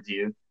knife towards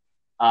you.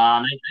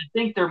 I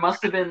think there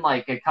must have been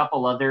like a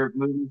couple other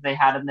movies they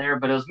had in there,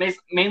 but it was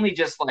mainly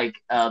just like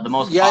the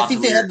most. Yeah, I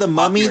think they had the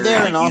Mummy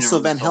there, and also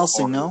Van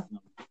Helsing. No.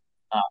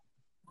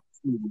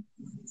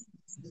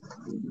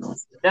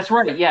 That's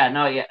right. Yeah,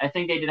 no, yeah, I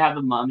think they did have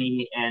the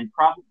Mummy, and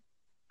probably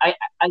I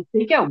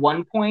think at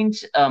one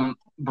point,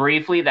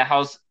 briefly, the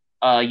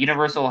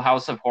Universal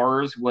House of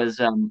Horrors was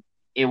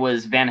it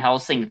was Van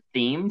Helsing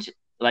themed,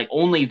 like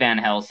only Van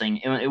Helsing.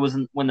 It was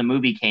when the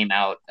movie came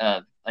out,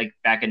 like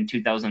back in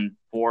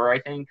 2004, I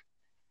think.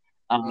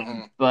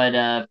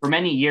 But for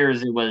many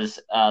years, it was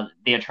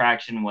the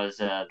attraction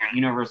was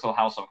Universal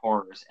House of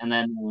Horrors, and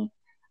then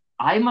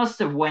I must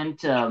have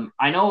went.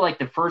 I know, like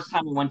the first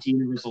time I went to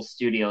Universal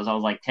Studios, I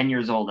was like 10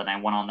 years old, and I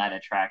went on that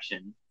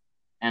attraction,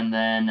 and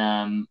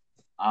then.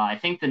 I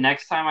think the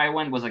next time I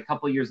went was a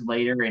couple years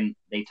later, and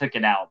they took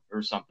it out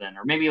or something,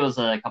 or maybe it was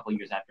a couple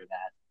years after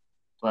that.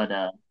 But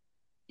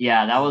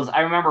yeah, that was.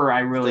 I remember I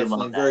really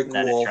loved that, very cool.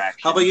 that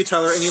attraction. How about you,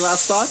 Tyler? Any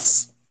last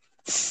thoughts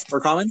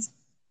or comments?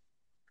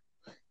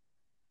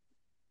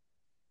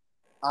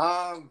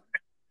 My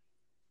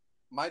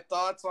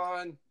thoughts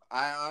on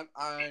I'm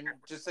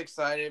just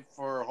excited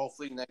for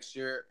hopefully next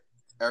year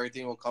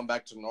everything will come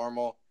back to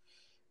normal.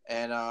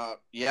 And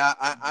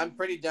I'm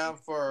pretty down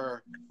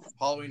for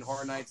Halloween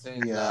Horror Nights.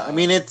 I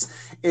mean it's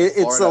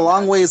Florida, a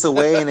long ways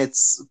away, and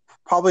it's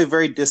probably a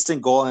very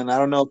distant goal, and I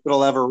don't know if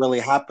it'll ever really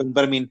happen.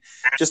 But I mean,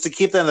 just to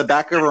keep that in the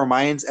back of our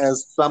minds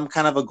as some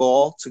kind of a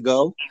goal to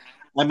go.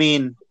 I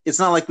mean, it's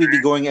not like we'd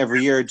be going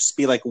every year; it'd just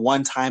be like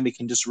one time we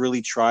can just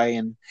really try,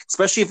 and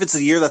especially if it's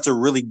a year that's a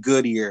really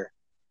good year.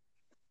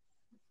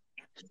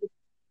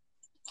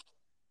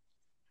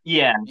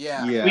 Yeah. We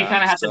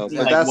kind of have to see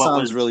but like, that what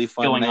sounds was really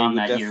fun. going And I on would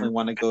that definitely year.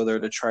 want to go there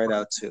to try it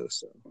out too.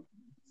 So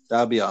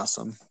that'd be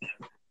awesome.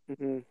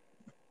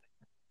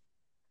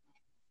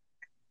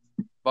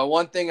 But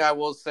one thing I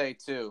will say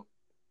too,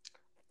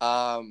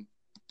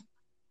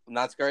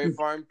 Knott's Scary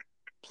Farm,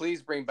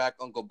 please bring back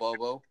Uncle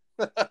Bobo,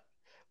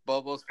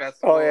 Bobo's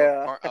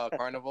Festival,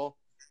 Carnival.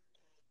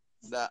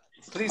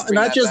 Please bring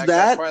Not just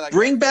that, like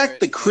bring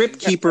back the Crypt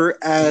Keeper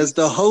as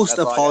the host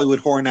of Hollywood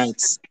Horror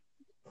Nights.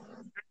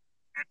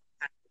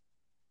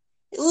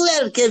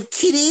 Welcome,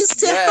 kiddies,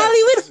 to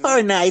Hollywood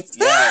Horror Nights.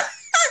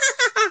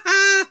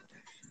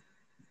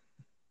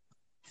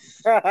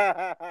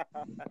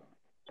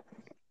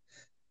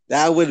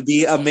 That would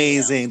be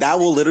amazing. That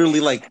will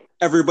literally, like,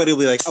 everybody will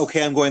be like,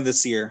 okay, I'm going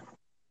this year.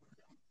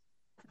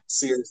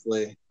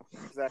 Seriously.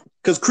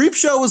 Because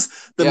Creepshow was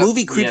the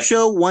movie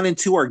Creepshow 1 and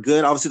 2 are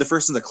good. Obviously, the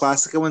first and the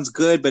classic one's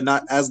good, but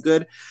not as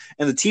good.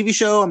 And the TV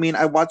show, I mean,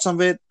 I watched some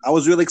of it. I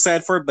was really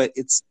excited for it, but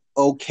it's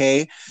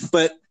okay.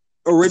 But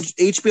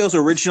HBO's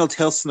original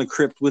Tales from the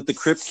Crypt with the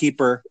Crypt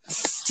Keeper,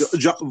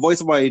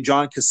 voiced by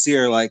John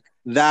Kassir, like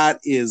that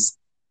is,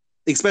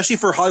 especially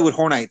for Hollywood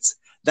Horror Nights,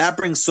 that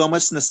brings so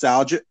much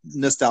nostalgia,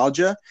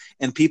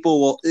 and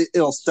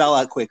it'll sell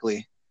out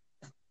quickly.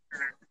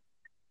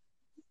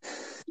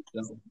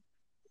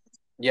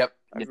 Yep,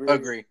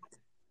 agree.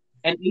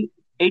 And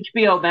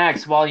HBO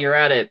Max, while you're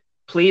at it,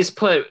 please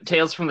put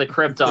Tales from the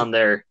Crypt on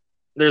there.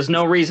 There's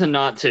no reason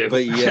not to.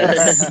 But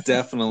yes,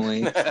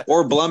 definitely.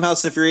 Or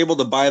Blumhouse, if you're able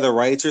to buy the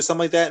rights or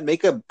something like that,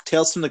 make a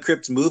Tales from the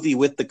Crypt movie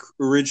with the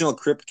original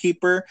Crypt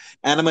Keeper,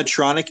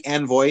 animatronic,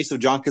 and voice of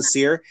John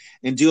Kassir,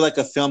 and do like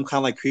a film kind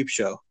of like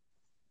Creepshow.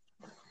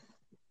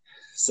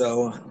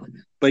 So,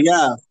 but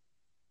yeah,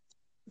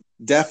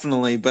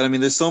 definitely. But I mean,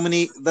 there's so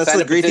many. That's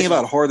the great thing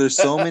about horror. There's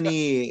so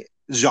many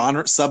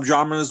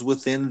subgenres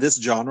within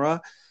this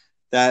genre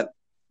that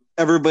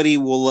everybody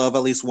will love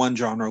at least one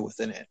genre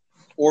within it.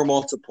 Or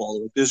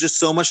multiple. There's just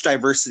so much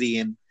diversity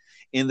in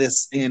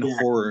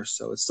horror,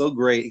 so it's so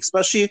great,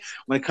 especially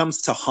when it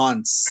comes to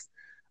haunts.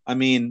 I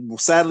mean,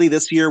 sadly,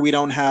 this year we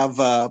don't have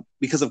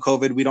because of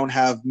COVID, we don't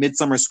have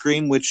Midsummer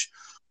Scream, which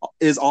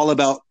is all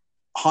about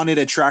haunted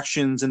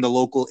attractions in the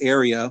local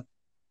area,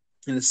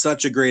 and it's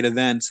such a great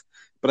event.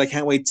 But I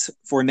can't wait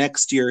for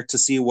next year to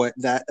see what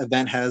that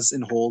event has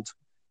in hold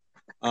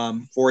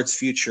for its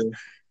future.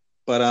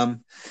 But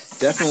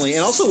definitely,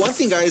 and also one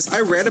thing, guys,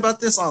 I read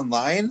about this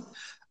online.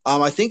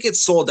 I think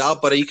it's sold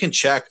out, but you can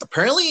check.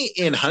 Apparently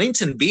in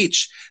Huntington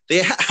Beach,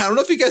 I don't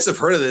know if you guys have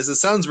heard of this. It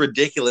sounds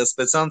ridiculous,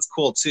 but it sounds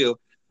cool too.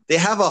 They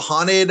have a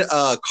haunted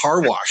car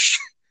wash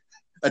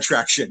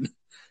attraction.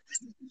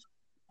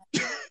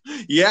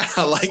 Yeah,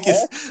 like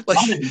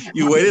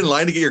you wait in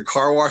line to get your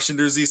car washed, and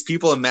there's these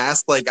people in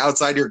masks like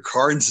outside your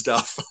car and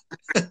stuff,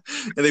 and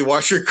they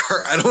wash your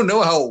car. I don't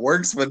know how it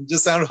works, but it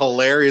just sounded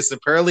hilarious.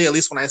 Apparently, at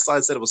least when I saw it,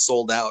 it said it was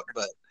sold out,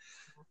 but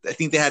I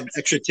think they had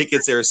extra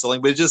tickets they were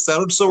selling, but it just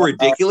sounded so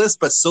ridiculous,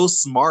 but so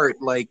smart.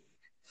 Like,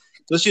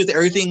 especially with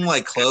everything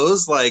like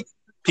closed, like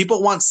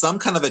people want some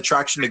kind of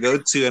attraction to go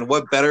to, and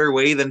what better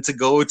way than to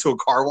go to a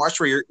car wash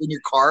where you're in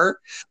your car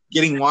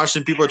getting washed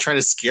and people are trying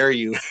to scare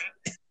you.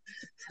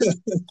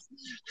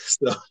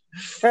 So,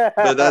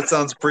 but that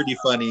sounds pretty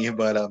funny.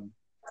 But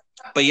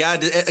yeah.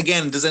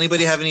 Again, does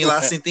anybody have any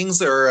lasting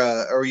things, or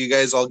are you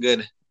guys all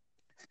good?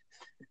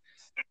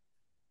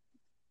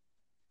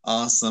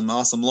 Awesome.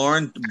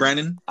 Lauren,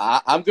 Brandon?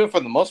 I'm good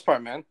for the most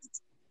part, man.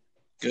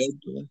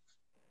 Good.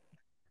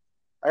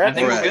 I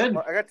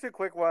got two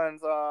quick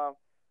ones. I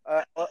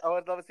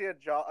would love to see a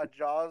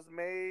Jaws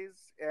maze,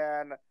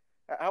 and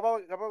how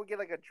about we get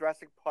like a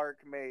Jurassic Park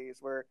maze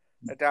where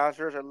the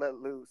dinosaurs are let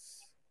loose?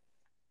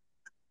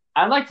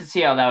 I'd like to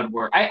see how that would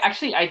work.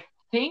 I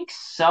think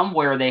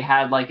somewhere they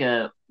had like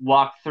a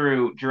walk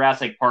through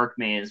Jurassic Park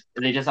maze.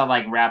 They just had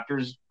like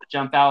raptors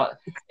jump out.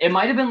 It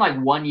might have been like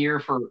 1 year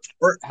for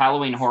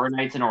Halloween Horror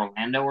Nights in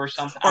Orlando or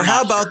something. Or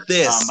how about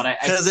this?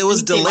 Because it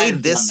was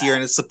delayed this year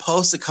and it's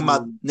supposed to come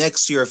out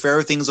next year if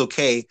everything's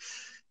okay.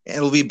 And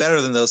it'll be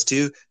better than those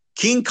two.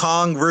 King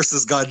Kong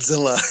versus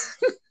Godzilla.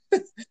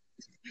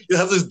 You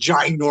have this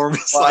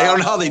ginormous. Wow. I don't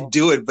know how they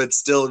do it, but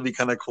still, it'd be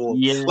kind of cool.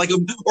 Yeah. Like,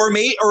 or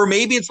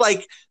maybe it's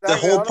like the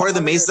whole part of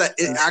the maze that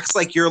it acts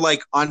like you're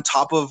like on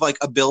top of like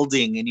a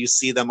building and you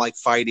see them like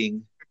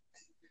fighting.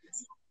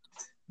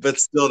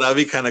 But still, that'd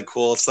be kind of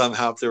cool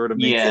somehow if they were to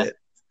make it.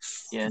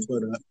 Yeah.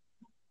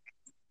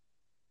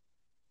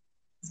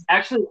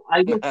 Actually,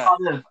 I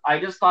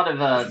just thought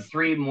of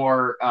 3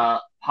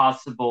 more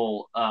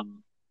possible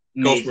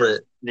mazes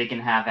they can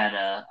have at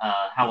a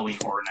Halloween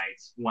Horror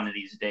Nights one of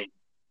these days.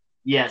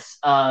 Yes.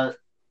 So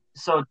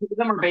 2 of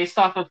them are based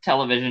off of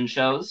television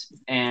shows,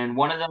 and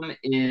one of them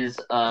is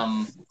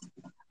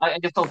I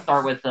guess I'll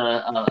start with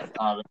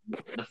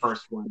the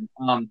first one.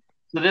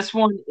 So this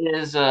one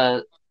is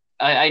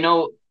I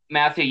know,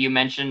 Matthew, you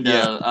mentioned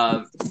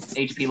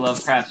H.P.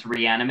 Lovecraft's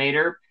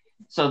Reanimator.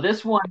 So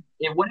this one,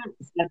 it wouldn't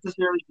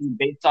necessarily be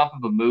based off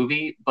of a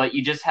movie, but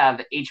you just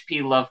have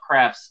H.P.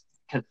 Lovecraft's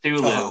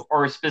Cthulhu,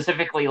 or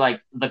specifically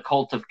like the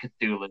Cult of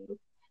Cthulhu.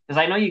 Because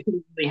I know you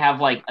can really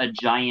have like a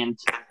giant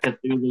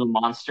Cthulhu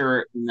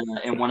monster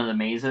in one of the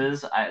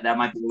mazes. That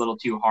might be a little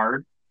too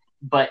hard.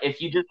 But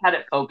if you just had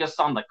it focused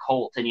on the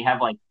cult and you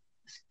have like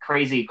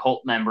crazy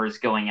cult members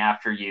going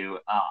after you,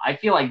 I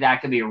feel like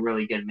that could be a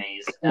really good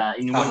maze.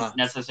 And you wouldn't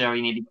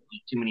necessarily need to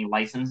get too many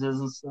licenses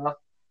and stuff.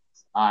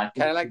 Kind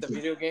of like the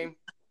video game?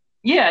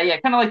 Yeah,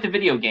 kind of like the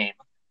video game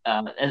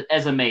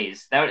as a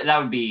maze. That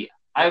would be,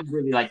 I would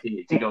really like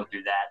to go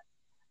through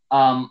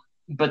that.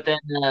 But then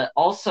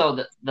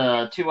also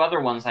the 2 other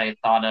ones I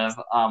thought of,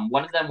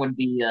 one of them would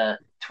be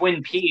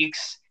Twin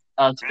Peaks,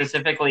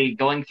 specifically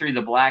going through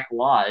the Black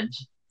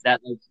Lodge, that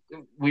like,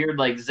 weird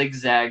like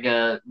zigzag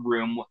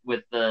room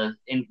with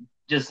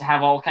just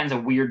have all kinds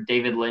of weird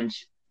David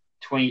Lynch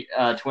Twin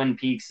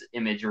Peaks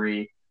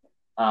imagery,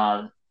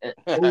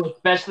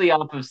 especially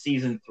off of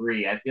season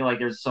 3. I feel like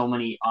there's so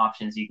many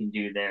options you can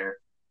do there.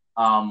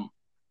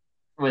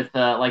 With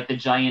like the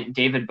giant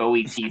David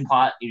Bowie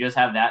teapot, you just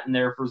have that in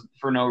there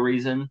for no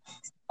reason.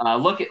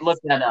 Look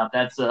that up.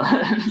 That's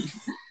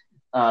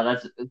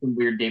that's some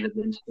weird David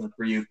Lynch stuff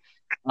for you.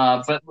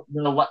 But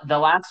the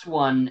last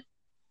one,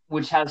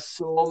 which has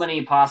so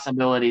many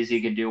possibilities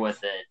you could do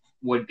with it,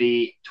 would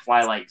be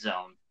Twilight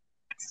Zone.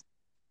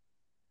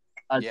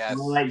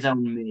 Twilight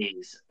Zone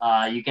maze.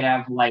 You could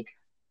have like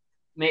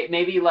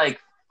maybe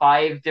like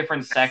 5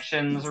 different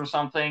sections or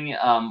something.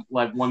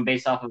 Like one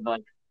based off of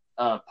like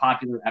a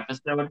popular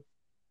episode,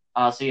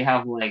 So you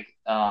have like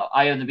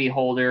Eye of the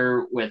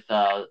Beholder with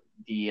the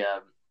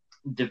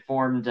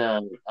deformed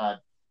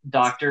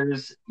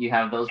doctors. You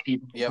have those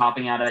people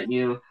popping out at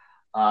you.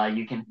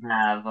 You can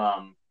have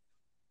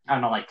I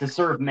don't know, like To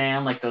Serve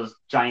Man, like those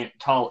giant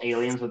tall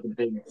aliens with the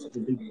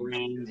big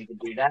brains. You can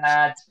do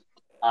that.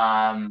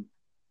 Um,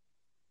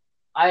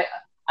 I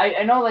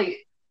know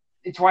like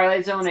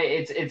Twilight Zone.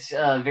 It's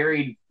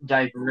very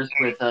diverse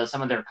with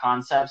some of their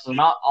concepts, so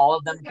not all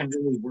of them can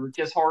really work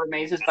as horror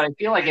mazes. But I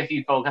feel like if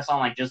you focus on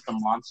like just the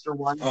monster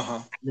one,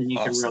 then you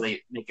can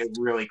really make a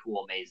really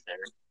cool maze there.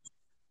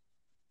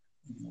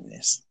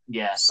 Yes.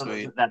 Yeah, so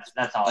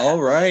that's all.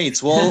 All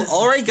right. Well,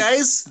 all right,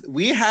 guys.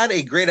 We had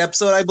a great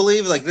episode, I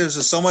believe. Like, there's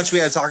just so much we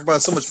had to talk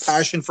about, so much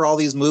passion for all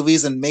these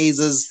movies and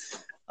mazes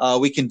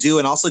we can do,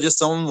 and also just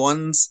some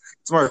of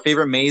our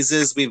favorite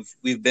mazes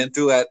we've been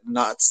through at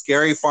Not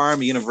Scary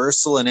Farm,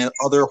 Universal, and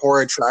other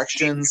horror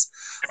attractions.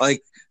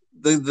 Like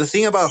the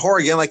thing about horror,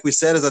 again, like we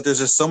said, is that there's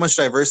just so much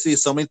diversity,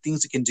 so many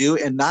things you can do,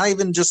 and not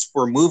even just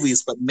for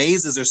movies, but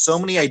mazes. There's so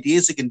many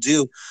ideas you can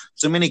do,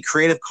 so many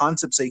creative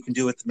concepts that you can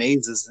do with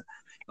mazes.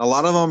 A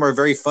lot of them are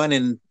very fun,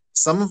 and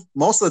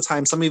most of the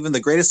time, some even the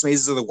greatest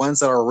mazes are the ones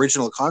that are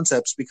original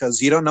concepts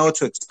because you don't know what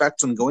to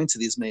expect when going to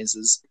these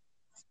mazes.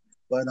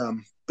 But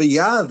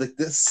yeah,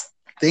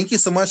 thank you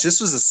so much. This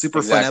was a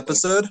super fun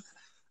episode,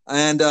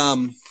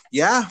 and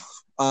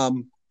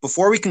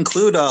before we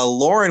conclude,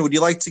 Lauren, would you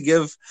like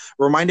to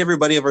remind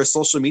everybody of our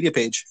social media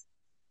page?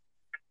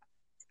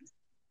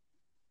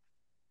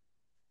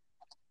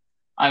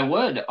 I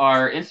would.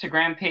 Our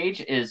Instagram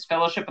page is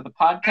Fellowship of the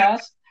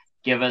Podcast.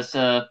 Give us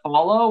a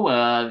follow.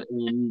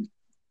 And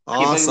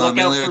awesome.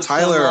 And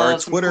Tyler, our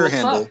Twitter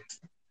handle.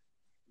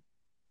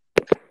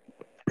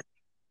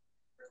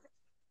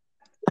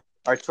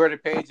 Our Twitter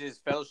page is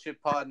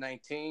Fellowship Pod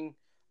 19.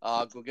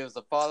 Go give us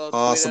a follow.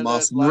 Awesome.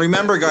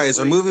 Remember, guys,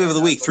 our movie of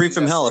the week, 3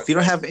 from Hell. If you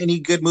don't have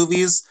any good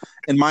movies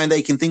in mind that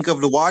you can think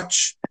of to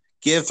watch,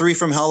 give 3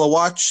 from Hell a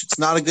watch. It's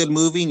not a good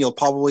movie, and you'll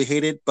probably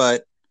hate it,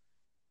 but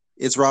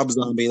it's Rob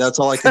Zombie. That's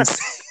all I can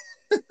say.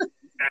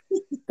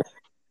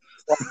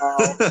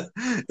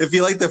 If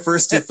you like the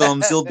first 2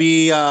 films, you'll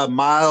be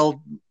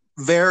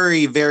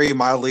very, very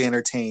mildly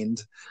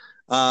entertained.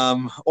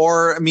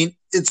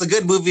 It's a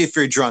good movie if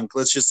you're drunk.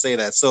 Let's just say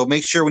that. So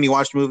make sure when you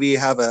watch the movie, you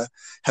have a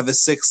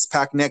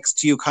 6-pack next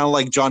to you, kind of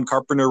like John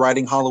Carpenter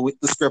writing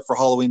the script for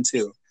Halloween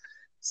 2.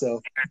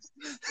 So,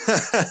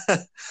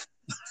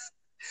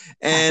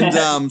 and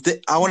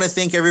I want to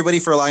thank everybody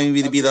for allowing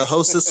me to be the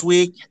host this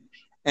week.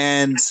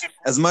 And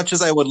as much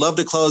as I would love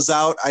to close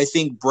out, I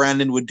think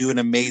Brandon would do an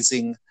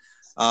amazing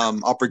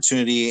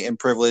opportunity and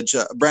privilege.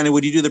 Brandon,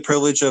 would you do the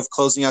privilege of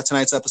closing out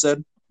tonight's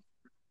episode?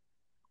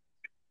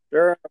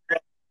 Sure.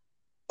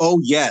 Oh,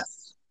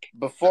 yes.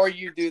 Before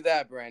you do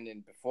that,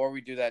 Brandon, before we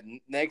do that,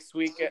 next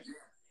week,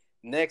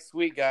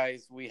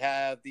 guys, we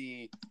have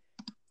the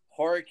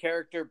horror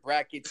character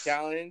bracket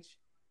challenge,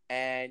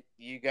 and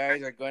you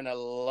guys are going to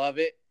love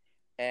it,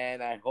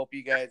 and I hope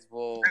you guys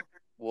will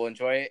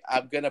enjoy it.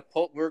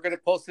 We're gonna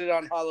post it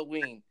on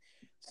Halloween,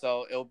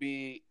 so it'll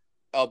be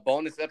a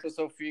bonus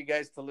episode for you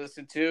guys to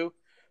listen to.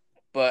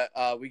 But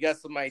we got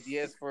some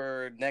ideas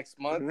for next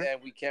month,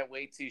 and we can't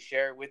wait to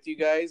share it with you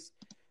guys.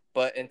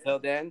 But until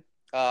then,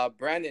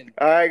 Brandon.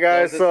 All right,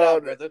 guys.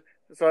 What a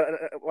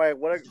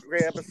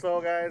great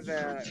episode, guys!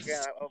 And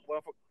again,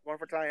 one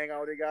for time hang out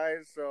with you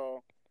guys.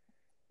 So,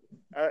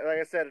 like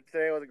I said,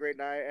 today was a great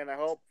night, and I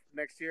hope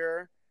next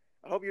year,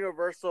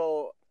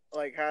 Universal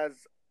has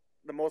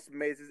the most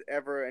mazes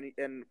ever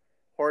in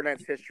Horror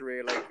Nights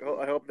history.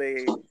 I hope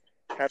they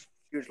have a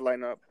huge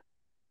lineup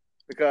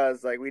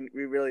because we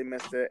really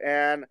missed it.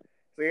 And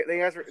so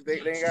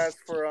thank you guys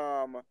for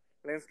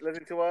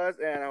listening to us,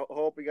 and I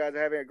hope you guys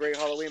are having a great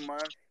Halloween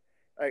month.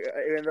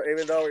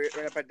 Even though we're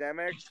in a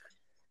pandemic,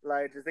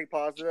 just think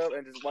positive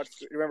and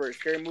just remember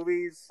scary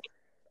movies.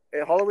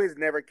 Halloween's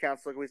never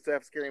canceled. We still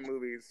have scary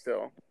movies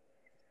still.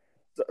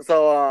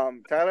 So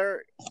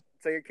Tyler,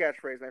 say your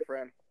catchphrase, my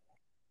friend.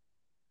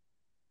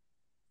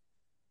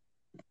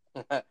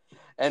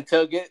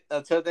 Until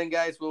then,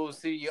 guys, we will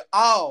see you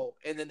all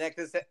in the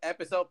next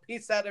episode.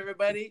 Peace out,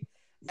 everybody,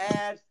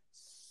 and